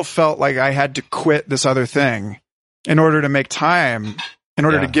I still felt like I had to quit this other thing in order to make time, in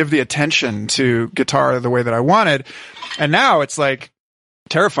order to give the attention to guitar the way that I wanted. And now it's like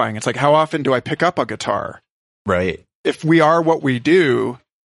terrifying. It's like, how often do I pick up a guitar? Right. If we are what we do,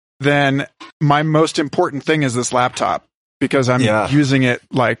 then my most important thing is this laptop, because I'm using it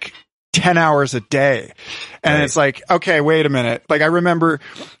like 10 hours a day. And it's like, okay, wait a minute. Like I remember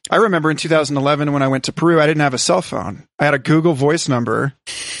in 2011 when I went to Peru, I didn't have a cell phone. I had a Google Voice number.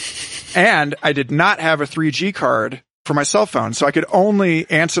 And I did not have a 3G card for my cell phone. So I could only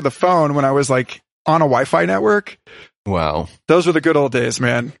answer the phone when I was like on a Wi-Fi network. Wow. Those were the good old days,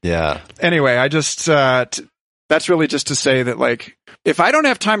 man. Yeah. Anyway, I just, that's really just to say that like, if I don't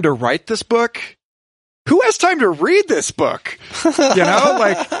have time to write this book, who has time to read this book? You know,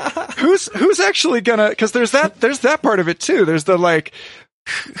 like who's actually gonna, cause there's that part of it too. There's the like,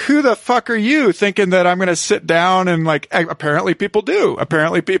 who the fuck are you thinking that I'm going to sit down and like, apparently people do.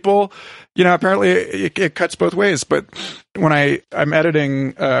 Apparently people, apparently it cuts both ways. But when I'm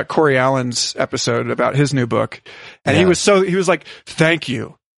editing Corey Allen's episode about his new book, and he was like, thank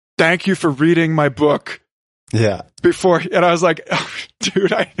you for reading my book. Yeah. Before, and I was like, oh,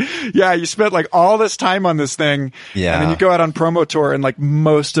 dude, you spent like all this time on this thing. Yeah. And then you go out on promo tour and like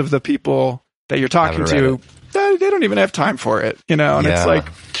most of the people that you're talking to, they don't even have time for it, and it's like,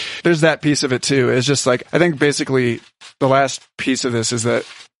 there's that piece of it too. It's just like, I think basically the last piece of this is that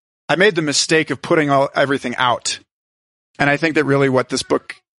I made the mistake of putting everything out. And I think that really what this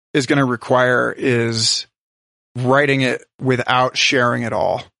book is going to require is writing it without sharing it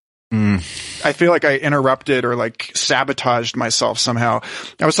all. I feel like I interrupted or like sabotaged myself somehow.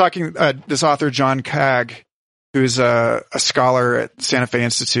 I was talking, this author, John Cagg, who's a scholar at Santa Fe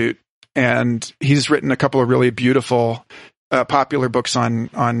Institute, and he's written a couple of really beautiful, popular books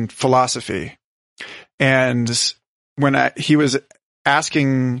on philosophy. And when he was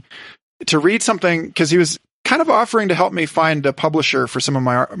asking to read something, because he was kind of offering to help me find a publisher for some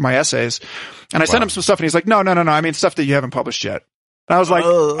of my essays. And I sent him some stuff and he's like, no. I mean, stuff that you haven't published yet. And I was like,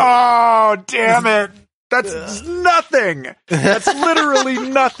 oh, damn it. That's nothing. That's literally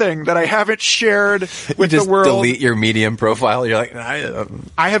nothing that I haven't shared with the world. Delete your Medium profile. You're like,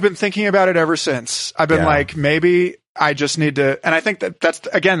 I have been thinking about it ever since. I've been like, maybe I just need to, and I think that's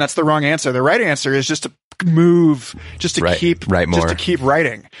the wrong answer. The right answer is just to move, just to keep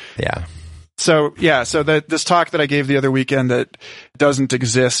writing. Yeah. So this talk that I gave the other weekend that doesn't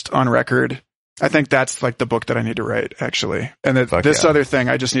exist on record, I think that's like the book that I need to write, actually. And that Fuck this yeah. other thing,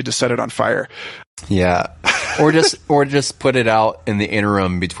 I just need to set it on fire. Yeah. Or just put it out in the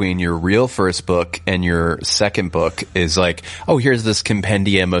interim between your real first book and your second book is like, oh, here's this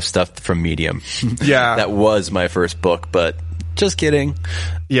compendium of stuff from Medium. Yeah. That was my first book, but just kidding.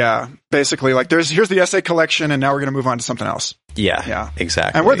 Yeah. Basically, like here's the essay collection, and now we're going to move on to something else. Yeah. Yeah.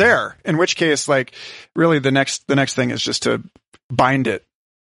 Exactly. And we're there. In which case, like, really the next thing is just to bind it.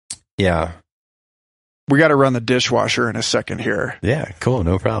 Yeah. We got to run the dishwasher in a second here. Yeah. Cool.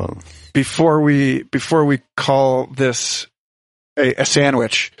 No problem. Before we call this a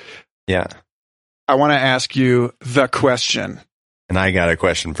sandwich, Yeah. I want to ask you the question. And I got a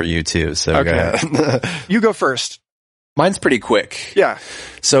question for you too. So Okay. go ahead. You go first. Mine's pretty quick. Yeah.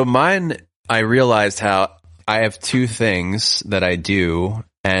 So mine, I realized how I have two things that I do,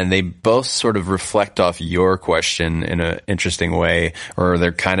 and they both sort of reflect off your question in an interesting way, or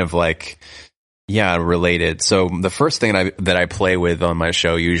they're kind of like, yeah, related. So the first thing that I play with on my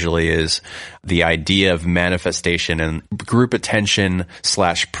show usually is the idea of manifestation and group attention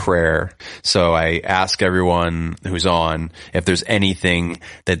 / prayer. So I ask everyone who's on if there's anything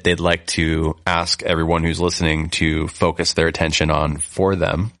that they'd like to ask everyone who's listening to focus their attention on for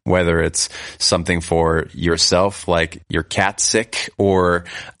them, whether it's something for yourself, like your cat's sick, or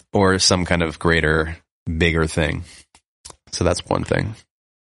some kind of greater, bigger thing. So that's one thing.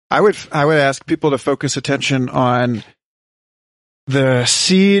 I would ask people to focus attention on the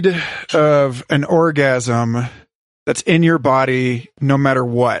seed of an orgasm that's in your body no matter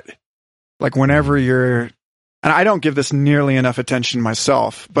what. Like whenever and I don't give this nearly enough attention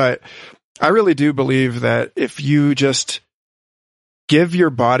myself, but I really do believe that if you just give your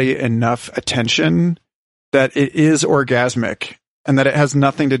body enough attention, that it is orgasmic and that it has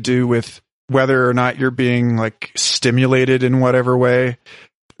nothing to do with whether or not you're being like stimulated in whatever way.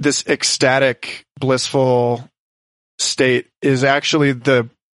 This ecstatic, blissful state is actually the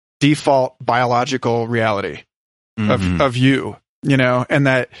default biological reality of you, and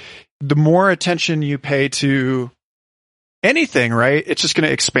that the more attention you pay to anything, right, it's just going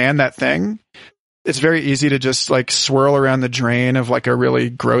to expand that thing. It's very easy to just like swirl around the drain of like a really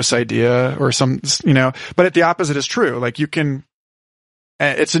gross idea or but the opposite is true. Like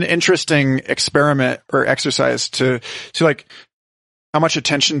it's an interesting experiment or exercise to like, how much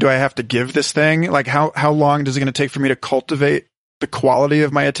attention do I have to give this thing? Like how long is it going to take for me to cultivate the quality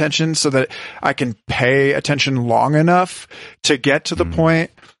of my attention so that I can pay attention long enough to get to the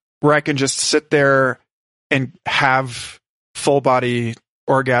point where I can just sit there and have full body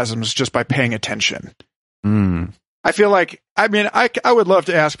orgasms just by paying attention. I feel like, I would love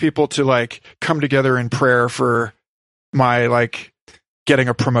to ask people to like come together in prayer for my like getting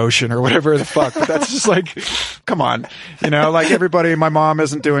a promotion or whatever the fuck, but that's just like, come on, like everybody, my mom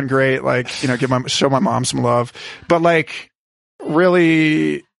isn't doing great. Like, show my mom some love, but like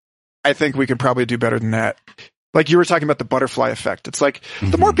really, I think we could probably do better than that. Like you were talking about the butterfly effect. It's like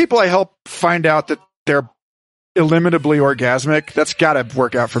the more people I help find out that they're illimitably orgasmic, that's gotta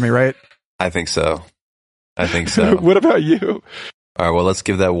work out for me, right? I think so. What about you? All right, well, let's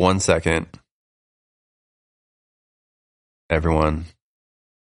give that 1 second. Everyone.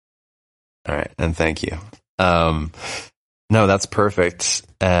 All right, and thank you. No, that's perfect.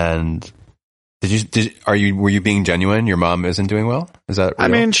 And were you being genuine? Your mom isn't doing well? Is that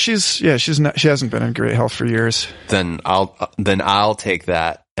real? she hasn't been in great health for years. Then I'll take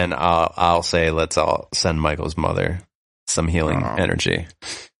that and I'll say let's all send Michael's mother some healing energy.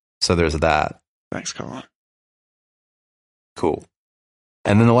 So there's that. Thanks, Colin. Cool.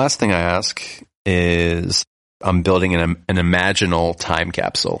 And then the last thing I ask is I'm building an imaginal time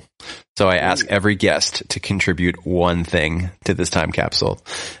capsule. So I ask every guest to contribute one thing to this time capsule.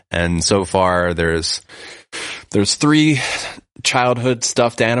 And so far there's 3 childhood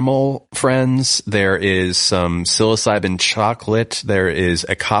stuffed animal friends. There is some psilocybin chocolate. There is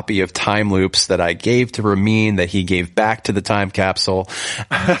a copy of Time Loops that I gave to Ramin that he gave back to the time capsule.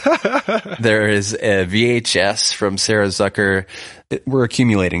 There is a VHS from Sarah Zucker. We're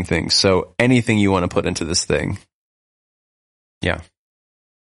accumulating things. So anything you want to put into this thing. Yeah.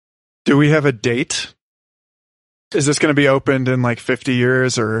 Do we have a date? Is this going to be opened in like 50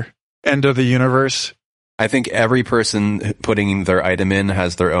 years or end of the universe? I think every person putting their item in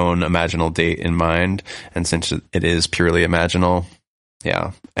has their own imaginal date in mind. And since it is purely imaginal,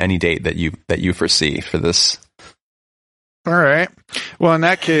 yeah, any date that you foresee for this. All right. Well, in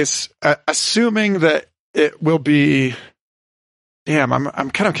that case, assuming that it will be, damn,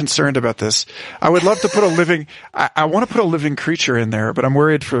 I'm kind of concerned about this. I would love to put I want to put a living creature in there, but I'm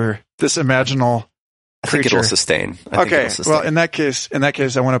worried for this imaginal I think creature. it'll sustain. Okay. Well, in that case,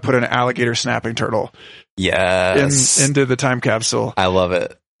 I want to put an alligator snapping turtle into the time capsule. I love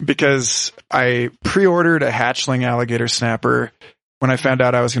it. Because I pre-ordered a hatchling alligator snapper when I found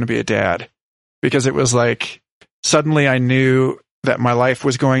out I was going to be a dad. Because it was like, suddenly I knew that my life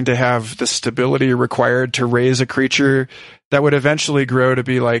was going to have the stability required to raise a creature that would eventually grow to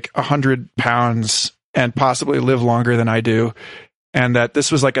be like 100 pounds and possibly live longer than I do. And that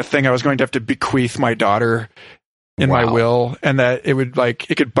this was like a thing I was going to have to bequeath my daughter in my will, and that it would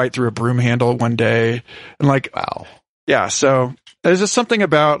like, it could bite through a broom handle one day. And like, wow. Yeah. So there's just something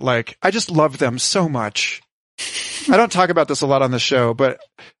about like, I just love them so much. I don't talk about this a lot on the show, but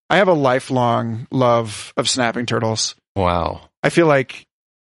I have a lifelong love of snapping turtles. Wow. I feel like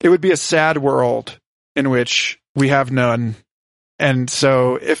it would be a sad world in which we have none. And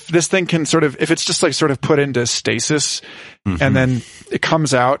so if this thing can sort of, if it's just like sort of put into stasis and then it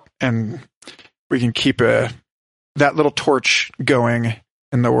comes out and we can keep that little torch going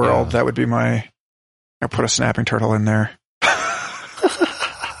in the world, that would be I put a snapping turtle in there.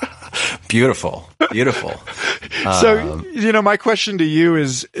 Beautiful. So, my question to you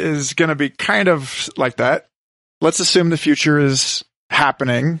is going to be kind of like that. Let's assume the future is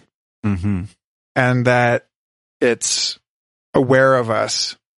happening and that it's aware of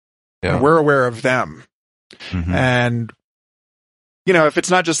us. Yeah. And we're aware of them. And, if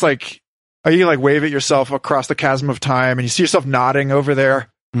it's not just like, you like wave at yourself across the chasm of time and you see yourself nodding over there,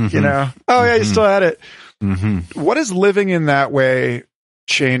 oh yeah, you still at it. What does living in that way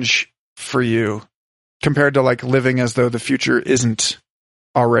change for you compared to like living as though the future isn't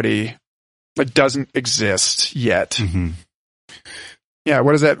already, it doesn't exist yet? Yeah.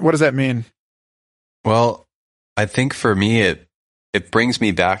 What does that mean? Well, I think for me, it brings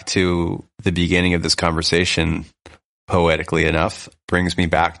me back to the beginning of this conversation, poetically enough, brings me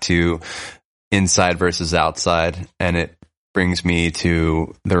back to inside versus outside. And it brings me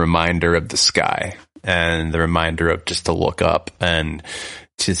to the reminder of the sky and the reminder of just to look up and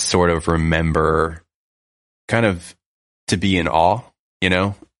to sort of remember kind of to be in awe,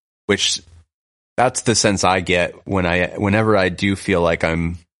 which that's the sense I get whenever I do feel like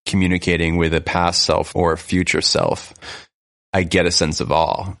I'm communicating with a past self or a future self. I get a sense of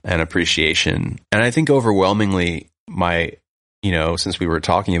awe and appreciation. And I think overwhelmingly since we were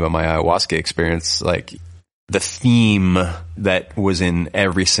talking about my ayahuasca experience, like the theme that was in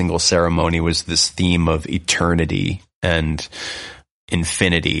every single ceremony was this theme of eternity and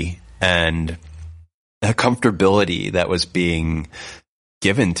infinity and a comfortability that was being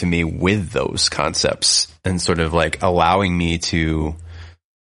given to me with those concepts and sort of like allowing me to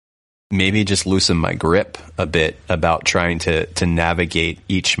maybe just loosen my grip a bit about trying to navigate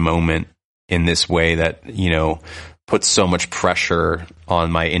each moment in this way that, puts so much pressure on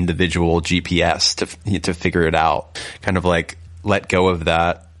my individual GPS to figure it out. Kind of like let go of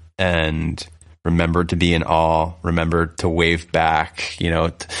that and remember to be in awe, remember to wave back. You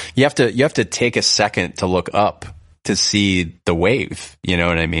have to take a second to look up to see the wave. You know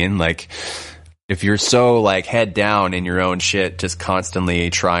what I mean? Like, if you're so like head down in your own shit, just constantly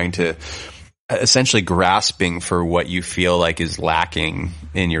trying to essentially grasping for what you feel like is lacking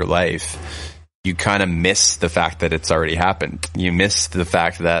in your life, you kind of miss the fact that it's already happened. You miss the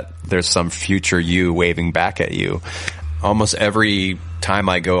fact that there's some future you waving back at you. Almost every time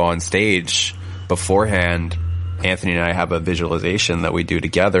I go on stage beforehand, Anthony and I have a visualization that we do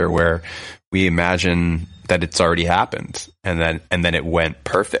together where we imagine that it's already happened and then it went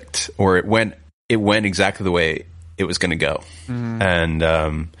perfect, or it went exactly the way it was going to go. And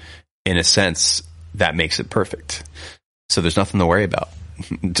in a sense, that makes it perfect. So there's nothing to worry about.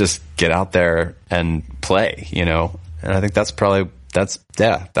 Just get out there and play, And I think that's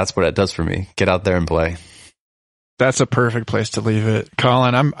what it does for me. Get out there and play. That's a perfect place to leave it,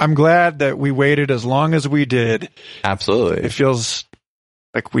 Colin. I'm glad that we waited as long as we did. Absolutely. It feels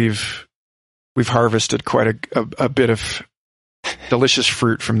like we've harvested quite a bit of delicious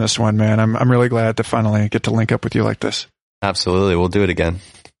fruit from this one, man. I'm really glad to finally get to link up with you like this. Absolutely. We'll do it again.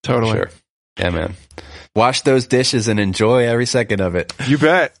 Totally. Sure. Yeah, man. Wash those dishes and enjoy every second of it. You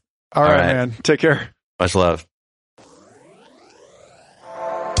bet. All right, man. Take care. Much love.